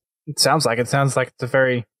consuming. It sounds like it's a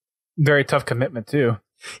very, very tough commitment too.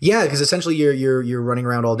 Yeah, because essentially you're running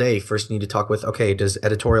around all day. First, you need to talk with, okay, does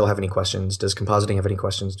editorial have any questions? Does compositing have any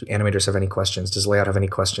questions? Do animators have any questions? Does layout have any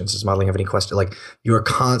questions? Does modeling have any questions? Like you are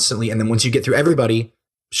constantly, and then once you get through everybody,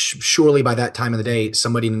 surely by that time of the day,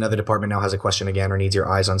 somebody in another department now has a question again, or needs your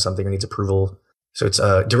eyes on something, or needs approval. So it's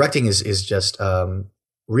directing is just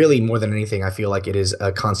really more than anything. I feel like it is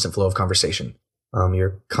a constant flow of conversation.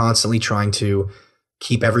 You're constantly trying to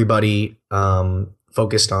keep everybody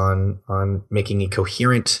focused on making a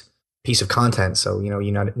coherent piece of content. So, you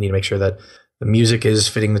need to make sure that music is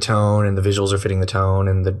fitting the tone and the visuals are fitting the tone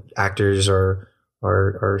and the actors are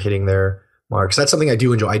hitting their marks. That's something I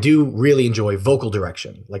do enjoy. I do really enjoy vocal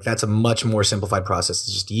direction. Like that's a much more simplified process.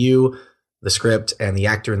 It's just you, the script, and the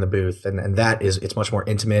actor in the booth, and that is, it's much more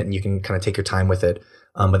intimate and you can kind of take your time with it.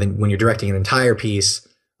 But then when you're directing an entire piece,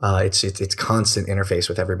 it's constant interface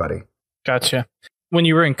with everybody. Gotcha. When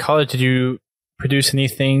you were in college, did you produce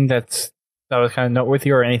anything that was kind of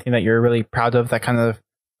noteworthy, or anything that you're really proud of that kind of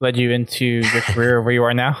led you into your career where you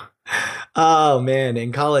are now? Oh man,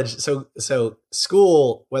 in college, so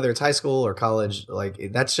school, whether it's high school or college,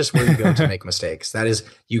 like that's just where you go to make mistakes. That is,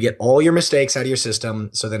 you get all your mistakes out of your system,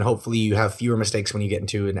 so then hopefully you have fewer mistakes when you get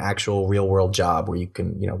into an actual real world job where you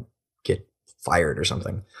can, get fired or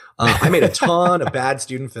something. I made a ton of bad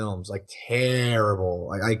student films, like terrible.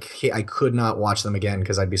 Like I could not watch them again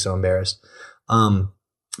because I'd be so embarrassed.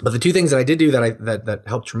 But the two things that I did do that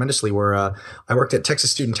helped tremendously were I worked at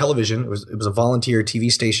Texas Student Television. It was a volunteer TV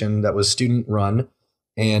station that was student run,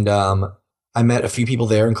 and I met a few people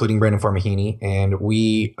there, including Brandon Farmahini, and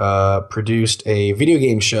we produced a video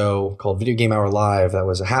game show called Video Game Hour Live. That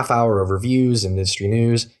was a half hour of reviews and industry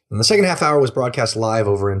news, and the second half hour was broadcast live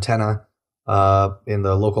over antenna in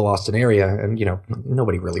the local Austin area. And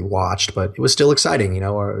nobody really watched, but it was still exciting. It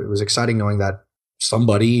was exciting knowing that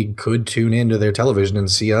somebody could tune into their television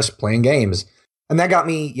and see us playing games. And that got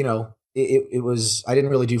me, it was, I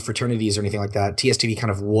didn't really do fraternities or anything like that. TSTV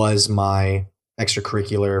kind of was my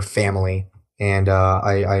extracurricular family. And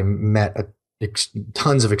I met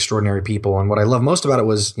tons of extraordinary people. And what I love most about it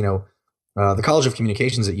was, the College of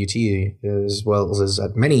Communications at UT, as well as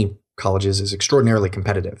at many colleges, is extraordinarily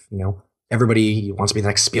competitive. Everybody wants to be the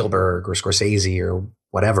next Spielberg or Scorsese or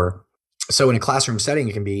whatever. So in a classroom setting,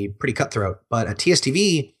 it can be pretty cutthroat. But at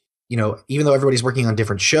TSTV, even though everybody's working on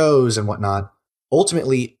different shows and whatnot,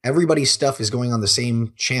 ultimately everybody's stuff is going on the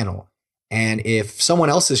same channel. And if someone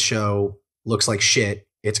else's show looks like shit,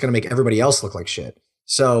 it's going to make everybody else look like shit.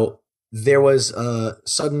 So there was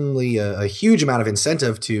suddenly a huge amount of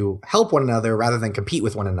incentive to help one another rather than compete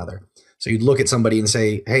with one another. So you'd look at somebody and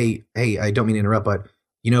say, hey, I don't mean to interrupt, but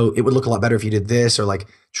it would look a lot better if you did this, or like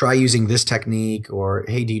try using this technique, or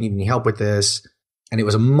hey, do you need any help with this? And it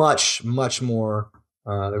was a much more,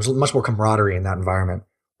 there was much more camaraderie in that environment.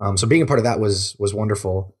 So being a part of that was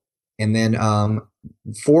wonderful. And then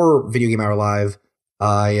for Video Game Hour Live,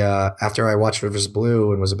 after I watched Red vs.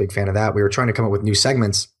 Blue and was a big fan of that, we were trying to come up with new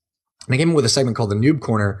segments. And I came up with a segment called the Noob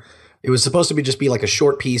Corner. It was supposed to just be like a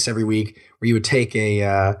short piece every week where you would take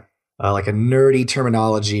like a nerdy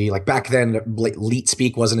terminology. Like back then, leet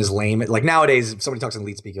speak wasn't as lame. Like nowadays, if somebody talks in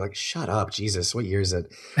leet speak, you're like, shut up, Jesus, what year is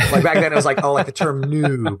it? Like back then, it was like, like the term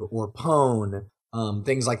noob or pwn,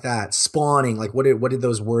 things like that. Spawning, like what did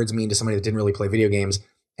those words mean to somebody that didn't really play video games?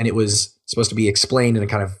 And it was supposed to be explained in a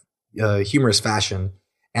kind of humorous fashion.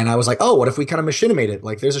 And I was like, what if we kind of machinimate it?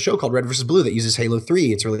 Like there's a show called Red vs. Blue that uses Halo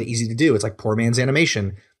 3. It's really easy to do. It's like poor man's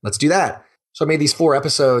animation. Let's do that. So I made these 4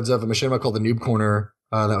 episodes of a machinima called the Noob Corner.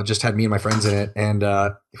 That just had me and my friends in it, and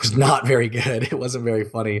it was not very good. It wasn't very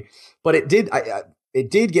funny, but it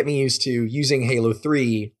did get me used to using Halo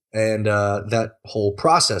 3 and that whole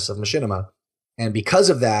process of machinima. And because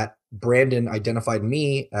of that, Brandon identified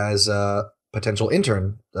me as a potential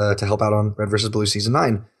intern to help out on Red vs. Blue Season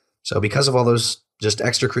 9. So because of all those just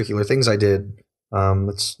extracurricular things I did,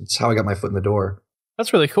 it's how I got my foot in the door.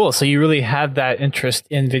 That's really cool. So you really had that interest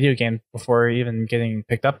in video games before even getting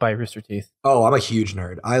picked up by Rooster Teeth. Oh, I'm a huge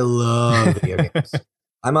nerd. I love video games.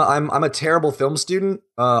 I'm a terrible film student.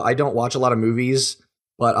 I don't watch a lot of movies,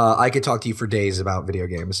 but I could talk to you for days about video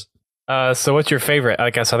games. So what's your favorite? I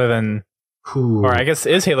guess other than, or I guess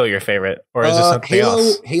is Halo your favorite, or is it something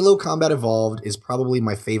else? Halo Combat Evolved is probably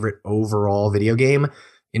my favorite overall video game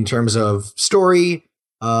in terms of story,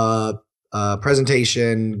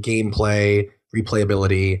 presentation, gameplay,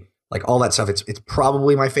 replayability, like all that stuff. It's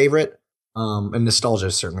probably my favorite. And nostalgia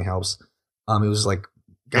certainly helps. It was like,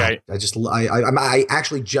 God, I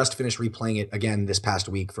actually just finished replaying it again this past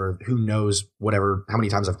week for who knows how many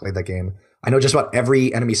times I've played that game. I know just about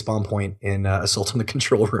every enemy spawn point in Assault on the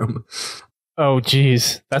Control Room. Oh,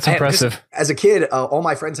 geez. That's impressive. As a kid, all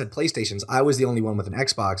my friends had PlayStations. I was the only one with an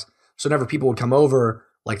Xbox. So whenever people would come over,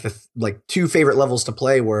 like the 2 favorite levels to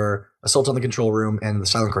play were Assault on the Control Room and the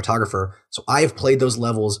Silent Cartographer. So I've played those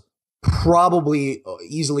levels probably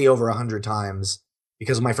easily over 100 times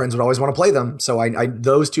because my friends would always want to play them. So I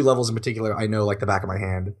those 2 levels in particular, I know like the back of my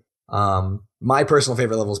hand. My personal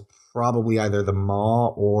favorite level is probably either the Maw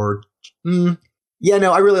or I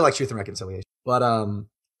really like Truth and Reconciliation. But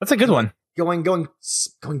that's a good one. Going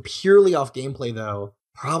purely off gameplay though,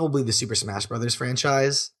 probably the Super Smash Brothers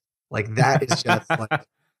franchise. Like that is just like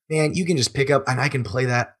man, you can just pick up and I can play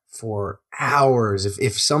that for hours.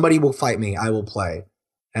 If somebody will fight me, I will play.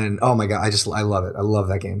 And oh my God, I love it. I love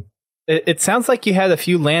that game. It sounds like you had a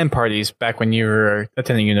few LAN parties back when you were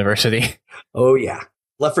attending university. Oh yeah.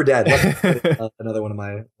 Left 4 Dead. Another one of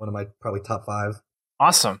my probably top 5.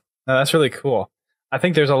 Awesome. No, that's really cool. I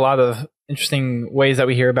think there's a lot of interesting ways that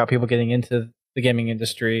we hear about people getting into the gaming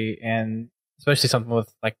industry, and especially something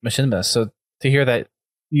with like Machinima. So to hear that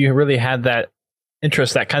you really had that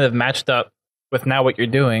interest that kind of matched up with now what you're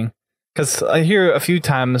doing, because I hear a few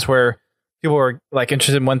times where people are like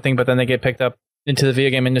interested in one thing, but then they get picked up into the video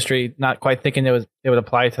game industry, not quite thinking it would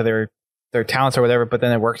apply to their talents or whatever, but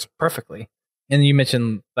then it works perfectly. And you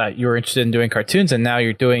mentioned that you were interested in doing cartoons, and now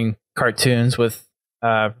you're doing cartoons with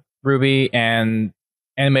Ruby and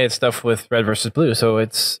animated stuff with Red versus Blue. So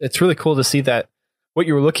it's really cool to see that what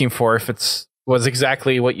you were looking for, if was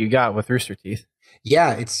exactly what you got with Rooster Teeth.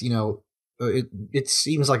 Yeah, it's it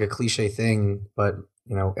seems like a cliche thing, but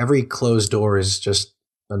every closed door is just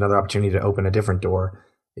another opportunity to open a different door.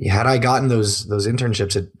 Had I gotten those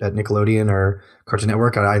internships at Nickelodeon or Cartoon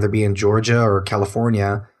Network, I'd either be in Georgia or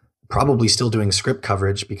California, probably still doing script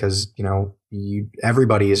coverage because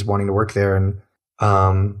everybody is wanting to work there. And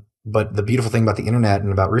but the beautiful thing about the internet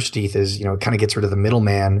and about Rooster Teeth is it kind of gets rid of the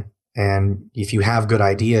middleman. And if you have good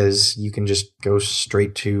ideas, you can just go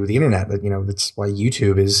straight to the internet. That's why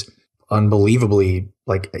YouTube is unbelievably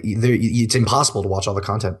it's impossible to watch all the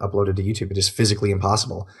content uploaded to YouTube. It is physically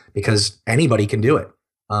impossible because anybody can do it.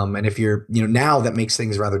 And if you're, now that makes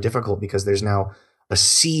things rather difficult because there's now a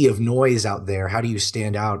sea of noise out there. How do you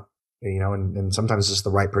stand out? And sometimes it's just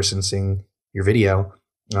the right person seeing your video.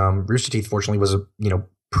 Rooster Teeth, fortunately, was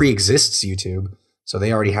pre-exists YouTube, so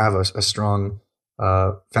they already have a strong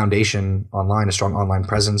foundation online, a strong online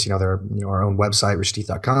presence. They're our own website,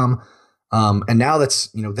 roosterteeth.com. And now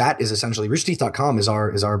that is essentially roosterteeth.com is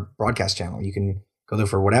our broadcast channel. You can go there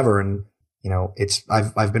for whatever. And,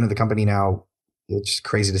 I've been at the company now, it's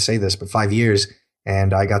crazy to say this, but 5 years,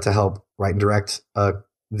 and I got to help write and direct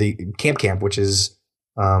the Camp, which is,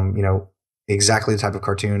 exactly the type of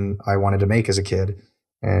cartoon I wanted to make as a kid.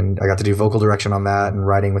 And I got to do vocal direction on that and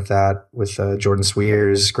writing with that with Jordan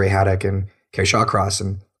Swears, Gray Haddock, and Kerry Shawcross.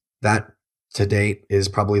 And that to date is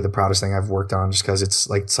probably the proudest thing I've worked on, just because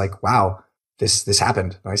it's like, wow, this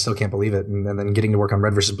happened. And I still can't believe it. And then getting to work on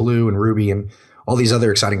Red versus Blue and Ruby and all these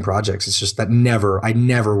other exciting projects. It's just that I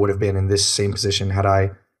never would have been in this same position had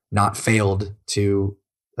I not failed to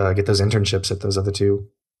get those internships at those other 2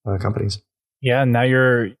 companies. Yeah, and now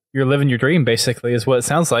you're living your dream, basically, is what it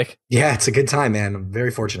sounds like. Yeah, it's a good time, man. I'm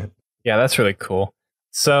very fortunate. Yeah, that's really cool.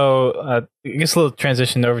 So I guess a little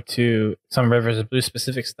transition over to some Red vs. Blue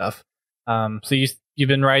specific stuff. So you've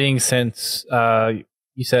been writing since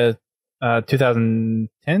you said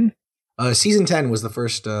 2010? Season 10 was the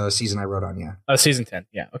first season I wrote on, yeah. Season 10,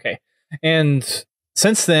 yeah, okay. And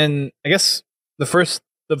since then, I guess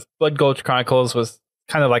the Blood Gulch Chronicles was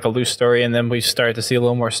kind of like a loose story, and then we started to see a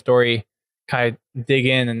little more story kind of dig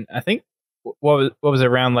in, and I think what was it,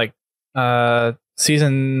 around like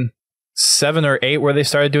season 7 or 8 where they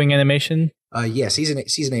started doing animation? Yeah, season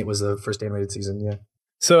 8 was the first animated season, yeah.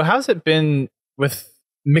 So how's it been with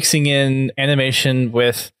mixing in animation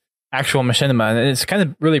with actual machinima? And it's kind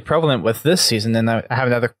of really prevalent with this season, and I have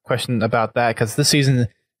another question about that, because this season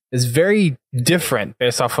is very different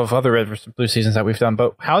based off of other Red vs. Blue seasons that we've done.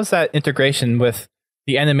 But how's that integration with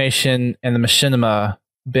the animation and the machinima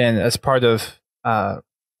been as part of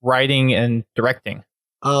writing and directing?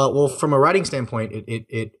 Well, from a writing standpoint,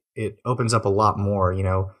 it opens up a lot more.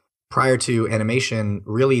 Prior to animation,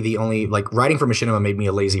 really the only writing for machinima made me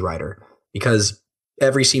a lazy writer, because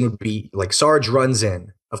every scene would be like Sarge runs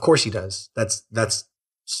in. Of course he does. That's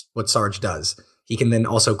what Sarge does. He can then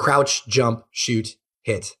also crouch, jump, shoot,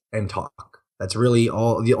 hit, and talk. That's really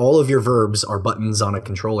all of your verbs are buttons on a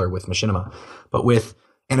controller with machinima. But with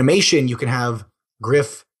animation, you can have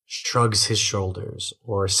Griff shrugs his shoulders,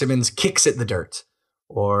 or Simmons kicks at the dirt,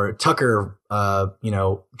 or Tucker,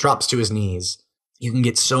 drops to his knees. You can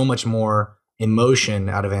get so much more emotion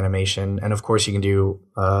out of animation, and of course, you can do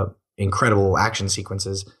incredible action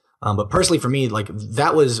sequences. But personally, for me,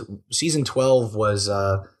 that was season 12 was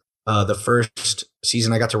the first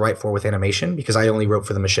season I got to write for with animation, because I only wrote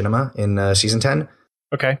for the machinima in season 10.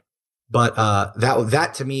 Okay, but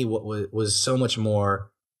that to me was so much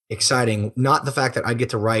more exciting. Not the fact that I'd get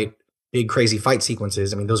to write big crazy fight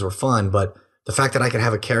sequences. I mean, those were fun, but the fact that I could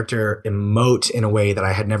have a character emote in a way that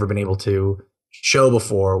I had never been able to show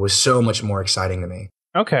before was so much more exciting to me.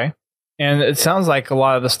 Okay, and it sounds like a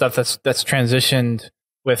lot of the stuff that's transitioned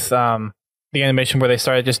with the animation, where they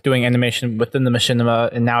started just doing animation within the machinima,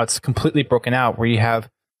 and now it's completely broken out, where you have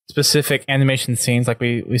specific animation scenes. Like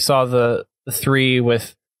we saw the 3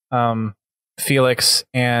 with Felix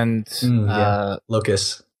and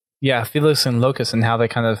Locus. Yeah, Felix and Locus, and how they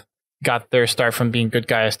kind of got their start from being good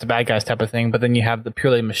guys to bad guys type of thing. But then you have the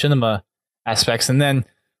purely machinima aspects, and then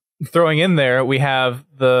throwing in there, we have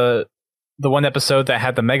the one episode that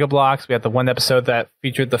had the mega blocks. We had the one episode that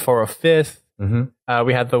featured the 405th.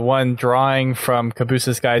 We had the one drawing from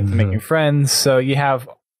Cabooses Guide to Making Friends. So you have,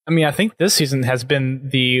 I mean, I think this season has been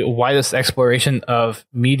the widest exploration of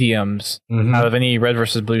mediums out of any Red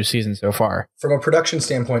versus Blue season so far. From a production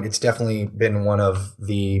standpoint, it's definitely been one of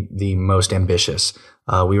the most ambitious.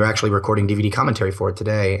 We were actually recording DVD commentary for it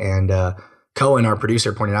today, and Cohen, our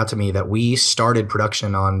producer, pointed out to me that we started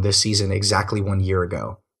production on this season exactly 1 year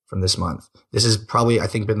ago from this month. This has probably, I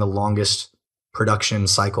think, been the longest production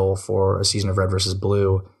cycle for a season of Red versus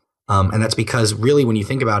Blue. And that's because really, when you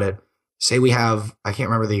think about it, say we have, I can't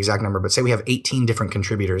remember the exact number, but say we have 18 different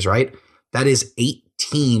contributors, right? That is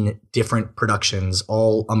 18 different productions,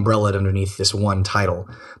 all umbrellaed underneath this one title.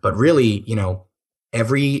 But really, you know,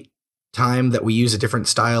 every time that we use a different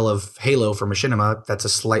style of Halo for Machinima, that's a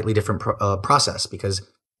slightly different process because,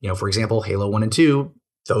 you know, for example, Halo 1 and 2,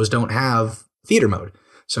 those don't have theater mode.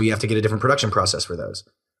 So you have to get a different production process for those.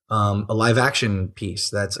 A live action piece,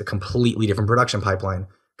 that's a completely different production pipeline.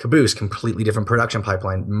 Caboose, completely different production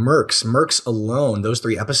pipeline. Mercs alone, those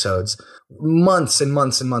 3 episodes, months and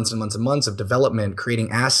months and months and months and months of development,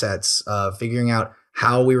 creating assets, figuring out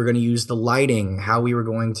how we were going to use the lighting, how we were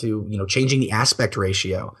going to, you know, changing the aspect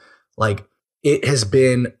ratio. Like, it has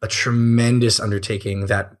been a tremendous undertaking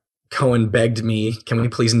that Cohen begged me, can we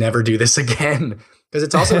please never do this again? Because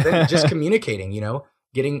it's also then just communicating, you know,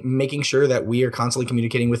 making sure that we are constantly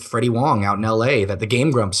communicating with Freddie Wong out in LA, that the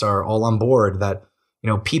Game Grumps are all on board, that, you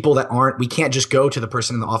know, people that aren't, we can't just go to the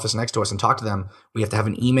person in the office next to us and talk to them. We have to have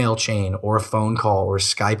an email chain or a phone call or a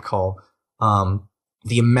Skype call.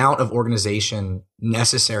 The amount of organization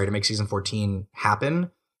necessary to make season 14 happen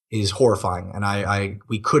is horrifying. And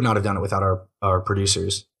we could not have done it without our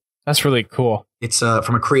producers. That's really cool. It's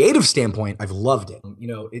from a creative standpoint, I've loved it. You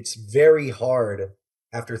know, it's very hard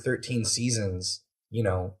after 13 seasons, you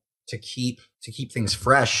know, to keep things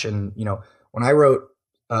fresh. And, you know, when I wrote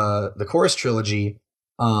the Chorus trilogy,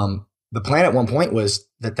 the plan at one point was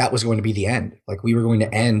that was going to be the end. Like, we were going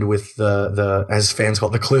to end with the as fans call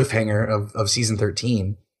it, the cliffhanger of season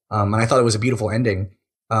 13. And I thought it was a beautiful ending.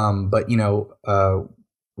 But, you know,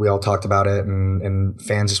 we all talked about it, and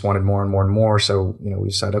fans just wanted more and more and more. So, you know, we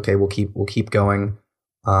decided, okay, we'll keep going.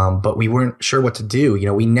 But we weren't sure what to do. You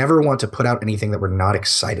know, we never want to put out anything that we're not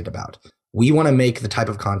excited about. We want to make the type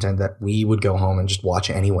of content that we would go home and just watch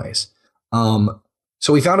anyways.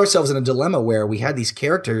 So we found ourselves in a dilemma where we had these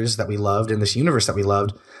characters that we loved in this universe that we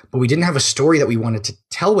loved, but we didn't have a story that we wanted to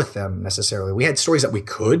tell with them necessarily. We had stories that we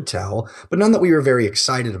could tell, but none that we were very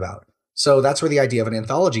excited about. So that's where the idea of an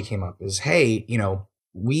anthology came up is, hey, you know,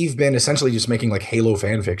 we've been essentially just making like Halo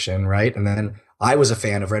fan fiction, right? And then I was a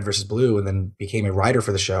fan of Red versus Blue and then became a writer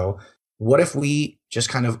for the show. What if we just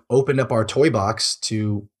kind of opened up our toy box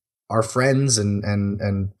to our friends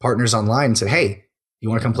and partners online and said, hey, you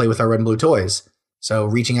want to come play with our red and blue toys? So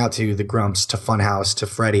reaching out to the Grumps, to Funhouse, to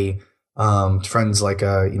Freddie, friends like,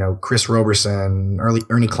 you know, Chris Roberson,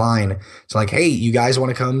 Ernie Klein. It's like, hey, you guys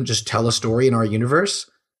want to come just tell a story in our universe?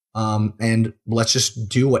 And let's just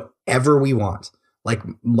do whatever we want. Like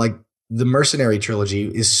the Mercenary trilogy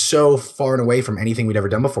is so far and away from anything we'd ever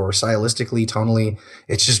done before. Stylistically, tonally,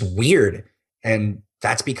 it's just weird. And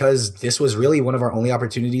that's because this was really one of our only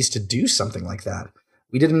opportunities to do something like that.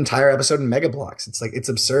 We did an entire episode in Mega Blocks. It's like, it's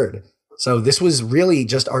absurd. So this was really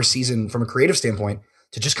just our season from a creative standpoint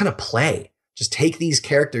to just kind of play, just take these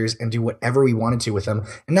characters and do whatever we wanted to with them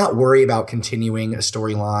and not worry about continuing a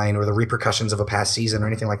storyline or the repercussions of a past season or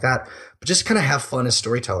anything like that, but just kind of have fun as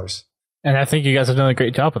storytellers. And I think you guys have done a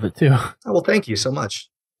great job with it too. Oh, well, thank you so much.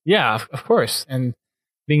 Yeah, of course. And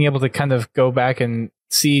being able to kind of go back and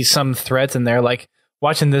see some threads in there, like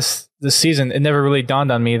watching this season, it never really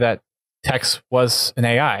dawned on me that Tex was an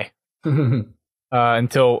AI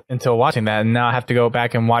until watching that. And now I have to go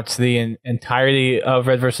back and watch the entirety of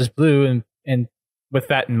Red versus Blue and with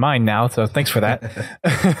that in mind now. So thanks for that.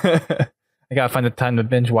 I gotta find the time to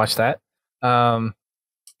binge watch that.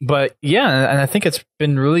 But yeah, and I think it's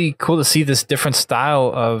been really cool to see this different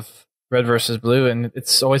style of Red versus Blue, and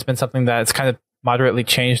it's always been something that it's kind of moderately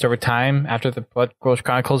changed over time. After the Blood Growth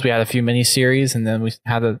Chronicles, we had a few mini-series, and then we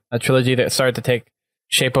had a trilogy that started to take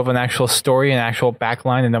shape of an actual story, an actual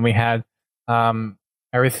backline, and then we had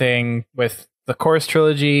everything with the Chorus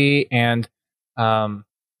trilogy and the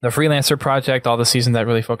Freelancer project, all the seasons that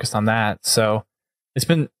really focused on that. So it's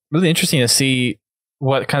been really interesting to see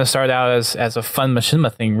what kind of started out as a fun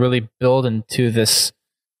machinima thing really build into this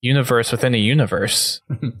universe within a universe.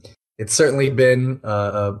 It's certainly been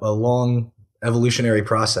a long evolutionary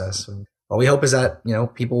process. All we hope is that,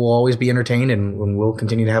 people will always be entertained and we'll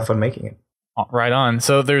continue to have fun making it. Right on.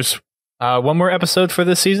 So there's one more episode for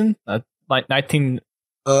this season, like 19.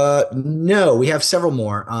 No, we have several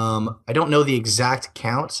more. I don't know the exact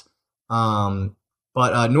count.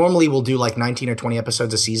 But normally we'll do like 19 or 20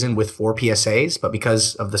 episodes a season with 4 PSAs. But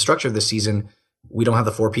because of the structure of this season, we don't have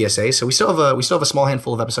the 4 PSAs. So we still have a small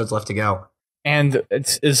handful of episodes left to go. And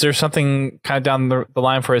is there something kind of down the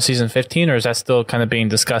line for a season 15, or is that still kind of being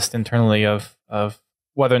discussed internally of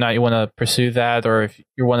whether or not you want to pursue that, or if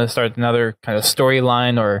you want to start another kind of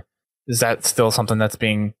storyline, or is that still something that's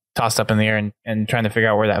being tossed up in the air and trying to figure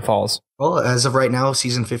out where that falls? Well, as of right now,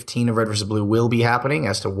 season 15 of Red vs. Blue will be happening.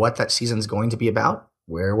 As to what that season's going to be about,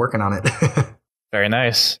 we're working on it. Very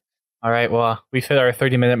nice. All right. Well, we've hit our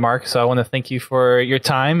 30-minute mark, so I want to thank you for your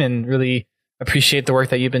time and really appreciate the work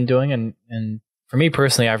that you've been doing. And for me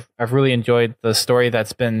personally, I've really enjoyed the story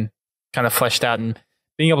that's been kind of fleshed out, and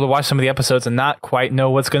being able to watch some of the episodes and not quite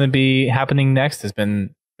know what's going to be happening next has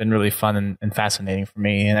been really fun and fascinating for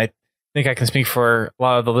me. And I think I can speak for a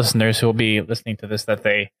lot of the listeners who will be listening to this that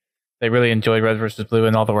they really enjoyed Red vs. Blue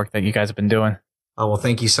and all the work that you guys have been doing. Oh, well,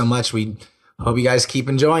 thank you so much. We hope you guys keep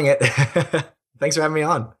enjoying it. Thanks for having me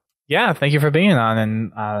on. Yeah, thank you for being on.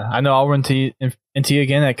 And I know I'll run into you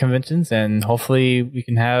again at conventions, and hopefully we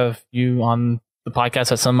can have you on the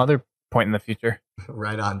podcast at some other point in the future.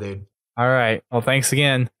 Right on, dude. All right. Well, thanks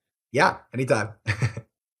again. Yeah, anytime.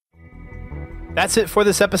 That's it for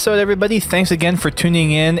this episode, everybody. Thanks again for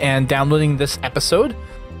tuning in and downloading this episode.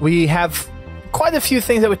 We have quite a few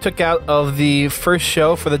things that we took out of the first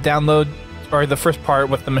show for the download, or the first part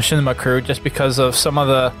with the Machinima crew, just because of some of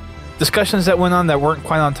the discussions that went on that weren't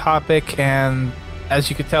quite on topic. And as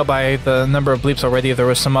you could tell by the number of bleeps already, there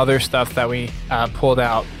was some other stuff that we pulled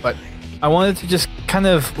out. But I wanted to just kind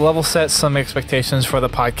of level set some expectations for the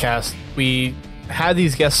podcast. We had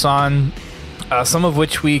these guests on, some of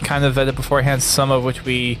which we kind of vetted beforehand, some of which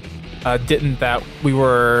we didn't, that we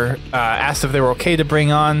were asked if they were okay to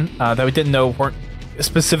bring on, that we didn't know weren't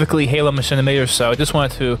specifically Halo machinimators. So I just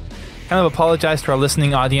wanted to kind of apologize to our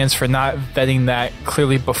listening audience for not vetting that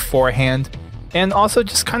clearly beforehand. And also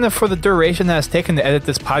just kind of for the duration that it's taken to edit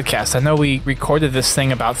this podcast. I know we recorded this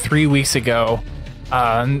thing about 3 weeks ago,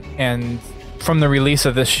 and from the release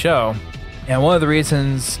of this show. And one of the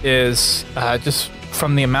reasons is just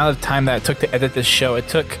from the amount of time that it took to edit this show. It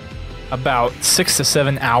took about 6 to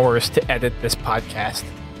 7 hours to edit this podcast.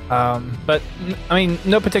 But I mean,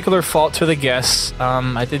 no particular fault to the guests.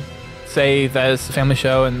 I did say that it's a family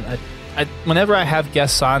show, and whenever I have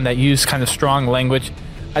guests on that use kind of strong language,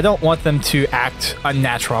 I don't want them to act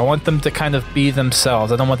unnatural. I want them to kind of be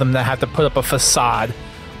themselves. I don't want them to have to put up a facade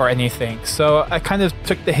or anything. So I kind of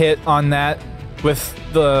took the hit on that with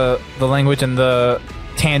the language and the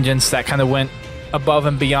tangents that kind of went above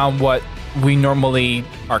and beyond what we normally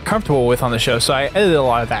are comfortable with on the show. So I edited a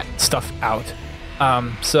lot of that stuff out.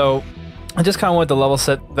 So I just kind of wanted to level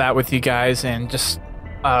set that with you guys, and just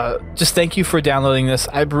thank you for downloading this.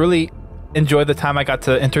 I really enjoyed the time I got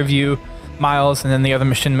to interview Miles and then the other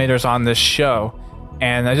machinimators on this show,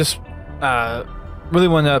 and I just really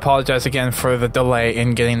want to apologize again for the delay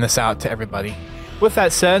in getting this out to everybody. With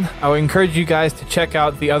that said, I would encourage you guys to check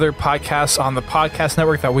out the other podcasts on the podcast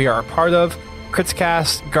network that we are a part of: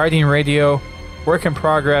 Critscast, Guardian Radio, Work in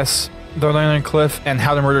Progress, The Learning Cliff, and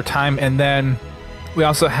How to Murder Time. And then we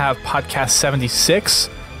also have Podcast 76,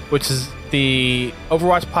 which is the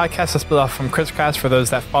Overwatch podcast that's split off from Critscast for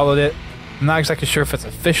those that followed it. I'm not exactly sure if it's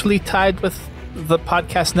officially tied with the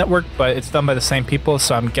podcast network, but it's done by the same people,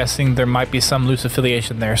 so I'm guessing there might be some loose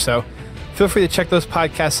affiliation there. So feel free to check those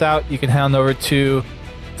podcasts out. You can head on over to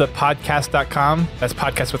thepodcast.com. That's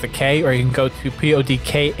podcast with a K, or you can go to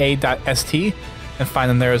podka.st and find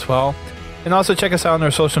them there as well. And also check us out on our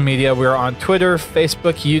social media. We're on Twitter,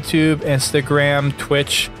 Facebook, YouTube, Instagram,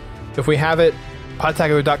 Twitch. If we have it,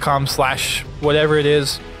 podtacular.com/whatever it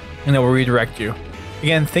is, and it will redirect you.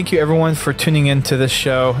 Again, thank you everyone for tuning in to this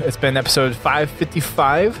show. It's been episode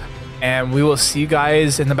 555, and we will see you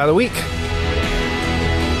guys in about a week.